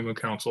and New England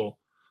Council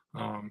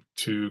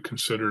to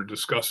consider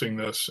discussing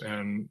this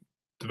and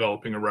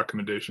developing a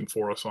recommendation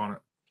for us on it.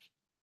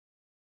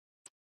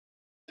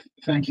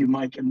 Thank you,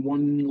 Mike. And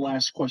one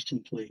last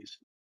question, please.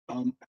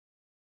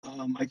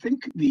 I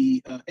think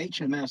the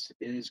HMS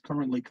is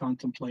currently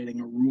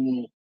contemplating a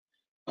rule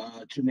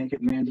to make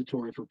it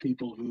mandatory for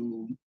people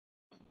who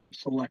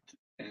select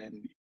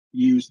and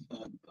use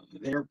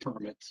their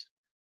permits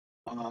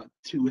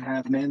to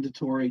have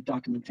mandatory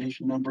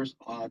documentation numbers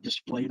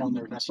displayed on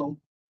their vessel.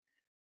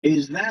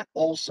 Is that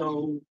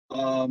also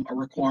a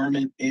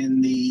requirement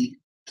in the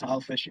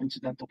Tilefish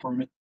incidental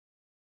permit?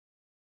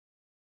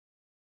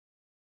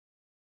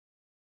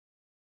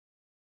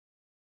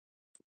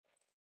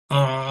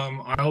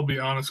 I'll be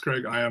honest,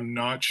 Greg, I am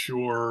not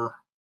sure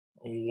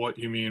what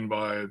you mean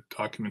by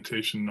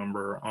documentation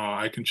number.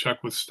 I can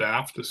check with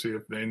staff to see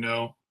if they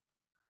know.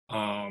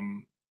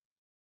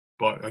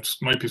 But it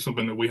might be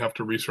something that we have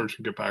to research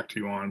and get back to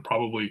you on.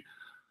 Probably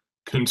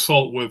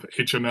consult with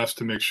HMS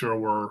to make sure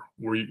we're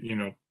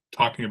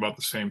talking about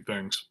the same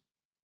things.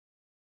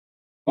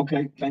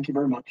 Okay, thank you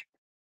very much.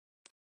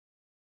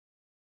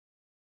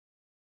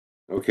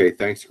 Okay,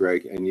 thanks,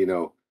 Greg. And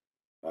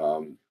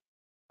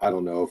I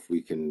don't know if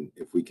we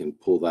can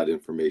pull that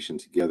information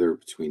together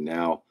between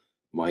now,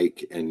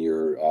 Mike, and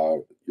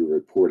your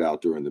report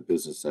out during the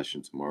business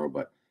session tomorrow.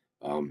 But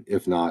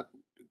if not,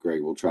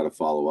 Greg, we'll try to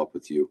follow up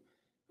with you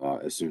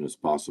as soon as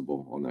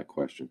possible on that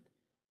question.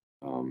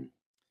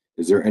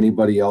 Is there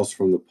anybody else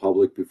from the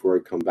public before I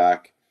come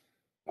back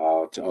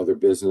to other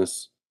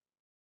business?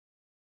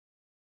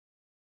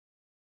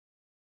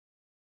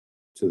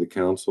 To the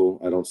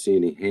council? I don't see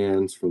any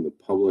hands from the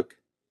public.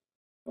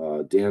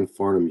 Dan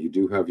Farnham, you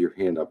do have your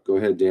hand up. Go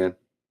ahead, Dan.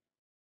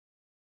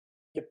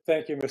 Yep,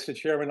 thank you, Mr.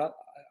 Chairman.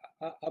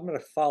 I'm going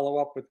to follow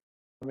up with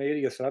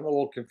Amadeus. I'm a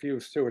little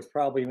confused too. It's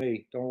probably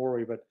me. Don't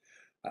worry. But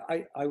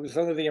I was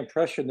under the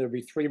impression there'd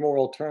be 3 more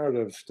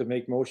alternatives to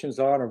make motions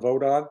on or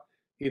vote on,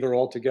 either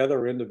all together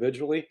or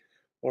individually.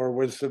 Or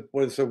was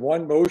the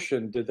one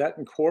motion, did that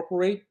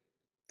incorporate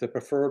the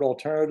preferred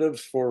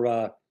alternatives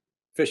for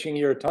fishing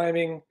year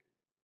timing,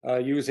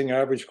 using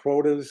average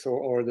quotas,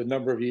 or the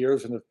number of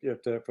years and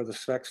for the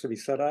specs to be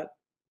set at?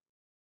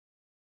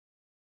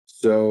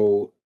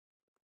 So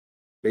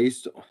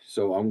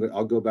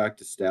I'll go back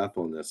to staff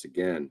on this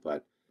again,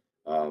 but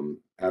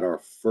at our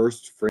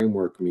first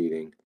framework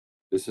meeting,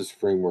 this is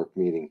framework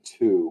meeting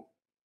 2.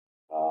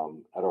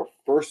 At our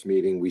first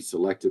meeting, we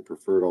selected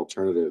preferred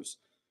alternatives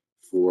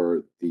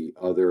for the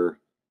other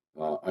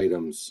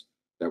items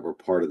that were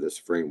part of this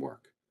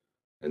framework.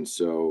 And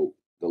so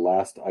the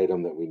last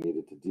item that we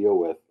needed to deal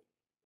with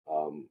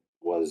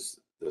was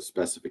the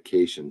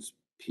specifications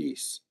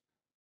piece.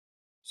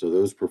 So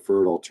those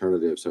preferred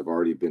alternatives have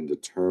already been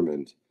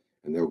determined,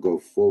 and they'll go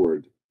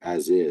forward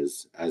as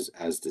is,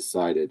 as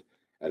decided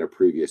at a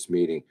previous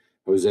meeting.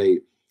 Jose,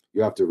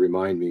 you have to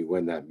remind me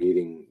when that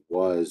meeting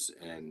was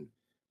and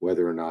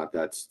whether or not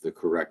that's the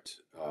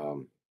correct.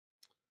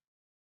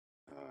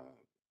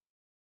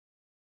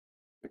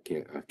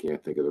 I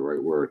can't think of the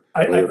right word.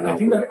 I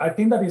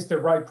think that is the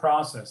right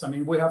process. I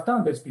mean, we have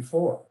done this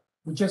before.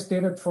 We just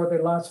did it for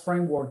the last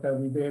framework that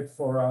we did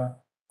for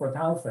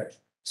Tilefish.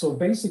 So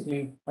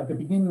basically, at the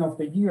beginning of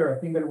the year, I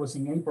think that it was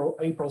in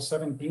April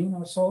 17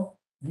 or so,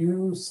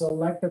 you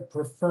selected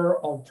preferred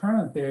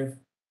alternative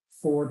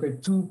for the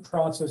 2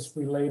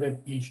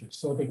 process-related issues.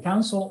 So the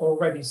council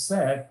already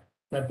said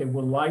that they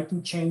would like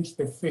to change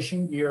the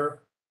fishing year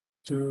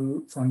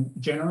from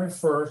January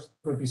 1st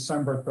to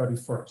December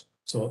 31st.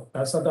 So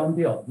that's a done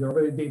deal. You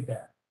already did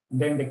that. And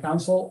then the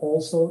council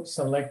also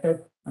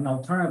selected an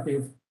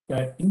alternative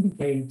that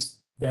indicates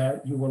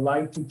that you would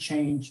like to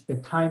change the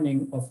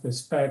timing of the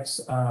specs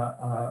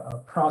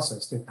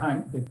process,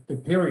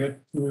 the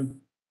period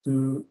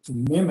to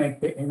mimic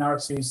the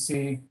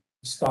NRCC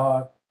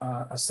stock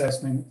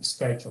assessment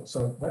schedule.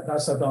 So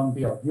that's a done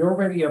deal. You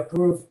already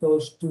approved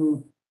those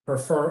 2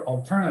 preferred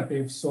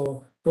alternatives.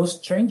 So those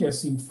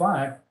changes, in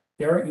fact,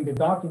 they're in the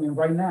document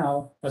right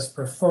now as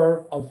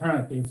preferred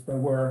alternatives that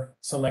were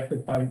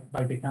selected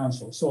by the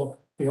council. So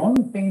the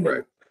only thing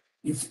that,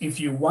 if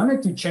you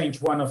wanted to change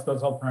one of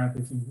those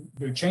alternatives,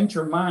 you change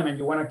your mind and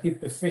you want to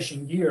keep the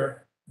fishing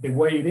year the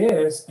way it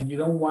is, and you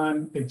don't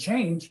want the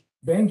change,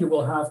 then you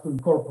will have to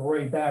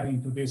incorporate that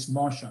into this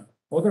motion.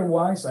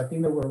 Otherwise, I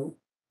think that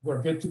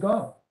we're good to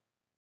go.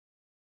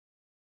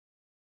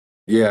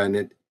 Yeah,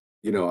 and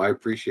I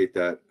appreciate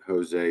that,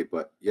 Jose,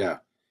 but yeah,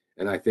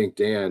 and I think,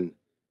 Dan,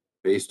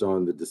 based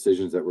on the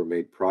decisions that were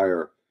made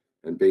prior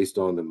and based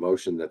on the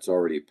motion that's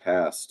already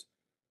passed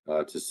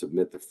to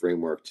submit the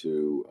framework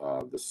to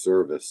the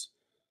service,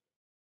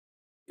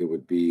 it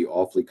would be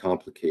awfully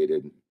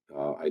complicated.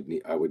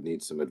 I would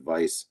need some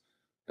advice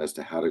as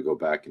to how to go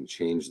back and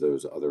change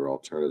those other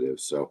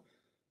alternatives. So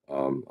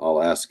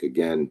I'll ask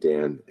again,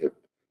 Dan,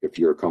 if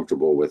you're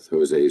comfortable with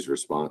Jose's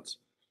response.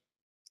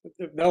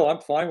 No,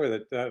 I'm fine with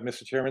it,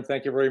 Mr. Chairman.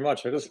 Thank you very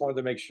much. I just wanted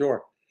to make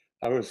sure.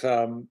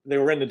 They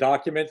were in the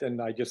document,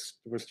 and I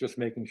was just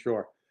making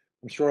sure.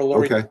 I'm sure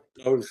Lori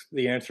knows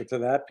the answer to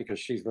that because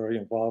she's very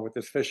involved with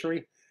this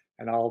fishery,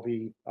 and I'll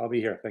be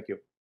here. Thank you.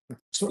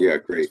 So, yeah,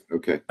 great.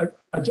 Okay.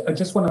 I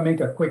just want to make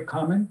a quick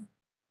comment.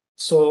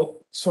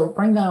 So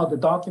right now, the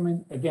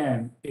document,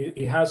 again,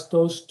 it has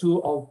those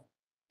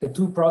the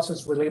 2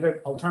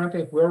 process-related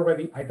alternatives. We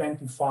already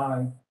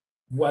identified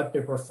what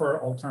the preferred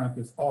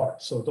alternatives are.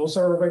 So those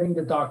are already in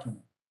the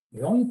document.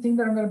 The only thing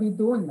that I'm going to be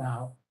doing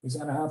now is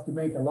going to have to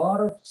make a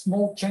lot of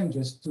small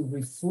changes to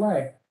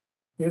reflect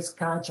these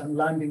catch and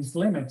landings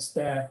limits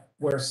that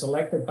were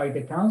selected by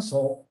the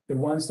council, the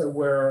ones that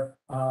were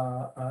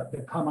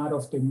that come out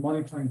of the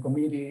monitoring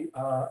committee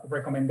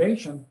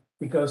recommendation,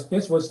 because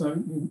this was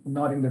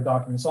not in the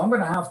document. So I'm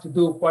going to have to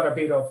do quite a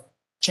bit of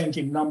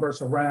changing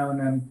numbers around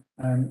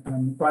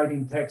and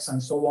writing text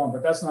and so on,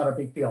 but that's not a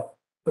big deal.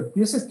 But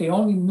this is the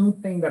only new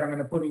thing that I'm going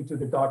to put into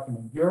the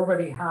document. You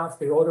already have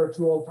the other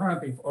two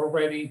alternatives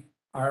already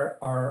are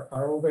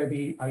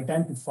already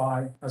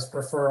identified as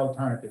preferred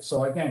alternatives.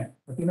 So again,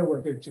 I think that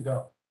we're good to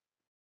go.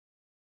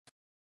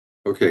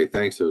 Okay,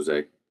 thanks,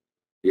 Jose.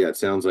 Yeah, it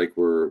sounds like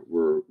we're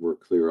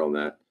clear on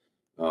that.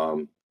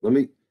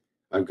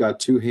 I've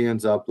got two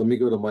hands up. Let me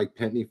go to Mike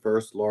Pentney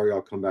first. Laurie,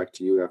 I'll come back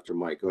to you after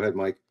Mike. Go ahead,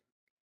 Mike.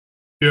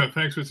 Yeah,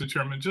 thanks, Mr.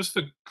 Chairman. Just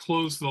to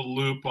close the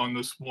loop on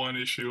this one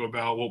issue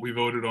about what we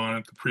voted on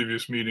at the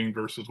previous meeting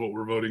versus what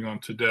we're voting on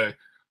today,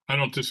 I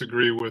don't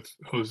disagree with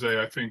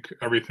Jose. I think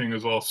everything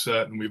is all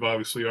set, and we've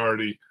obviously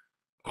already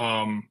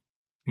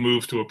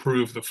moved to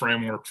approve the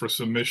framework for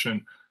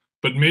submission.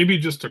 But maybe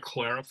just to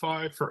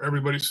clarify for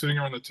everybody sitting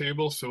around the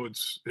table, so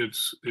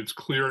it's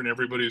clear in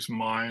everybody's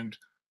mind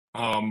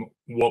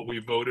what we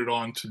voted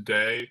on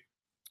today,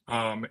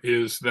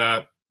 is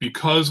that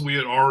because we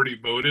had already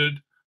voted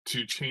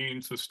to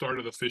change the start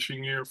of the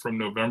fishing year from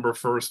November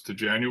 1st to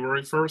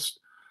January 1st,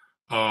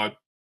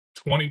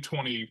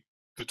 2020,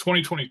 the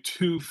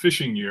 2022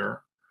 fishing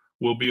year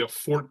will be a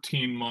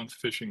 14-month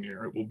fishing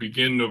year. It will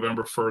begin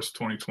November 1st,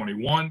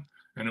 2021,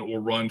 and it will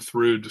run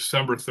through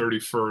December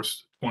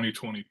 31st,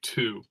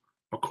 2022,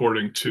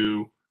 according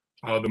to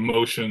the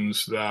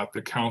motions that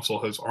the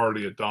council has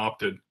already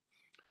adopted.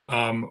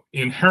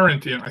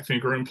 Inherent in, I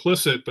think, or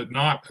implicit, but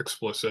not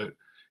explicit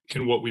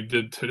in what we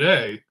did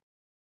today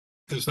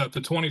is that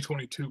the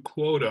 2022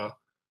 quota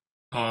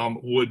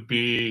would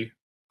be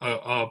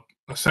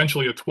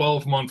essentially a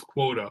 12-month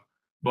quota,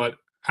 but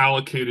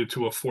allocated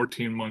to a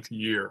 14-month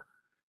year.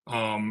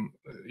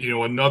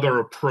 Another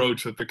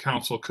approach that the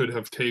council could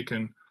have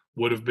taken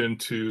would have been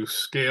to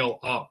scale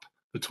up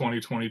the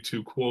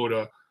 2022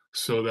 quota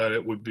so that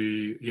it would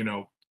be,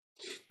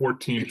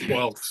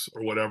 14/12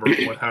 or whatever,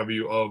 what have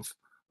you, of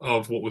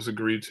what was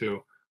agreed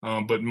to.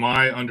 But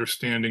my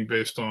understanding,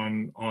 based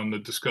on the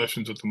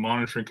discussions at the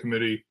monitoring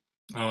committee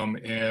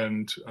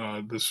and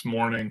this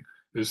morning,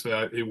 is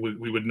that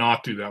we would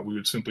not do that. We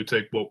would simply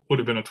take what would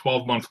have been a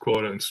 12-month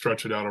quota and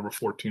stretch it out over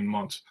 14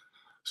 months.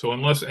 So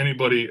unless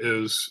anybody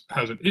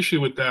has an issue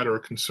with that or a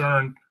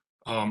concern,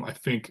 I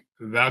think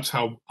that's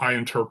how I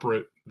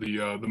interpret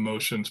the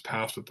motions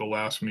passed at the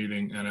last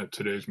meeting and at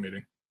today's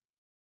meeting.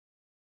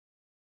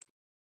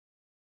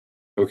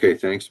 Okay,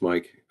 thanks,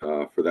 Mike,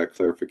 for that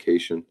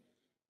clarification.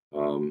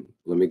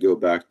 Let me go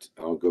back.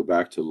 I'll go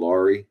back to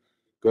Laurie.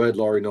 Go ahead,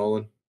 Laurie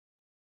Nolan.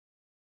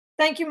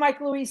 Thank you, Mike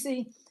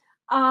Luisi.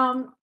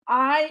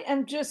 I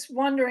am just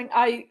wondering,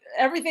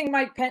 everything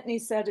Mike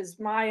Pentney said is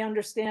my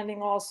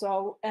understanding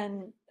also,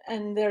 and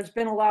there's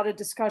been a lot of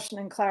discussion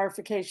and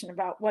clarification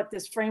about what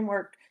this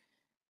framework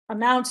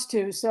amounts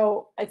to.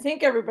 So I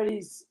think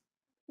everybody's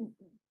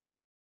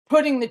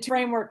putting the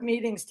framework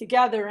meetings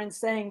together and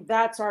saying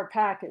that's our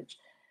package.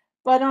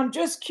 But I'm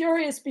just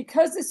curious,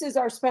 because this is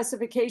our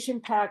specification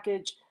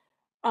package,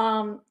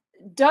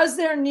 does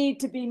there need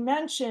to be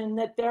mentioned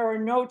that there are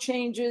no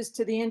changes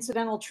to the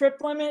incidental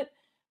trip limit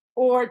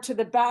or to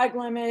the bag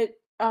limit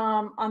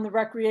on the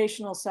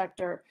recreational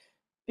sector?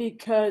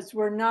 Because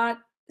we're not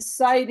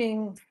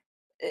citing,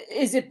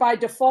 is it by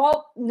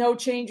default, no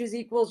changes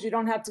equals you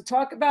don't have to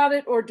talk about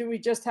it? Or do we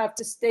just have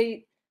to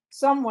state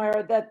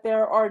somewhere that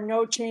there are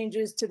no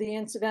changes to the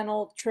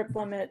incidental trip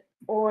limit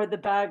or the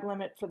bag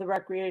limit for the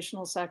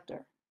recreational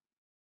sector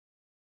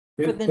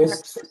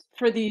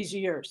for these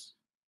years?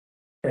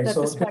 Okay, That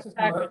so the spec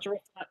package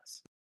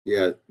reflects.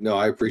 Yeah, no,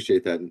 I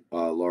appreciate that,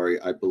 Laurie.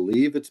 I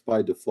believe it's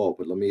by default,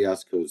 but let me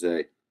ask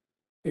Jose.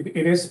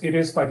 It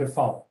is by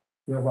default.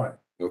 You're right.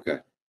 Okay.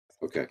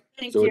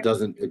 Thank So you. it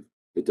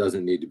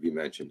doesn't need to be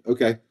mentioned.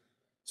 Okay.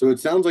 So it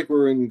sounds like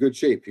we're in good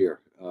shape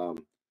here.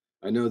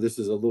 I know this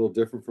is a little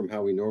different from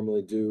how we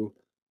normally do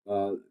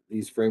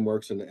these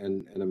frameworks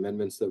and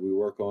amendments that we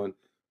work on,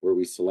 where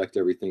we select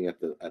everything at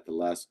the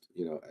last,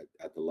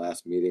 at the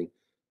last meeting.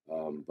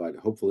 But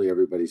hopefully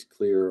everybody's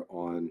clear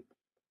on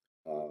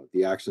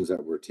the actions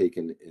that were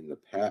taken in the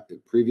past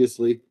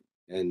previously,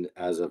 and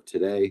as of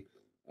today,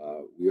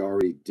 we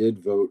already did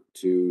vote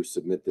to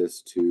submit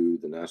this to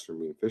the National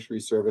Marine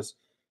Fisheries Service,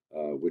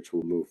 which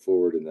will move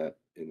forward in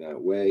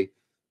that way.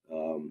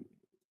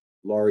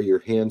 Laurie, your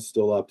hand's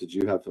still up. Did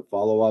you have to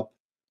follow up,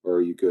 or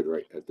are you good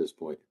right at this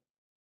point?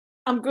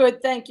 I'm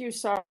good. Thank you.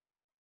 Sorry.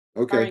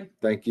 Okay,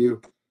 thank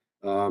you.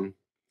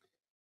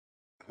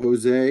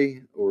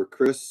 Jose or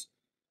Chris,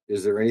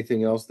 is there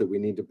anything else that we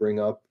need to bring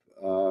up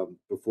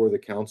before the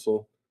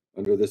council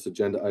under this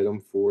agenda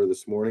item for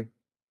this morning?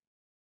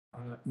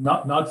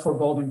 Not for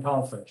golden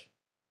tilefish.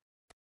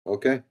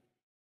 Okay.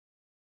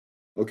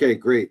 Okay,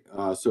 great.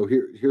 So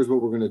here's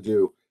what we're going to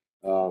do.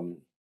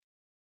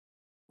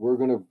 We're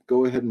going to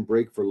go ahead and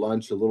break for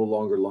lunch, a little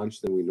longer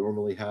lunch than we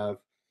normally have.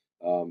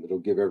 It'll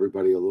give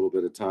everybody a little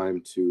bit of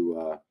time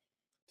to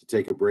to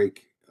take a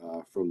break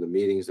from the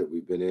meetings that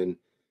we've been in.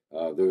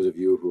 Those of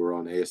you who are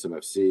on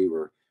ASMFC,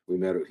 we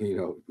met,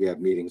 we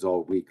had meetings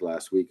all week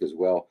last week as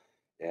well.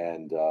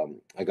 And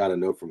I got a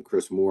note from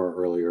Chris Moore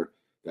earlier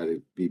that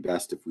it'd be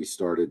best if we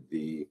started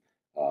the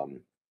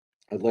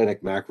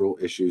Atlantic mackerel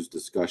issues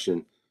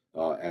discussion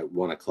at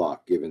 1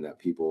 o'clock, given that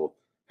people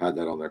had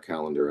that on their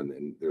calendar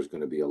and there's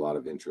going to be a lot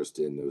of interest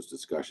in those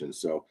discussions.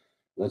 So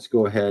let's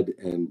go ahead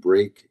and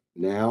break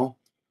now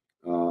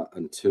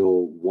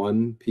until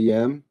 1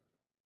 p.m.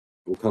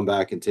 We'll come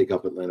back and take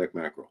up Atlantic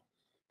mackerel.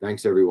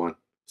 Thanks, everyone.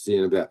 See you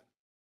in a bit.